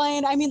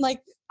explain. I mean,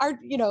 like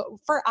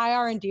for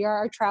IR and DR,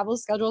 our travel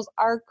schedules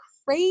are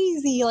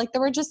crazy. Like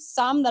there were just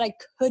some that I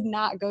could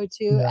not go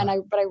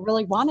to but I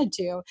really wanted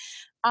to.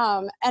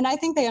 And I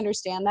think they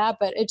understand that,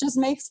 but it just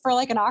makes for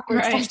like an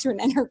awkward start to an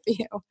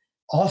interview.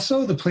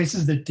 Also, the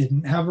places that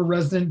didn't have a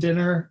resident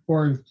dinner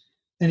or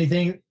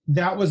anything,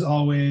 that was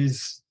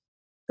always,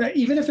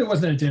 even if it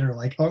wasn't a dinner,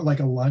 like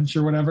a lunch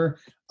or whatever,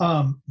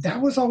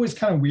 that was always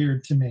kind of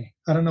weird to me.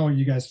 I don't know what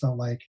you guys felt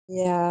like.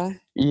 Yeah.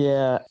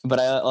 Yeah, but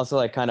I also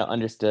like kind of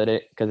understood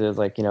it because it was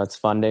like, it's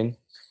funding.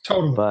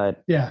 Totally.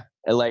 But yeah,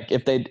 like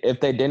if they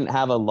didn't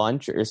have a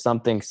lunch or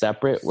something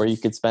separate where you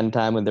could spend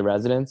time with the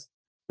residents,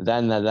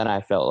 then I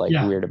felt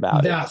like weird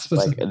about it.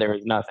 Like there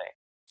was nothing.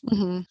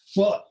 Mm-hmm.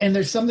 Well, and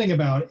there's something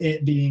about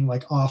it being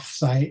like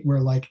off-site where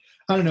like,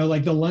 I don't know,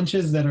 like the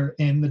lunches that are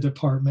in the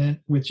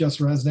department with just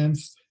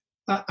residents,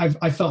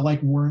 I felt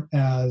like weren't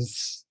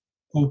as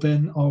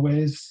open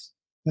always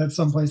at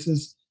some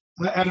places.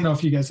 I don't know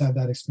if you guys had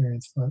that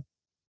experience, but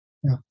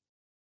yeah.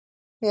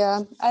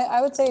 Yeah,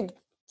 I would say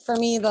for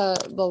me,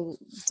 the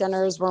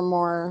dinners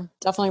were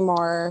definitely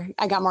more,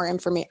 I got more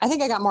information. I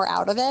think I got more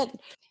out of it.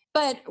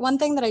 But one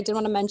thing that I did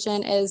want to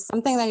mention is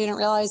something that I didn't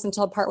realize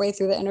until partway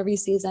through the interview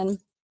season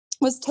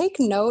was take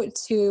note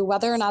to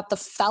whether or not the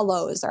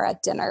fellows are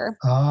at dinner.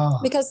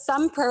 Because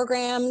some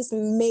programs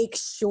make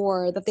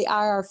sure that the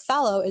IR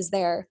fellow is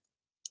there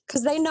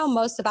because they know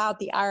most about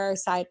the IR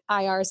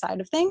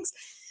side of things.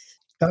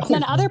 That's And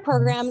then like other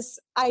programs,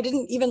 I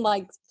didn't even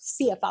like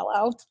see a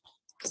fellow.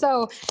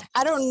 So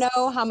I don't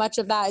know how much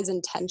of that is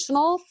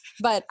intentional,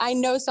 but I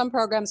know some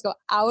programs go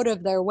out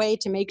of their way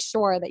to make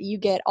sure that you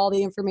get all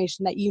the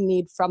information that you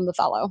need from the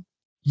fellow.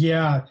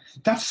 Yeah,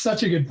 that's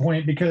such a good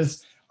point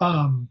because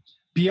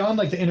beyond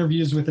like the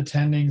interviews with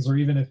attendings, or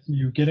even if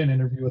you get an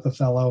interview with a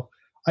fellow,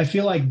 I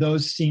feel like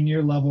those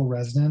senior level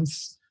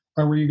residents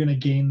are where you're going to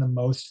gain the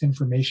most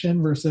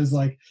information versus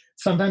like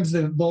sometimes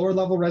the lower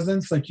level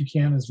residents, like you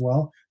can as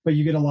well, but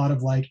you get a lot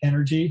of like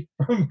energy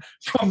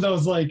from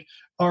those like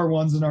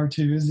R1s and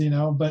R2s, you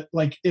know, but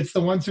like it's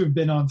the ones who've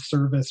been on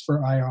service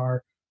for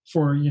IR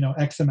for, you know,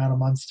 X amount of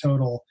months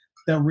total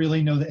that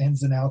really know the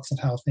ins and outs of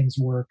how things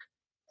work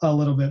a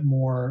little bit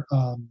more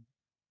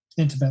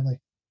intimately.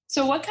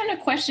 So what kind of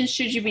questions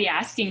should you be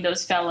asking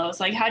those fellows?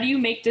 Like, how do you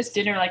make this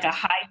dinner like a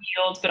high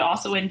yield, but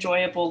also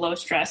enjoyable, low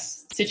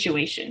stress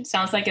situation?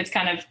 Sounds like it's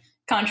kind of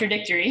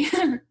contradictory.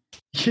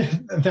 Yeah,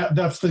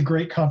 that's the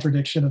great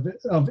contradiction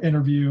of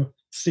interview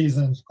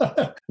season.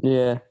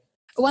 Yeah.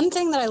 One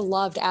thing that I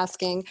loved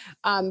asking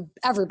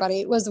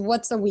everybody was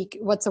what's a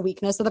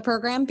weakness of the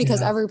program,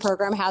 because every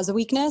program has a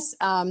weakness.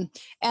 And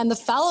the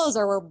fellows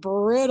were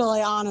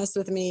brutally honest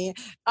with me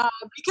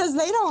because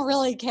they don't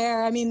really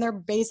care. I mean, they're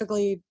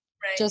basically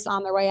just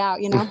on their way out,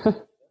 you know?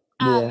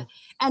 Yeah.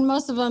 And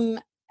most of them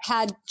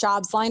had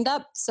jobs lined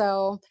up.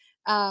 So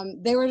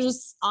they were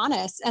just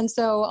honest. And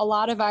so a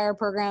lot of IR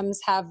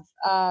programs have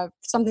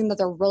something that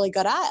they're really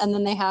good at, and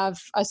then they have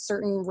a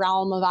certain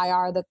realm of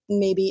IR that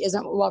maybe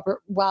isn't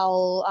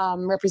well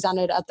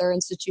represented at their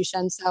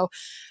institution. So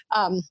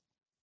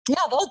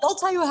they'll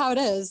tell you how it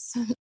is.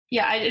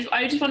 Yeah,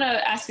 I just want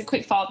to ask a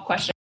quick follow-up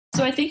question.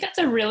 So I think that's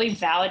a really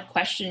valid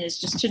question, is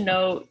just to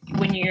know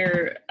when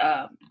you're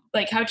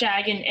like how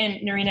Jag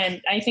and Nerina,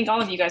 and I think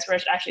all of you guys were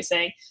actually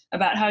saying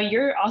about how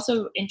you're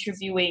also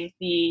interviewing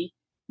the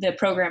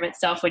program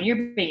itself. When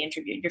you're being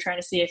interviewed, you're trying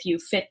to see if you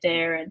fit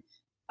there and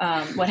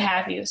what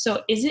have you.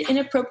 So is it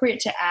inappropriate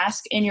to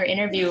ask in your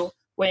interview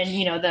when,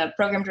 you know, the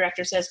program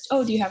director says,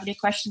 oh, do you have any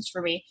questions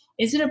for me?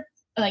 Is it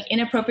like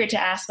inappropriate to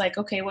ask like,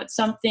 okay, what's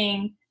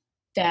something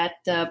that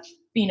that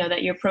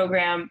your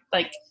program,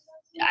 like,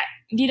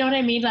 you know what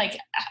I mean? Like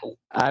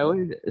I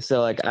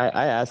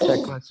asked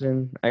that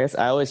question. I guess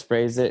I always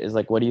phrase it as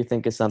like, what do you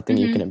think is something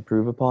you can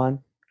improve upon?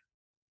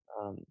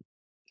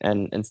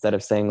 And instead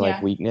of saying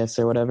like weakness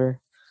or whatever.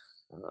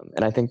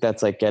 And I think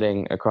that's like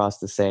getting across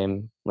the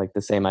same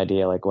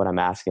idea, like what I'm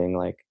asking,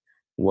 like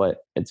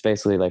it's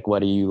basically like,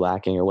 what are you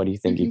lacking or what do you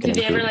think you can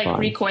improve upon? Did they ever like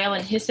recoil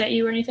and hiss at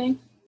you or anything?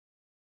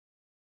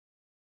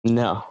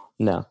 No.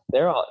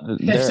 They're all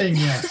saying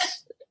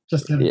yes.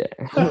 Just kidding.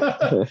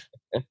 Yeah.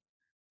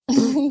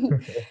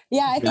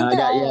 Yeah, I think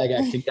I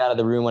got kicked out of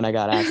the room when I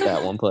got asked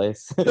that one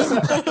place.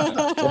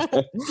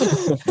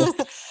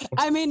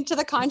 I mean, to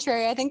the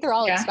contrary, I think they're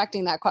all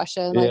expecting that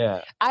question.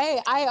 Like,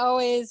 I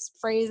always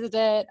phrased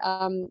it.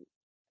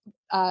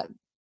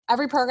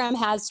 Every program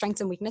has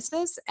strengths and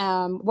weaknesses.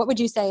 What would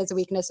you say is a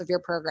weakness of your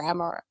program?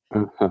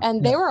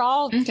 And they were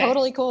all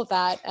totally cool with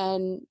that,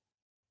 and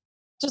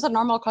just a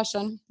normal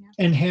question.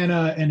 And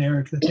Hannah and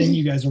Eric, the thing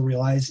you guys will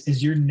realize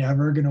is you're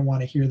never going to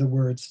want to hear the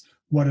words,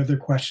 what other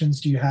questions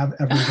do you have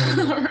ever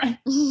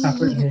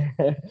again?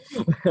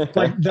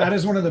 Like that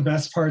is one of the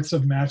best parts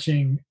of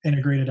matching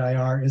integrated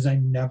IR is I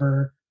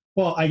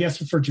guess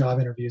for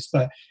job interviews,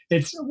 but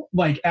it's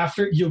like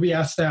after you'll be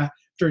asked that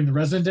during the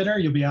resident dinner,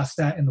 you'll be asked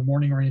that in the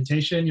morning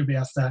orientation, you'll be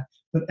asked that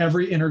with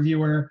every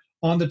interviewer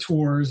on the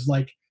tours,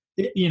 like,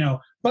 you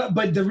know, but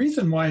the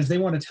reason why is they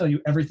want to tell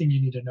you everything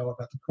you need to know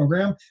about the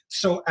program.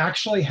 So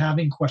actually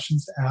having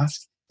questions to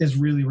ask is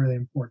really, really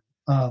important.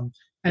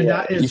 And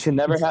that is, you should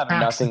never have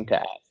nothing to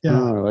ask. Yeah,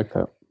 I like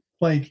that.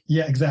 Like,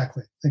 yeah,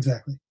 exactly.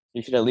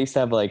 You should at least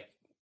have like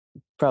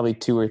probably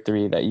 2 or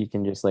 3 that you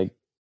can just like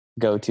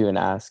go to and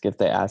ask if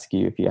they ask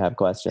you if you have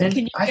questions. And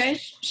can you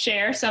guys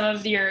share some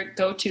of your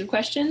go-to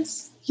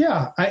questions?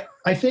 Yeah,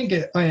 I think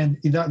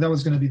that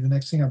was going to be the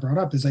next thing I brought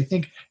up is I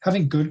think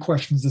having good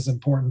questions is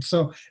important.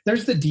 So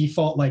there's the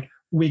default like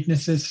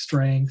weaknesses,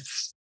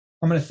 strengths.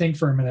 I'm going to think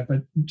for a minute,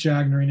 but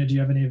Jag, Nerina, do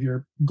you have any of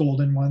your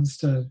golden ones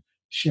to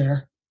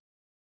share?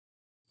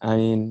 I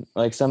mean,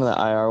 like some of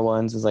the IR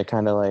ones is like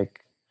kind of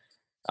like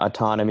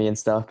autonomy and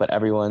stuff, but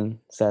everyone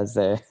says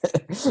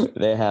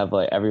they have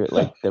like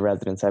the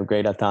residents have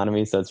great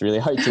autonomy, so it's really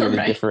hard to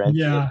really differentiate.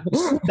 Yeah,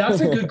 that's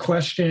a good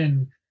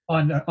question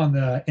on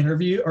the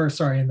interview, or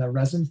sorry, in the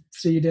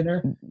residency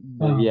dinner.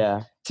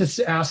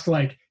 To ask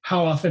like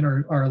how often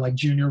are like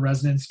junior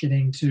residents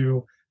getting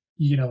to,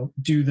 you know,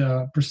 do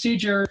the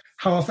procedure?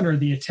 How often are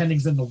the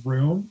attendings in the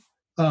room?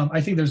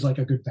 I think there's like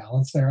a good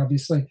balance there.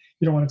 Obviously,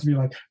 you don't want it to be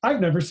like, I've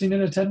never seen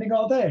an attending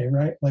all day,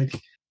 right? Like,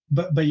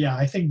 but yeah,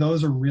 I think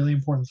those are really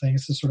important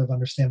things to sort of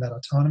understand that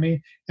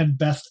autonomy, and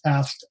best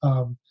asked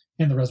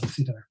in the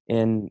residency dinner.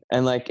 And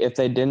like if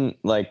they didn't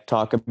like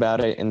talk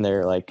about it in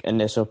their like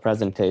initial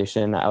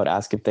presentation, I would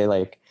ask if they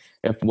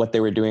if what they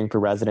were doing for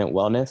resident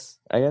wellness,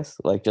 I guess,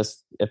 like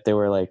just if they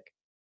were like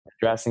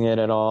addressing it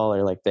at all,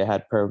 or like they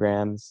had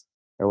programs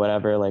or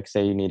whatever, like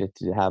say you needed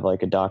to have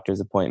like a doctor's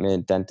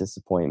appointment, dentist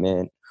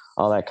appointment,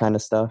 all that kind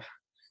of stuff,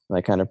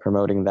 like kind of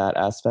promoting that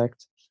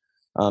aspect,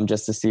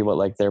 just to see what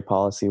like their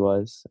policy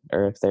was,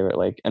 or if they were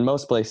like, and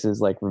most places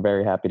like were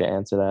very happy to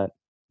answer that.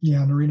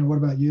 Yeah, Nerina, what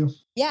about you?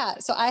 Yeah,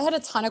 so I had a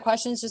ton of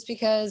questions just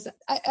because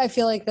I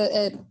feel like that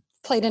it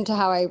played into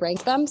how I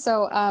rank them.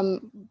 So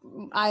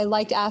I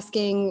liked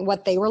asking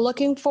what they were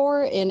looking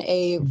for in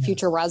a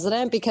future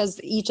resident, because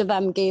each of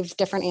them gave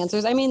different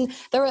answers. I mean,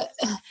 there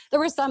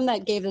were some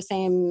that gave the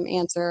same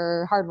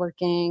answer: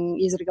 hardworking,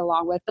 easy to go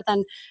along with. But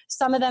then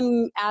some of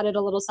them added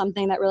a little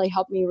something that really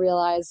helped me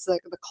realize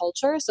the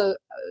culture. So,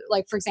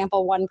 like for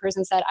example, one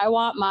person said, "I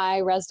want my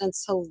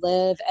residents to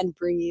live and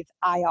breathe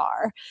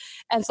IR,"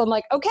 and so I'm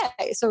like,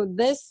 okay, so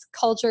this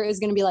culture is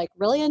going to be like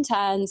really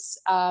intense.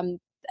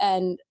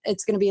 And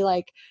it's going to be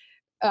like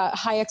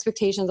high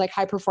expectations, like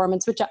high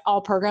performance, which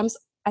all programs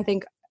I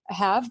think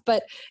have,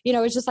 but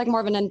it's just like more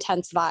of an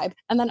intense vibe.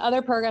 And then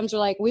other programs are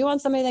like, we want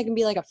somebody that can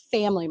be like a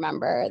family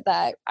member,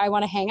 that I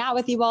want to hang out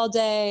with you all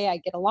day, I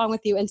get along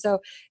with you. And so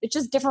it's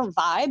just different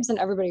vibes, and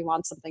everybody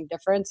wants something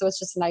different. So it's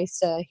just nice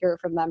to hear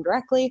it from them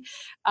directly.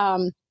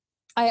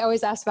 I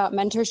always ask about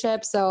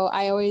mentorship. So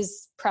I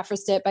always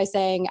prefaced it by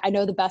saying, I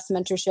know the best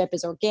mentorship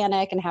is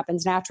organic and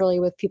happens naturally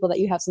with people that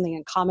you have something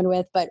in common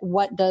with, but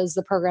what does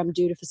the program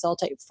do to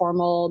facilitate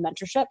formal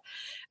mentorship?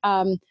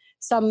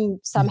 Some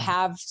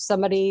have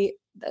somebody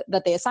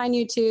that they assign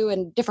you to,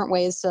 and different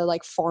ways to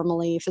like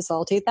formally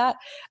facilitate that.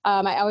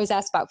 I always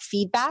ask about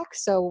feedback,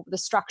 so the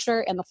structure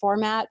and the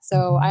format.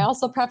 So I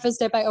also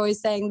prefaced it by always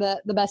saying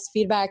that the best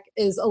feedback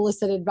is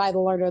elicited by the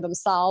learner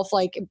themselves.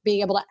 Like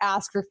being able to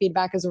ask for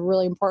feedback is a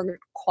really important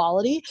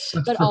quality,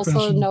 but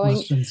also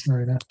knowing these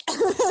are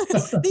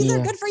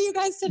good for you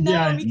guys to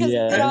know, because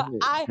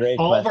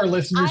all of our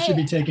listeners should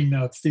be taking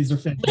notes. These are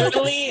fantastic.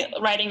 Literally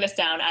writing this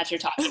down as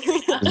you're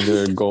talking.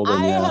 They're golden.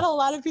 I had a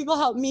lot of people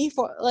help me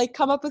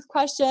come up with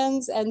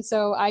questions, and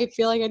so I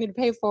feel like I need to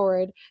pay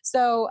forward.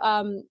 So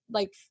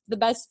like the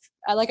best,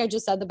 like I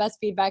just said, the best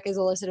feedback is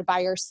elicited by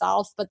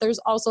yourself, but there's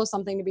also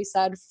something to be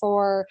said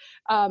for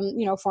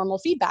formal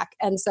feedback.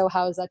 And so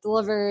how is that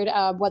delivered?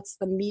 What's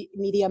the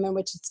medium in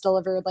which it's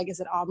delivered? Like, is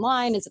it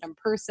online? Is it in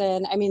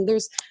person? I mean,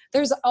 there's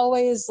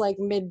always like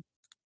mid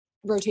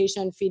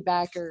rotation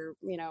feedback, or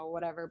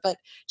whatever, but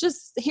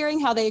just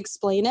hearing how they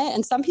explain it.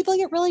 And some people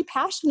get really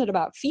passionate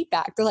about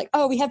feedback. They're like,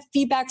 oh, we have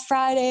feedback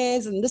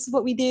Fridays and this is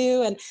what we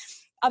do. And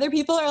other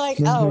people are like,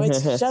 oh,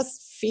 it's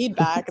just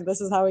feedback and this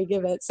is how we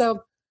give it.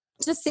 So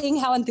just seeing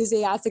how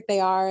enthusiastic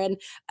they are, and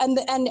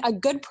a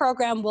good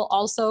program will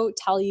also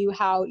tell you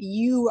how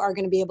you are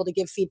going to be able to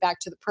give feedback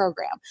to the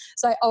program.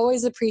 So I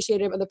always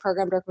appreciated when the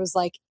program director was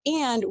like,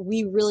 and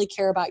we really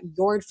care about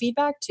your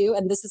feedback too,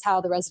 and this is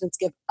how the residents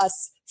give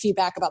us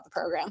feedback about the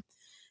program.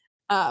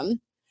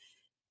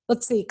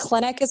 Let's see,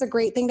 clinic is a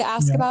great thing to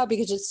ask about,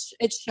 because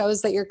it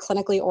shows that you're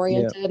clinically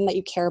oriented and that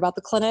you care about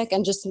the clinic,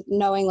 and just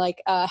knowing like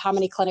how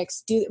many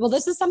clinics do. Well,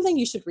 this is something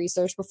you should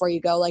research before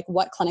you go, like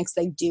what clinics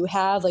they do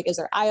have. Like, is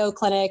there IO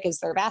clinic?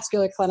 Is there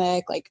vascular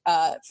clinic? Like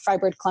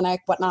fibroid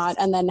clinic, whatnot?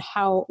 And then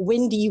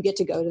when do you get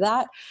to go to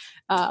that?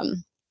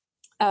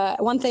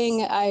 One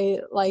thing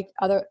I liked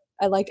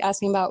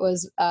asking about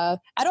was I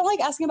don't like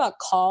asking about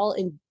call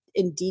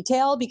in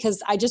detail,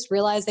 because I just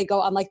realized they go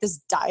on like this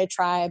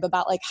diatribe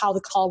about like how the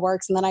call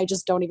works, and then I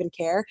just don't even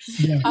care.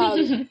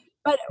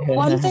 But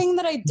one thing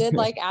that I did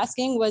like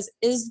asking was,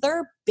 is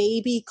there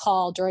baby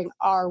call during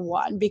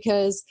R1?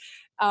 Because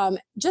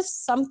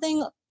just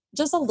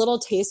a little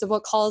taste of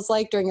what call is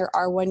like during your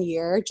R1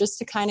 year, just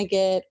to kind of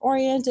get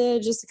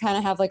oriented, just to kind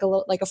of have like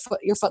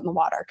your foot in the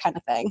water kind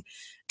of thing,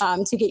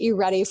 to get you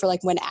ready for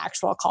like when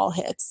actual call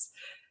hits.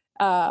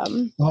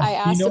 I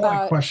asked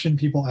about a question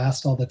people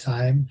asked all the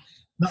time.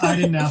 No, I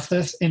didn't ask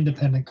this.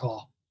 Independent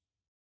call.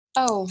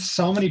 Oh,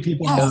 so many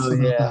people asked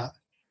about that.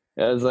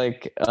 It was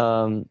like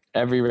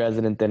every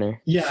resident dinner.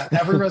 Yeah,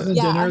 every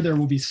resident dinner, there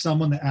will be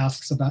someone that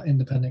asks about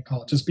independent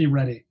call. Just be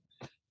ready.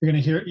 You're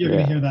gonna hear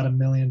that a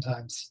million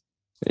times.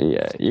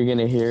 Yeah, you're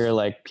gonna hear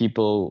like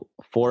people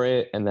for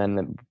it, and then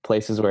the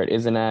places where it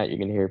isn't at, you're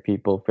gonna hear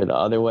people for the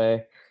other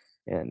way,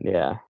 and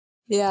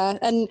Yeah.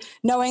 And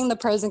knowing the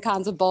pros and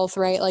cons of both,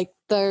 right? Like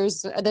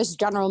there's this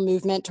general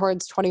movement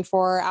towards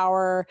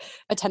 24-hour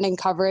attending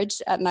coverage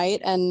at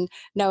night, and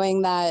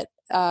knowing that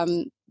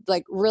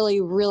like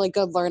really, really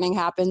good learning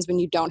happens when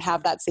you don't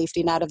have that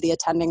safety net of the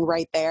attending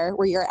right there,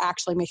 where you're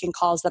actually making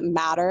calls that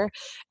matter,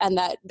 and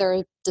that there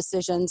are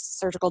decisions,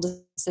 surgical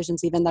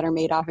decisions even, that are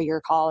made off of your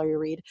call or your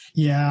read.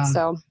 Yeah.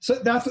 So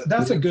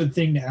that's a good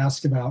thing to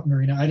ask about,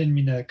 Nerina. I didn't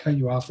mean to cut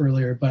you off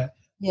earlier, but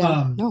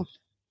no.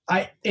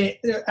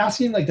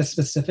 Asking like the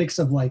specifics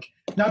of like,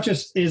 not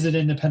just is it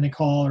independent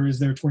call or is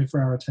there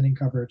 24-hour attending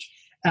coverage,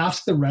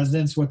 ask the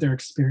residents what their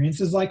experience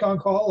is like on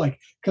call. Like,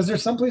 because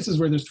there's some places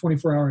where there's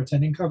 24-hour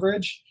attending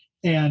coverage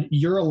and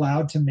you're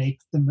allowed to make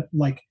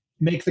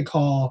the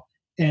call,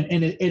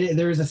 and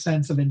there is a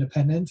sense of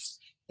independence,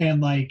 and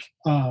like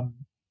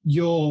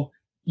you'll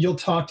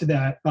talk to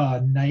that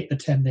night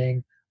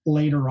attending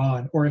later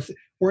on, or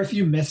if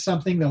you miss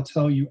something, they'll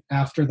tell you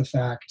after the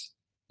fact.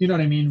 You know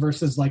what I mean?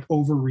 Versus like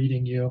over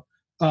reading you.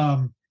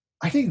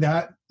 I think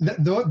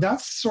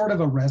that's sort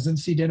of a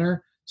residency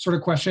dinner sort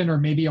of question, or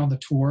maybe on the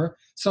tour.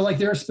 So like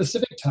there are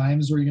specific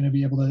times where you're going to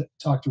be able to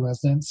talk to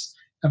residents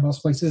at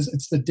most places.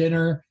 It's the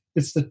dinner,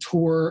 it's the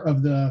tour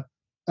of the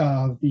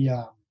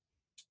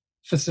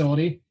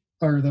facility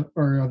or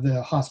of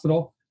the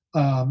hospital.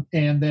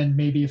 And then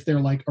maybe if they're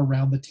like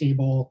around the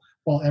table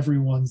while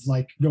everyone's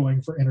like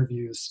going for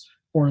interviews,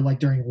 or like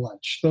during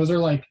lunch. Those are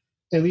like,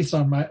 at least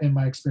in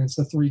my experience,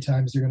 the 3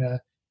 times you're going to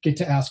get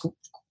to ask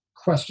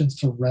questions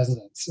to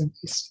residents at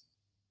least.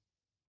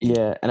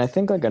 Yeah, and I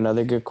think like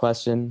another good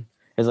question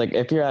is like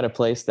if you're at a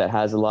place that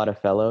has a lot of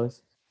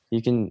fellows,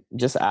 you can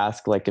just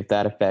ask like if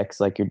that affects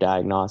like your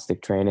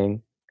diagnostic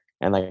training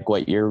and like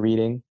what you're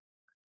reading,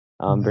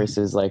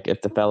 versus like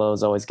if the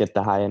fellows always get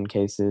the high-end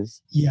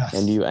cases, yes,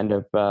 and you end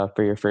up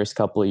for your first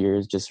couple of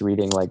years just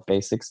reading like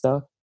basic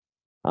stuff.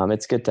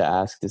 It's good to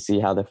ask to see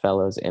how the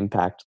fellows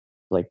impact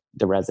like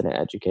the resident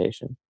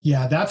education.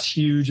 Yeah, that's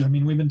huge. I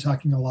mean, we've been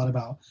talking a lot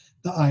about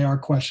the IR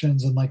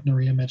questions, and like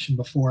Nerina mentioned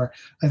before,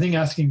 I think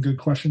asking good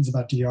questions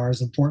about DR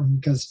is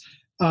important because,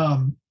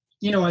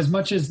 as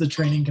much as the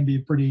training can be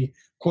pretty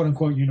quote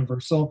unquote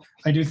universal,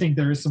 I do think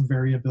there is some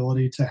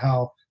variability to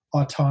how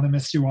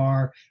autonomous you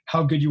are,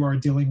 how good you are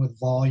dealing with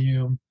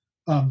volume,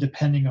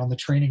 depending on the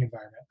training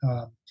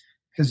environment.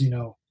 Because,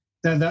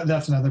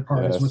 that's another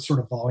part is what sort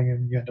of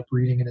volume you end up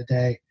reading in a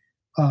day,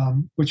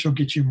 which will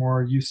get you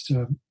more used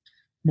to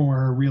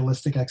more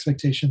realistic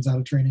expectations out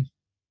of training.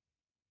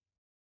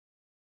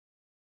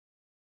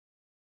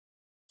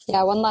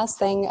 Yeah, one last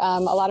thing. A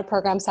lot of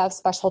programs have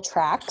special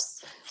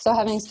tracks. So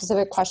having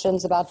specific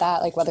questions about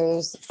that, like whether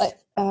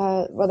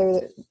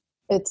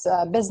it's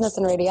a business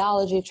and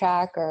radiology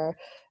track or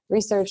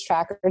research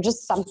track or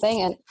just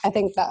something. And I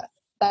think that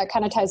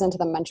kind of ties into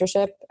the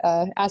mentorship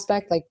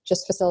aspect, like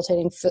just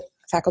facilitating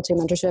faculty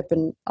mentorship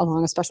and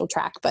along a special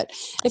track. But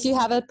if you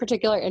have a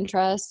particular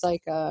interest,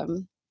 like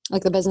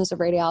the business of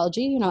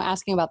radiology,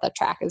 asking about that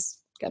track is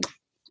good.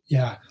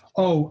 Yeah.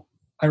 Oh,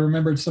 I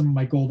remembered some of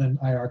my golden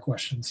IR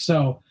questions.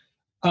 So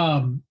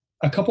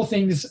a couple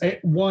things.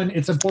 One,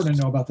 it's important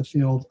to know about the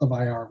field of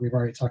IR. We've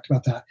already talked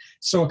about that.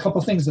 So a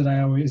couple things that I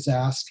always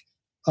ask,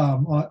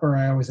 or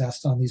I always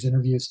asked on these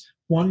interviews.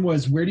 One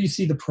was, where do you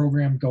see the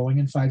program going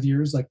in 5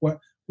 years? Like what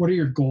are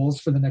your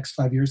goals for the next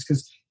 5 years?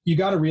 Because you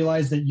got to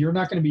realize that you're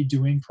not going to be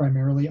doing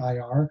primarily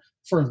IR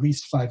for at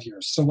least 5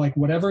 years. So like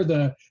whatever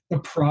the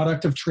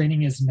product of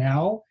training is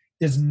now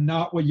is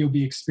not what you'll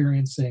be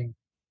experiencing,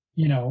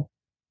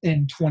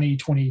 in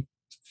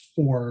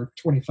 2024,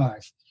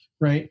 25,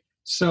 right?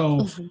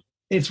 So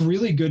it's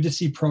really good to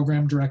see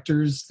program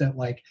directors that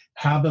like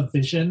have a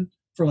vision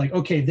for like,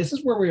 okay, this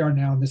is where we are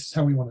now and this is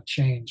how we want to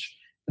change.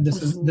 And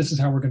this is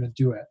how we're going to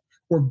do it,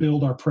 or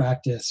build our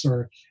practice,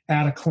 or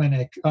add a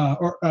clinic,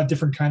 or a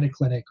different kind of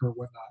clinic or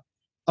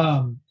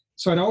whatnot.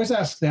 So I'd always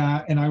ask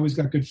that, and I always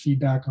got good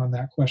feedback on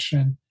that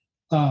question.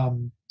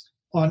 And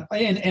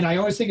I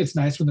always think it's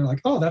nice when they're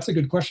like, oh, that's a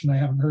good question I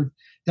haven't heard.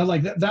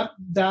 Like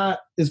that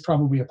is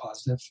probably a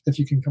positive if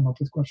you can come up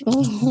with questions.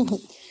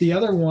 The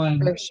other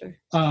one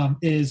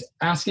is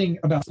asking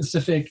about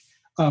specific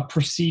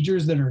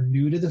procedures that are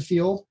new to the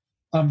field,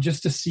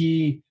 just to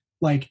see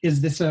like,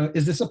 is this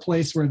a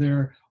place where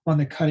they're on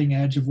the cutting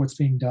edge of what's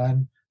being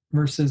done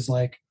versus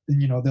like,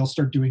 they'll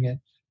start doing it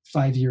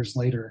 5 years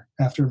later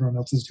after everyone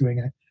else is doing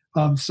it.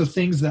 So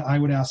things that I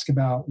would ask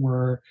about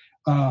were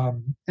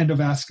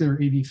endovascular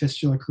AV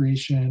fistula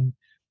creation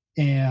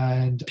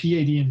and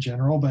PAD in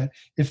general. But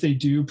if they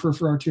do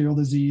peripheral arterial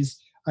disease,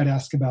 I'd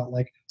ask about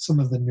like some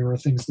of the neuro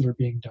things that are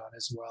being done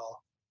as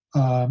well.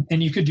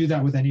 And you could do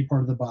that with any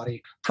part of the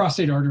body.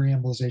 Prostate artery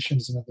embolization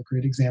is another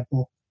great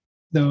example.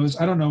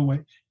 I don't know what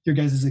your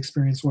guys'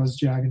 experience was,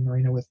 Jag and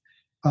Nerina, with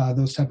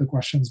those type of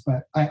questions,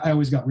 but I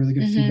always got really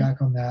good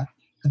feedback on that.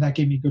 And that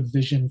gave me good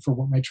vision for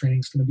what my training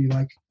is going to be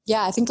like.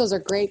 Yeah, I think those are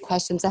great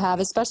questions to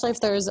have, especially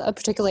if there's a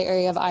particular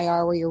area of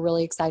IR where you're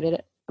really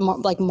excited,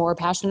 more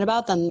passionate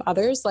about than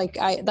others.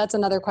 That's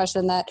another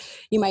question that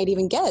you might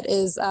even get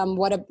is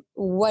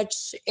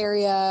which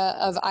area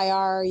of IR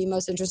are you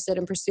most interested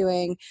in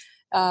pursuing?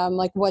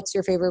 What's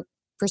your favorite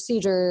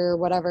procedure or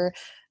whatever.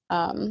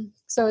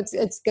 So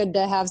it's good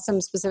to have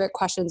some specific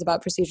questions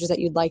about procedures that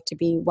you'd like to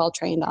be well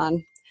trained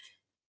on.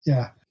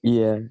 Yeah.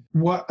 Yeah.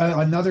 What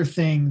another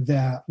thing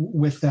that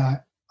with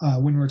that,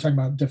 when we were talking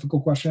about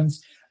difficult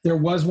questions, there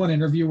was one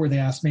interview where they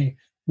asked me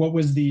what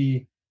was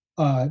the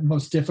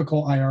most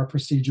difficult IR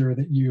procedure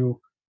that you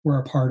were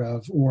a part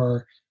of,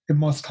 or the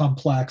most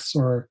complex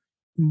or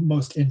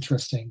most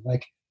interesting.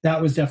 Like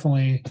that was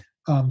definitely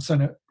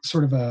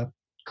sort of a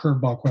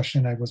curveball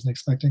question I wasn't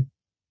expecting.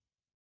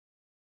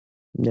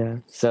 Yeah.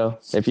 So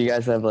if you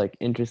guys have like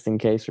interesting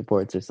case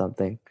reports or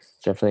something, it's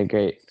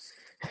definitely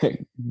a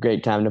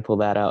great time to pull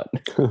that out.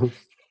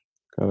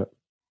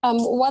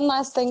 One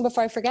last thing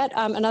before I forget,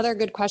 another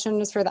good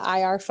question is for the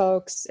IR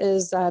folks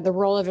is the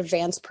role of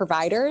advanced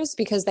providers,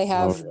 because they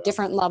have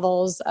different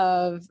levels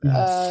of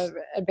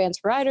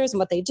advanced providers and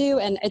what they do.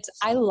 And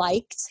I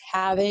liked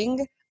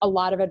having a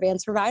lot of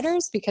advanced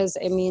providers because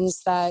it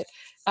means that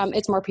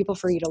it's more people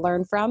for you to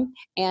learn from,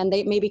 and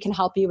they maybe can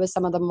help you with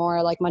some of the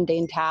more like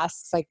mundane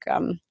tasks like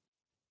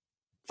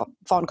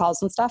phone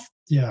calls and stuff.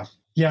 Yeah,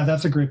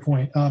 that's a great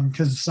point.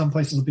 Because some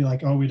places will be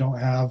like, oh, we don't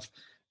have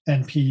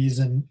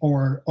NPs,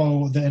 or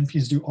the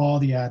NPs do all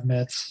the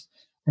admits,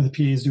 or the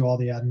PAs do all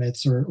the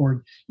admits,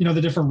 or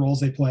the different roles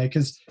they play,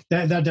 because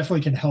that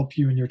definitely can help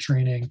you in your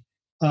training.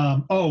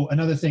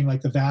 Another thing,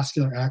 like the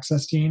vascular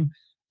access team,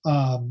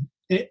 whether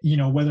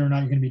or not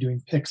you're going to be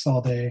doing PICS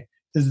all day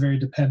is very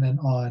dependent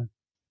on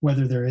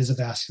whether there is a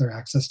vascular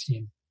access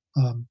team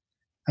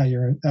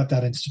at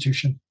that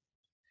institution.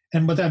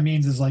 And what that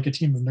means is like a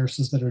team of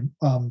nurses that are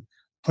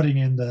putting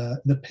in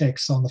the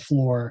PICS on the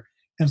floor.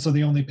 And so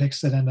the only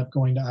PICS that end up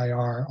going to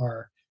IR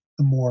are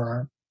the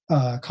more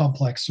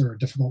complex or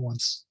difficult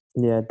ones.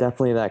 Yeah,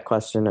 definitely that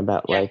question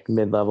about like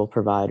mid-level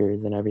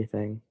providers and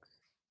everything,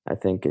 I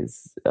think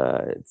is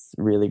it's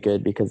really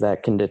good, because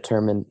that can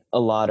determine a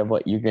lot of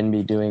what you're going to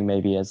be doing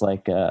maybe as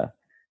like a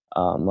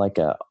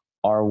R1,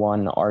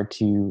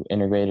 R2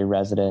 integrated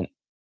resident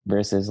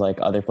versus like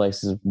other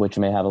places which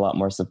may have a lot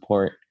more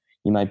support.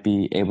 You might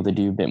be able to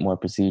do a bit more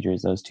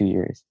procedures those 2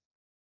 years.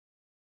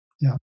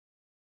 Yeah.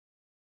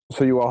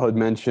 So you all had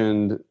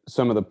mentioned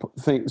some of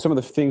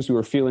the things you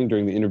were feeling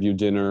during the interview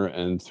dinner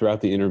and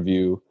throughout the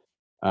interview,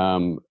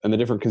 and the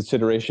different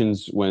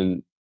considerations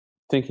when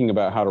thinking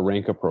about how to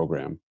rank a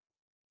program.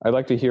 I'd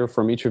like to hear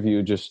from each of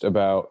you just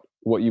about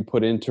what you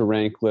put into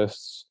rank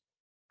lists,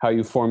 how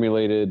you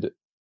formulated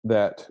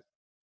that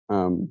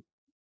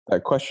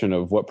question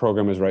of what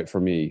program is right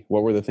for me.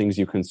 What were the things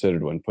you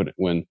considered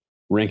when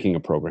ranking a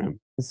program?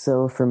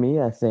 So for me,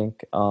 I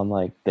think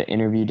like the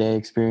interview day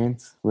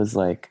experience was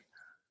like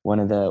one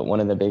of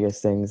the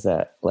biggest things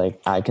that like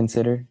I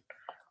considered.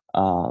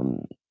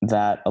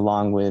 That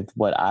along with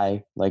what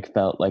I like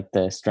felt like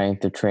the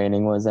strength of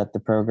training was at the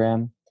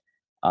program.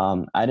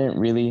 I didn't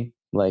really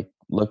like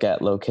look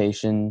at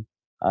location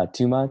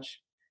too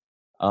much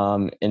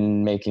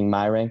in making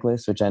my rank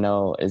list, which I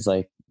know is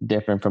like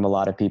different from a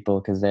lot of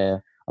people, because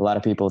a lot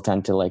of people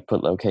tend to like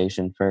put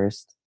location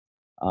first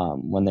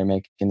when they're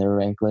making their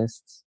rank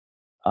lists.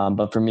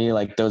 But for me,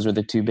 like those were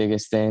the two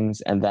biggest things.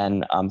 And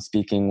then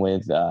speaking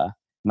with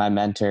my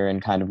mentor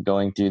and kind of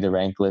going through the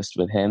rank list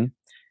with him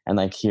and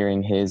like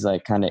hearing his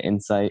like kind of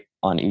insight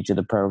on each of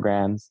the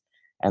programs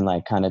and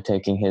like kind of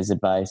taking his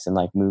advice and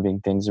like moving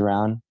things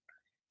around.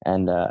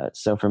 And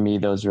so for me,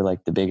 those were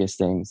like the biggest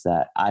things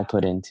that I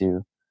put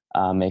into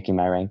making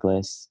my rank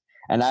list.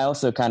 And I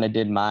also kind of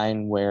did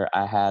mine where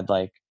I had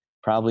like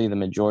probably the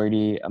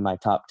majority of my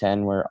top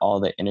 10 were all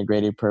the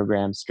integrated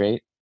programs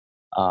straight,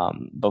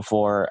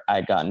 before I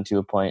gotten to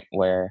a point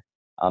where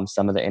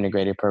some of the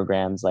integrated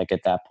programs, like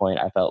at that point,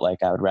 I felt like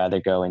I would rather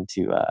go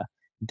into a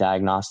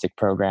diagnostic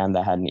program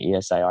that had an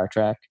ESIR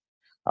track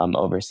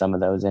over some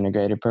of those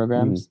integrated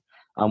programs,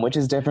 which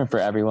is different for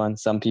everyone.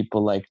 Some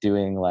people like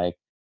doing like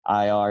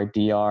IR,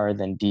 DR,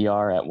 then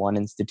DR at one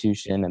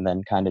institution and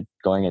then kind of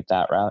going at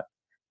that route.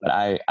 But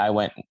I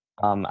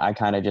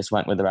kind of just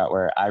went with the route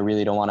where I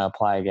really don't want to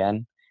apply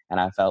again. And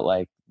I felt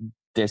like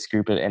this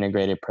group of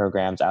integrated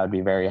programs I would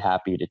be very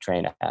happy to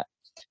train at.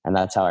 And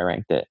that's how I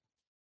ranked it.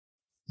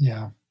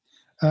 Yeah.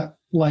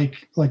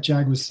 Like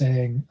Jag was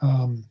saying,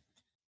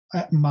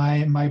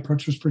 my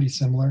approach was pretty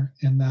similar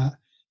in that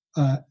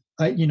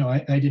I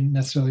didn't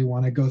necessarily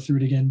want to go through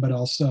it again, but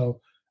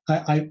also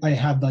I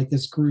had like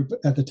this group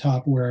at the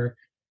top where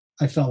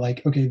I felt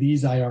like, okay,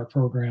 these IR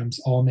programs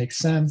all make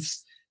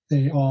sense.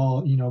 They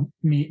all,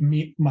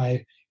 meet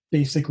my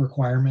basic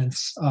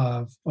requirements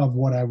of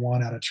what I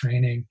want out of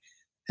training.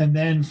 And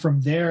then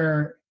from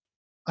there,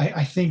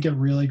 I think it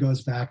really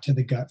goes back to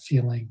the gut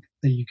feeling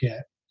that you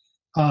get.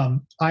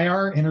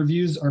 IR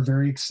interviews are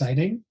very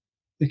exciting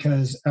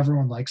because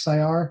everyone likes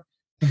IR.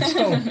 And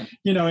so,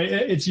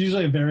 it's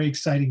usually a very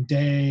exciting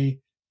day.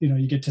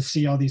 You get to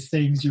see all these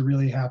things. You're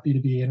really happy to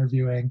be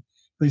interviewing.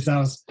 At least that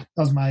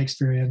was my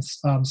experience.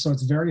 So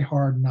it's very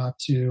hard not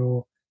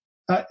to,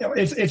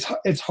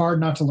 it's hard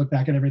not to look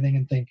back at everything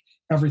and think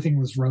everything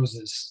was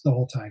roses the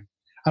whole time.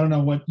 I don't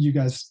know what you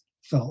guys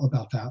felt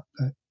about that.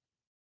 But.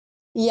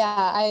 Yeah,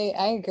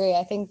 I agree.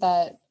 I think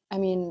that,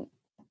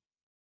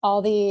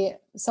 all the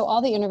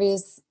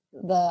interviews,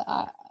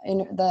 the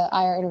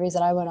IR interviews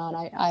that I went on,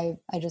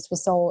 I just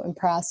was so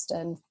impressed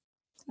and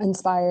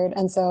inspired.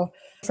 And so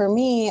for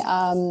me,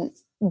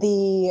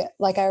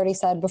 like I already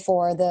said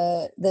before,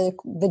 the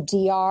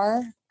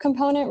DR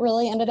component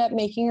really ended up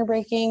making or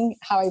breaking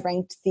how I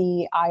ranked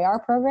the IR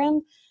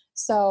program.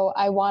 So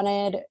I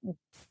wanted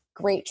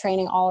great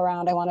training all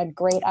around. I wanted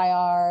great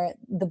IR,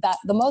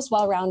 the most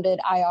well-rounded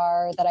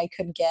IR that I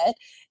could get,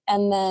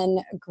 and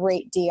then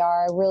great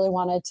DR. I really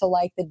wanted to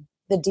like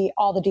the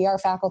all the DR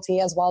faculty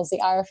as well as the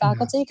IR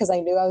faculty, because I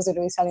knew I was going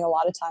to be spending a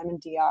lot of time in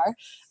DR.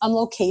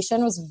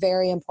 Location was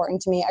very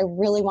important to me. I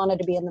really wanted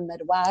to be in the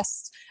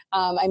Midwest.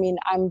 I mean,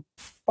 I'm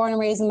born and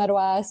raised in the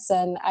Midwest,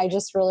 and I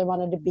just really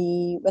wanted to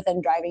be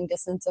within driving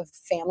distance of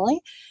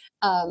family.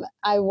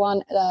 I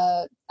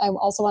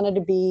also wanted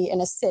to be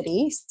in a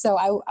city. So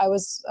I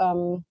was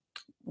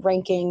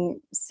ranking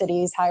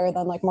cities higher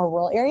than like more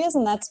rural areas.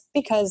 And that's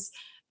because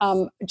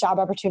job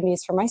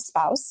opportunities for my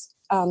spouse.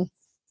 And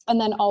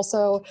then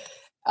also,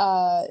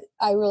 I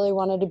really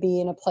wanted to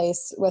be in a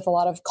place with a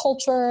lot of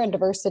culture and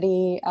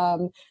diversity,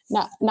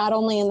 not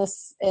only in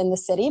the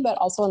city, but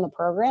also in the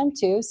program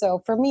too.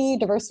 So for me,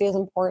 diversity is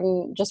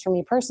important just for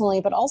me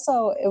personally, but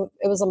also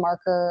it was a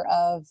marker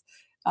of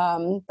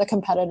the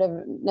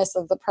competitiveness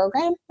of the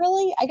program,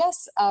 really, I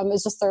guess,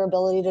 is just their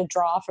ability to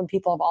draw from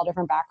people of all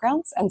different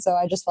backgrounds. And so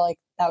I just felt like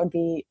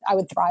I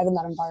would thrive in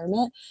that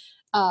environment.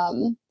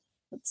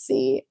 Let's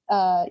see.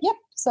 Yep.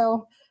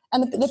 So,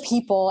 and the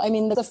people, I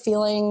mean, the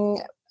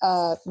feeling,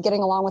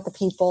 getting along with the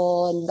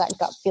people and that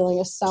gut feeling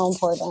is so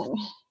important.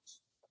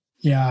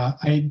 Yeah.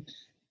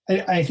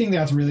 I think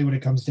that's really what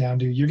it comes down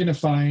to. You're going to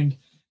find,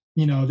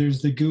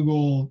 there's the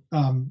Google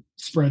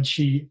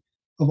spreadsheet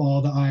of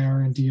all the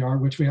IR and DR,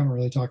 which we haven't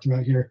really talked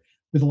about here,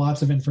 with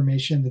lots of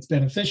information that's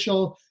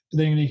beneficial, but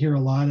then you're going to hear a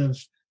lot of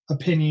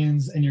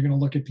opinions, and you're going to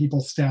look at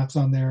people's stats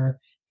on there,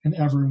 and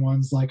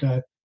everyone's like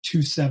a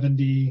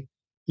 270,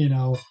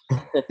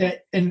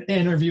 and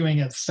interviewing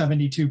at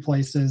 72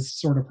 places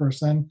sort of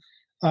person.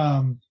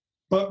 But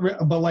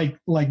like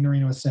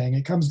Nerina was saying,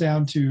 it comes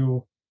down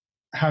to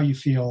how you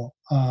feel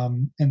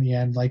in the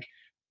end. Like,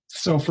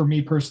 so for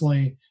me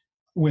personally,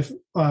 with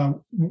kind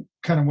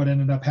of what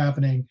ended up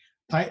happening,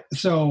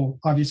 so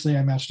obviously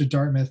I matched at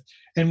Dartmouth,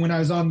 and when I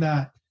was on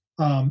that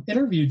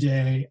interview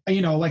day,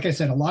 like I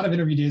said, a lot of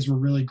interview days were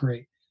really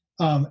great,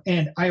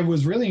 and I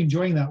was really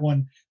enjoying that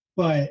one.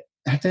 But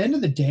at the end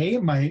of the day,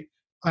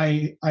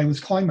 I was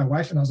calling my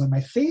wife, and I was like,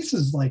 my face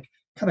is like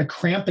kind of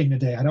cramping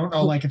today. I don't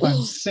know, like if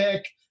I'm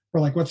sick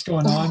or like what's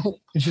going on.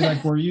 And she's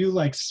like, were you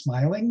like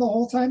smiling the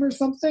whole time or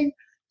something?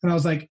 And I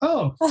was like,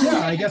 oh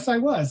yeah, I guess I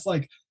was.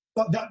 Like,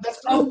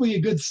 that's probably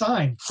a good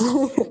sign.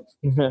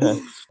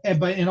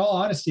 But in all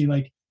honesty,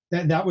 like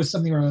that was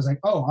something where I was like,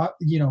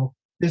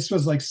 this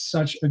was like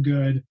such a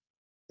good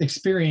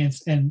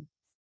experience, and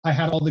I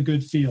had all the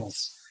good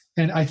feels.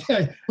 And I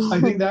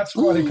think that's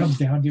what it comes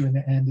down to in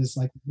the end, is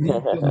like,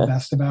 what do you feel the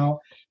best about?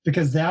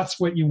 Because that's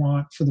what you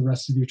want for the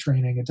rest of your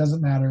training. It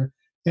doesn't matter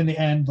in the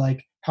end,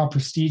 like how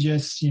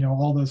prestigious,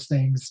 all those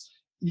things,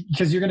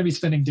 because you're going to be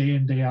spending day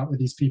in, day out with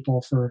these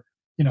people for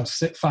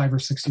 5 or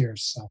 6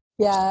 years. So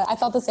yeah, I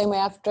felt the same way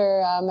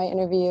after my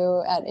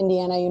interview at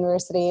Indiana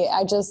University.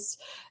 I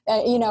just,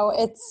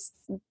 it's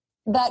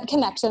that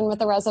connection with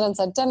the residents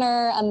at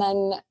dinner, and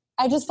then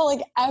I just felt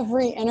like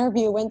every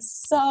interview went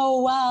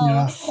so well.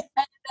 Yeah.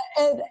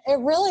 And it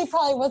really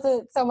probably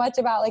wasn't so much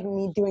about like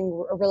me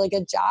doing a really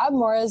good job,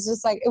 more as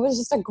just like, it was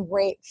just a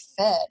great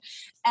fit.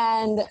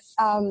 And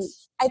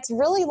it's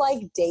really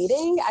like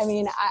dating. I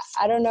mean,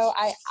 I don't know.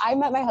 I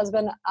met my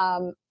husband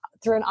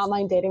through an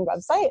online dating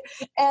website.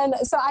 And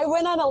so I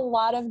went on a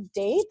lot of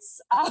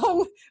dates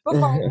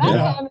before I met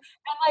him. And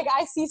like,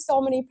 I see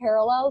so many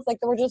parallels. Like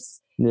there were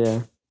just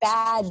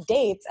bad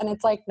dates. And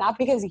it's like, not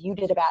because you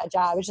did a bad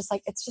job. It's just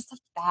like, it's just a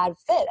bad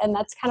fit. And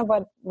that's kind of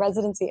what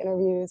residency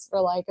interviews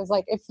were like. It's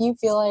like, if you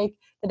feel like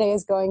the day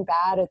is going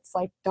bad, it's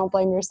like, don't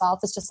blame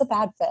yourself. It's just a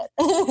bad fit.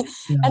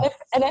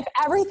 And if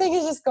everything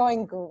is just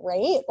going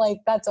great, like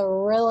that's a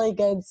really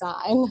good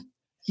sign.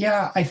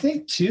 Yeah. I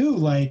think too,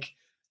 like,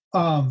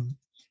 often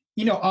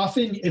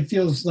it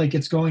feels like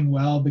it's going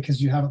well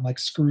because you haven't like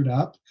screwed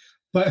up,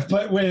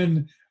 but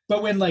when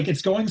like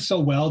it's going so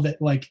well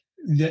that like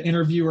the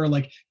interviewer,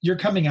 like you're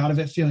coming out of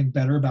it feeling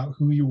better about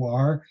who you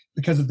are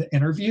because of the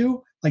interview,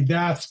 like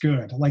that's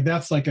good. Like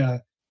that's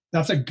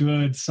a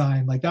good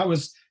sign. Like that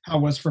was how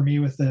it was for me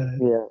with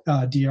the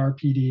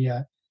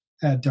DRPD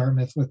at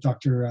Dartmouth with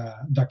Dr.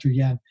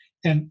 Yen.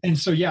 And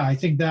so, yeah, I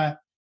think that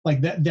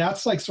like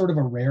that's like sort of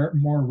a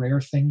more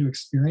rare thing to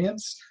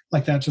experience.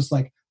 Like that, just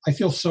like, I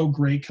feel so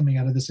great coming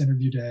out of this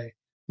interview day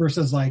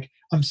versus like,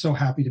 I'm so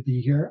happy to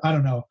be here. I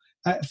don't know.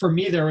 For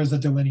me, there was a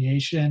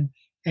delineation,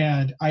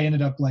 and I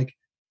ended up like,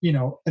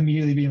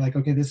 immediately being like,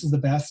 okay, this is the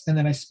best. And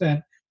then I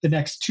spent the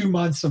next 2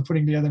 months of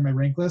putting together my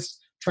rank list,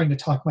 trying to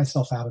talk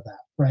myself out of that.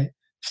 Right.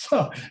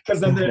 So, cause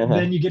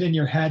then you get in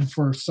your head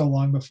for so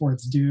long before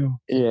it's due.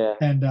 Yeah.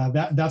 And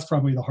that's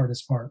probably the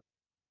hardest part.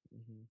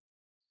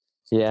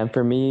 Yeah. And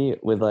for me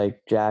with like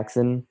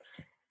Jackson,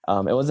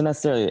 it wasn't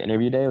necessarily an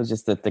interview day. It was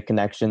just that the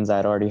connections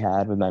I'd already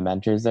had with my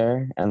mentors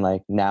there. And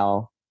like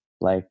now,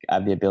 like I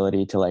have the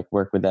ability to like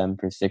work with them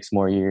for 6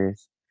 more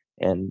years.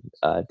 And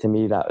to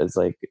me, that was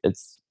like,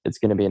 it's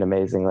going to be an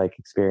amazing like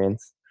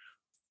experience.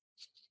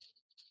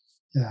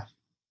 Yeah.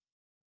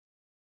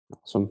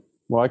 Awesome.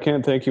 Well, I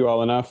can't thank you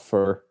all enough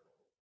for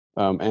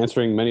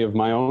answering many of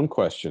my own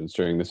questions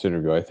during this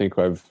interview. I think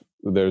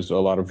there's a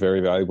lot of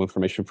very valuable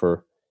information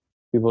for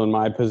people in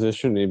my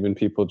position, even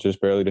people just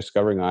barely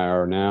discovering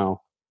IR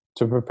now.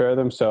 to prepare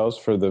themselves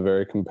for the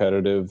very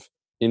competitive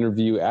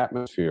interview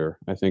atmosphere.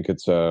 I think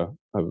it's a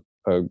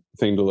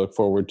thing to look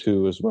forward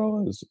to, as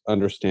well as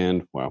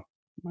understand. Wow,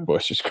 my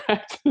voice just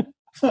cracked.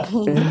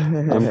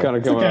 I'm kind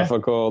of coming off a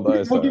cold.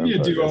 We'll give you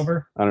a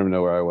do-over. I don't even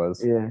know where I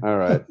was. Yeah. All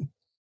right.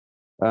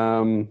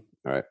 All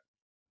right.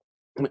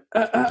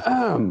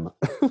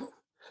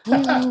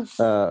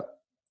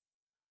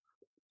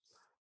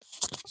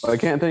 I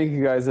can't thank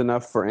you guys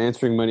enough for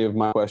answering many of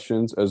my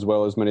questions, as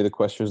well as many of the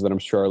questions that I'm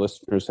sure our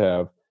listeners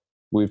have.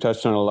 We've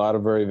touched on a lot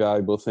of very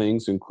valuable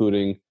things,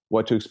 including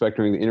what to expect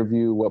during the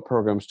interview, what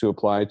programs to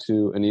apply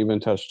to, and even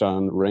touched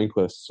on rank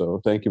lists. So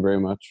thank you very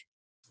much.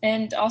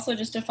 And also,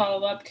 just to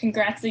follow up,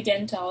 congrats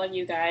again to all of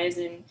you guys.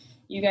 And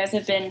you guys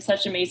have been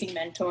such amazing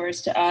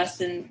mentors to us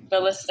and the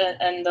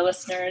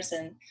listeners.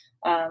 And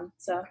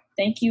so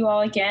thank you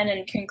all again,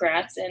 and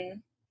congrats,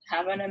 and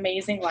have an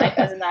amazing life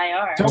as an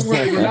IR. Don't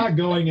worry, we're not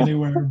going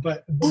anywhere.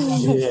 But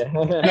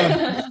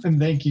and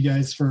thank you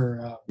guys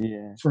for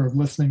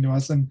listening to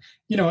us. And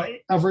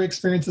every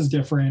experience is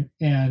different.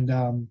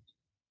 And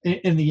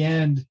in the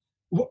end,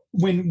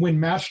 when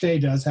match day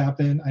does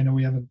happen, I know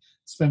we haven't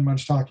spent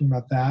much talking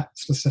about that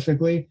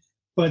specifically,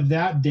 but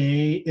that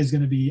day is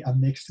going to be a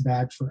mixed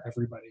bag for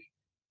everybody.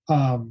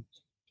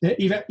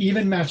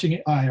 Even matching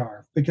it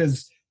IR,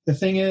 because the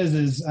thing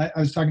is I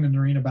was talking to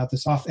Nerina about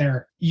this off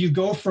air. You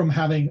go from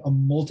having a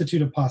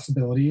multitude of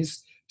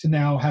possibilities to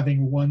now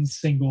having one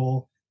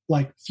single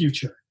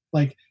future.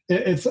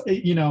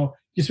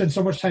 You spend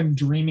so much time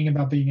dreaming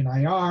about being an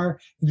IR,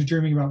 and you're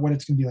dreaming about what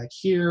it's going to be like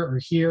here or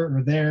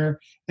there.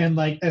 And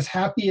as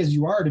happy as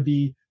you are to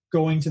be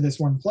going to this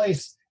one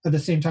place, at the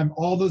same time,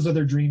 all those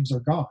other dreams are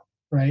gone,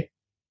 right?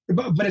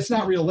 But it's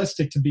not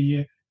realistic to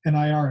be an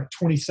IR at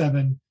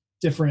 27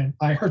 different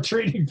IR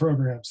training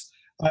programs.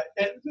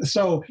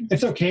 So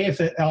it's okay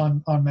if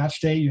on match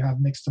day you have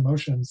mixed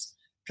emotions,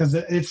 because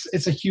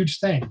it's a huge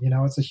thing.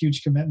 It's a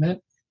huge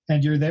commitment.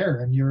 And you're there,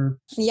 and you're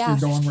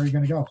going where you're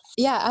going to go.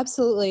 Yeah,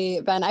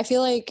 absolutely, Ben. I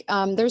feel like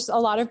there's a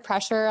lot of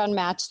pressure on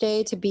match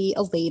day to be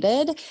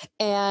elated,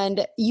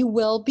 and you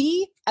will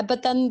be.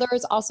 But then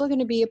there's also going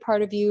to be a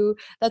part of you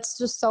that's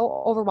just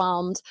so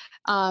overwhelmed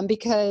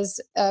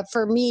because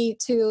for me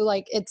too,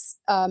 it's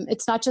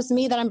not just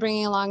me that I'm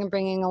bringing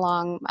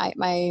along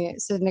my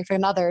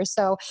significant other.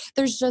 So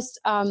there's just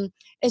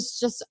it's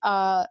just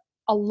a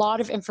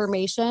lot of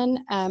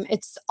information.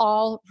 It's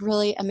all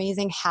really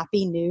amazing,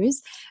 happy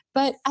news.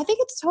 But I think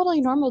it's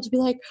totally normal to be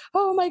like,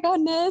 oh my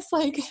goodness,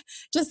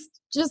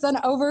 just an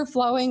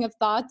overflowing of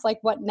thoughts,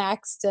 what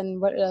next,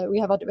 and what we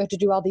have to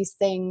do all these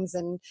things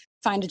and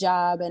find a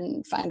job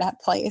and find a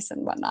place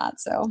and whatnot.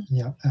 So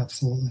yeah,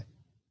 absolutely.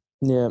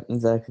 Yeah,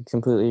 exactly.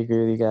 Completely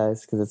agree with you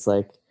guys, because it's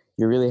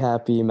you're really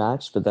happy you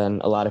matched, but then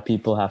a lot of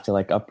people have to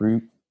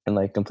uproot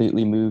and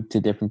completely move to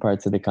different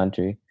parts of the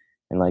country,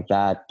 and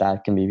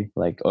that can be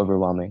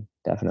overwhelming,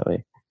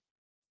 definitely.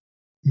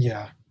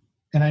 Yeah.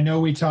 And I know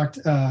we talked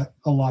a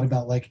lot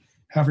about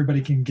how everybody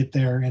can get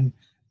there. And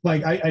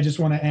I just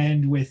want to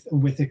end with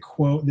a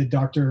quote that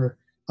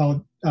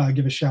I'll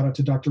give a shout out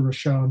to Dr.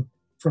 Roush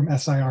from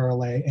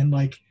SIRLA. And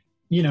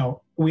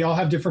we all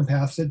have different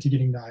paths to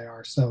getting to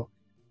IR. So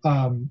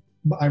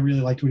I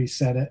really liked what he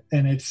said,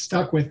 and it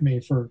stuck with me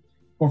for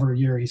over a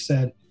year. He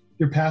said,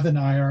 your path in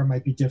IR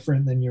might be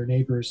different than your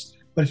neighbors,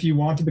 but if you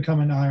want to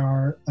become an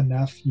IR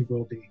enough, you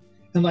will be.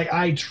 And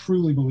I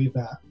truly believe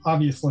that,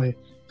 obviously,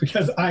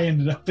 because I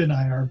ended up in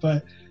IR,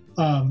 but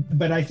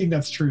I think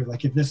that's true.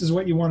 If this is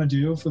what you want to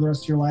do for the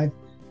rest of your life,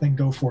 then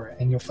go for it,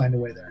 and you'll find a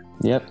way there.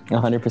 Yep,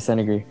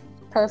 100% agree.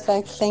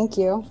 Perfect. Thank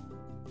you.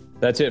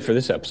 That's it for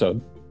this episode.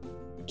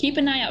 Keep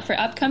an eye out for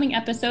upcoming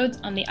episodes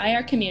on the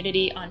IR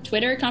community on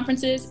Twitter,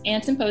 conferences,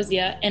 and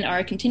symposia, and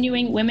our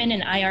continuing Women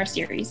in IR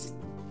series.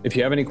 If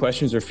you have any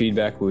questions or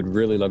feedback, we would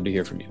really love to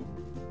hear from you.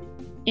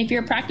 If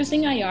you're a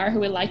practicing IR who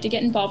would like to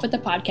get involved with the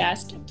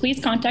podcast,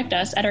 please contact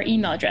us at our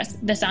email address,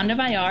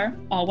 thesoundofIR,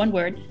 all one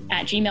word,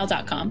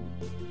 @gmail.com.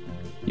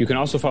 You can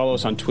also follow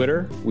us on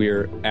Twitter.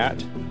 We're at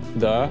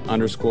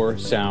 _sound_of_IR.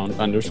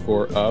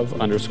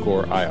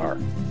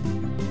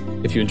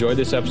 If you enjoyed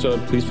this episode,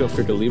 please feel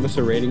free to leave us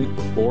a rating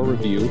or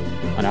review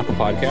on Apple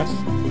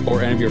Podcasts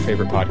or any of your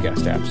favorite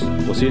podcast apps.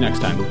 We'll see you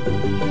next time.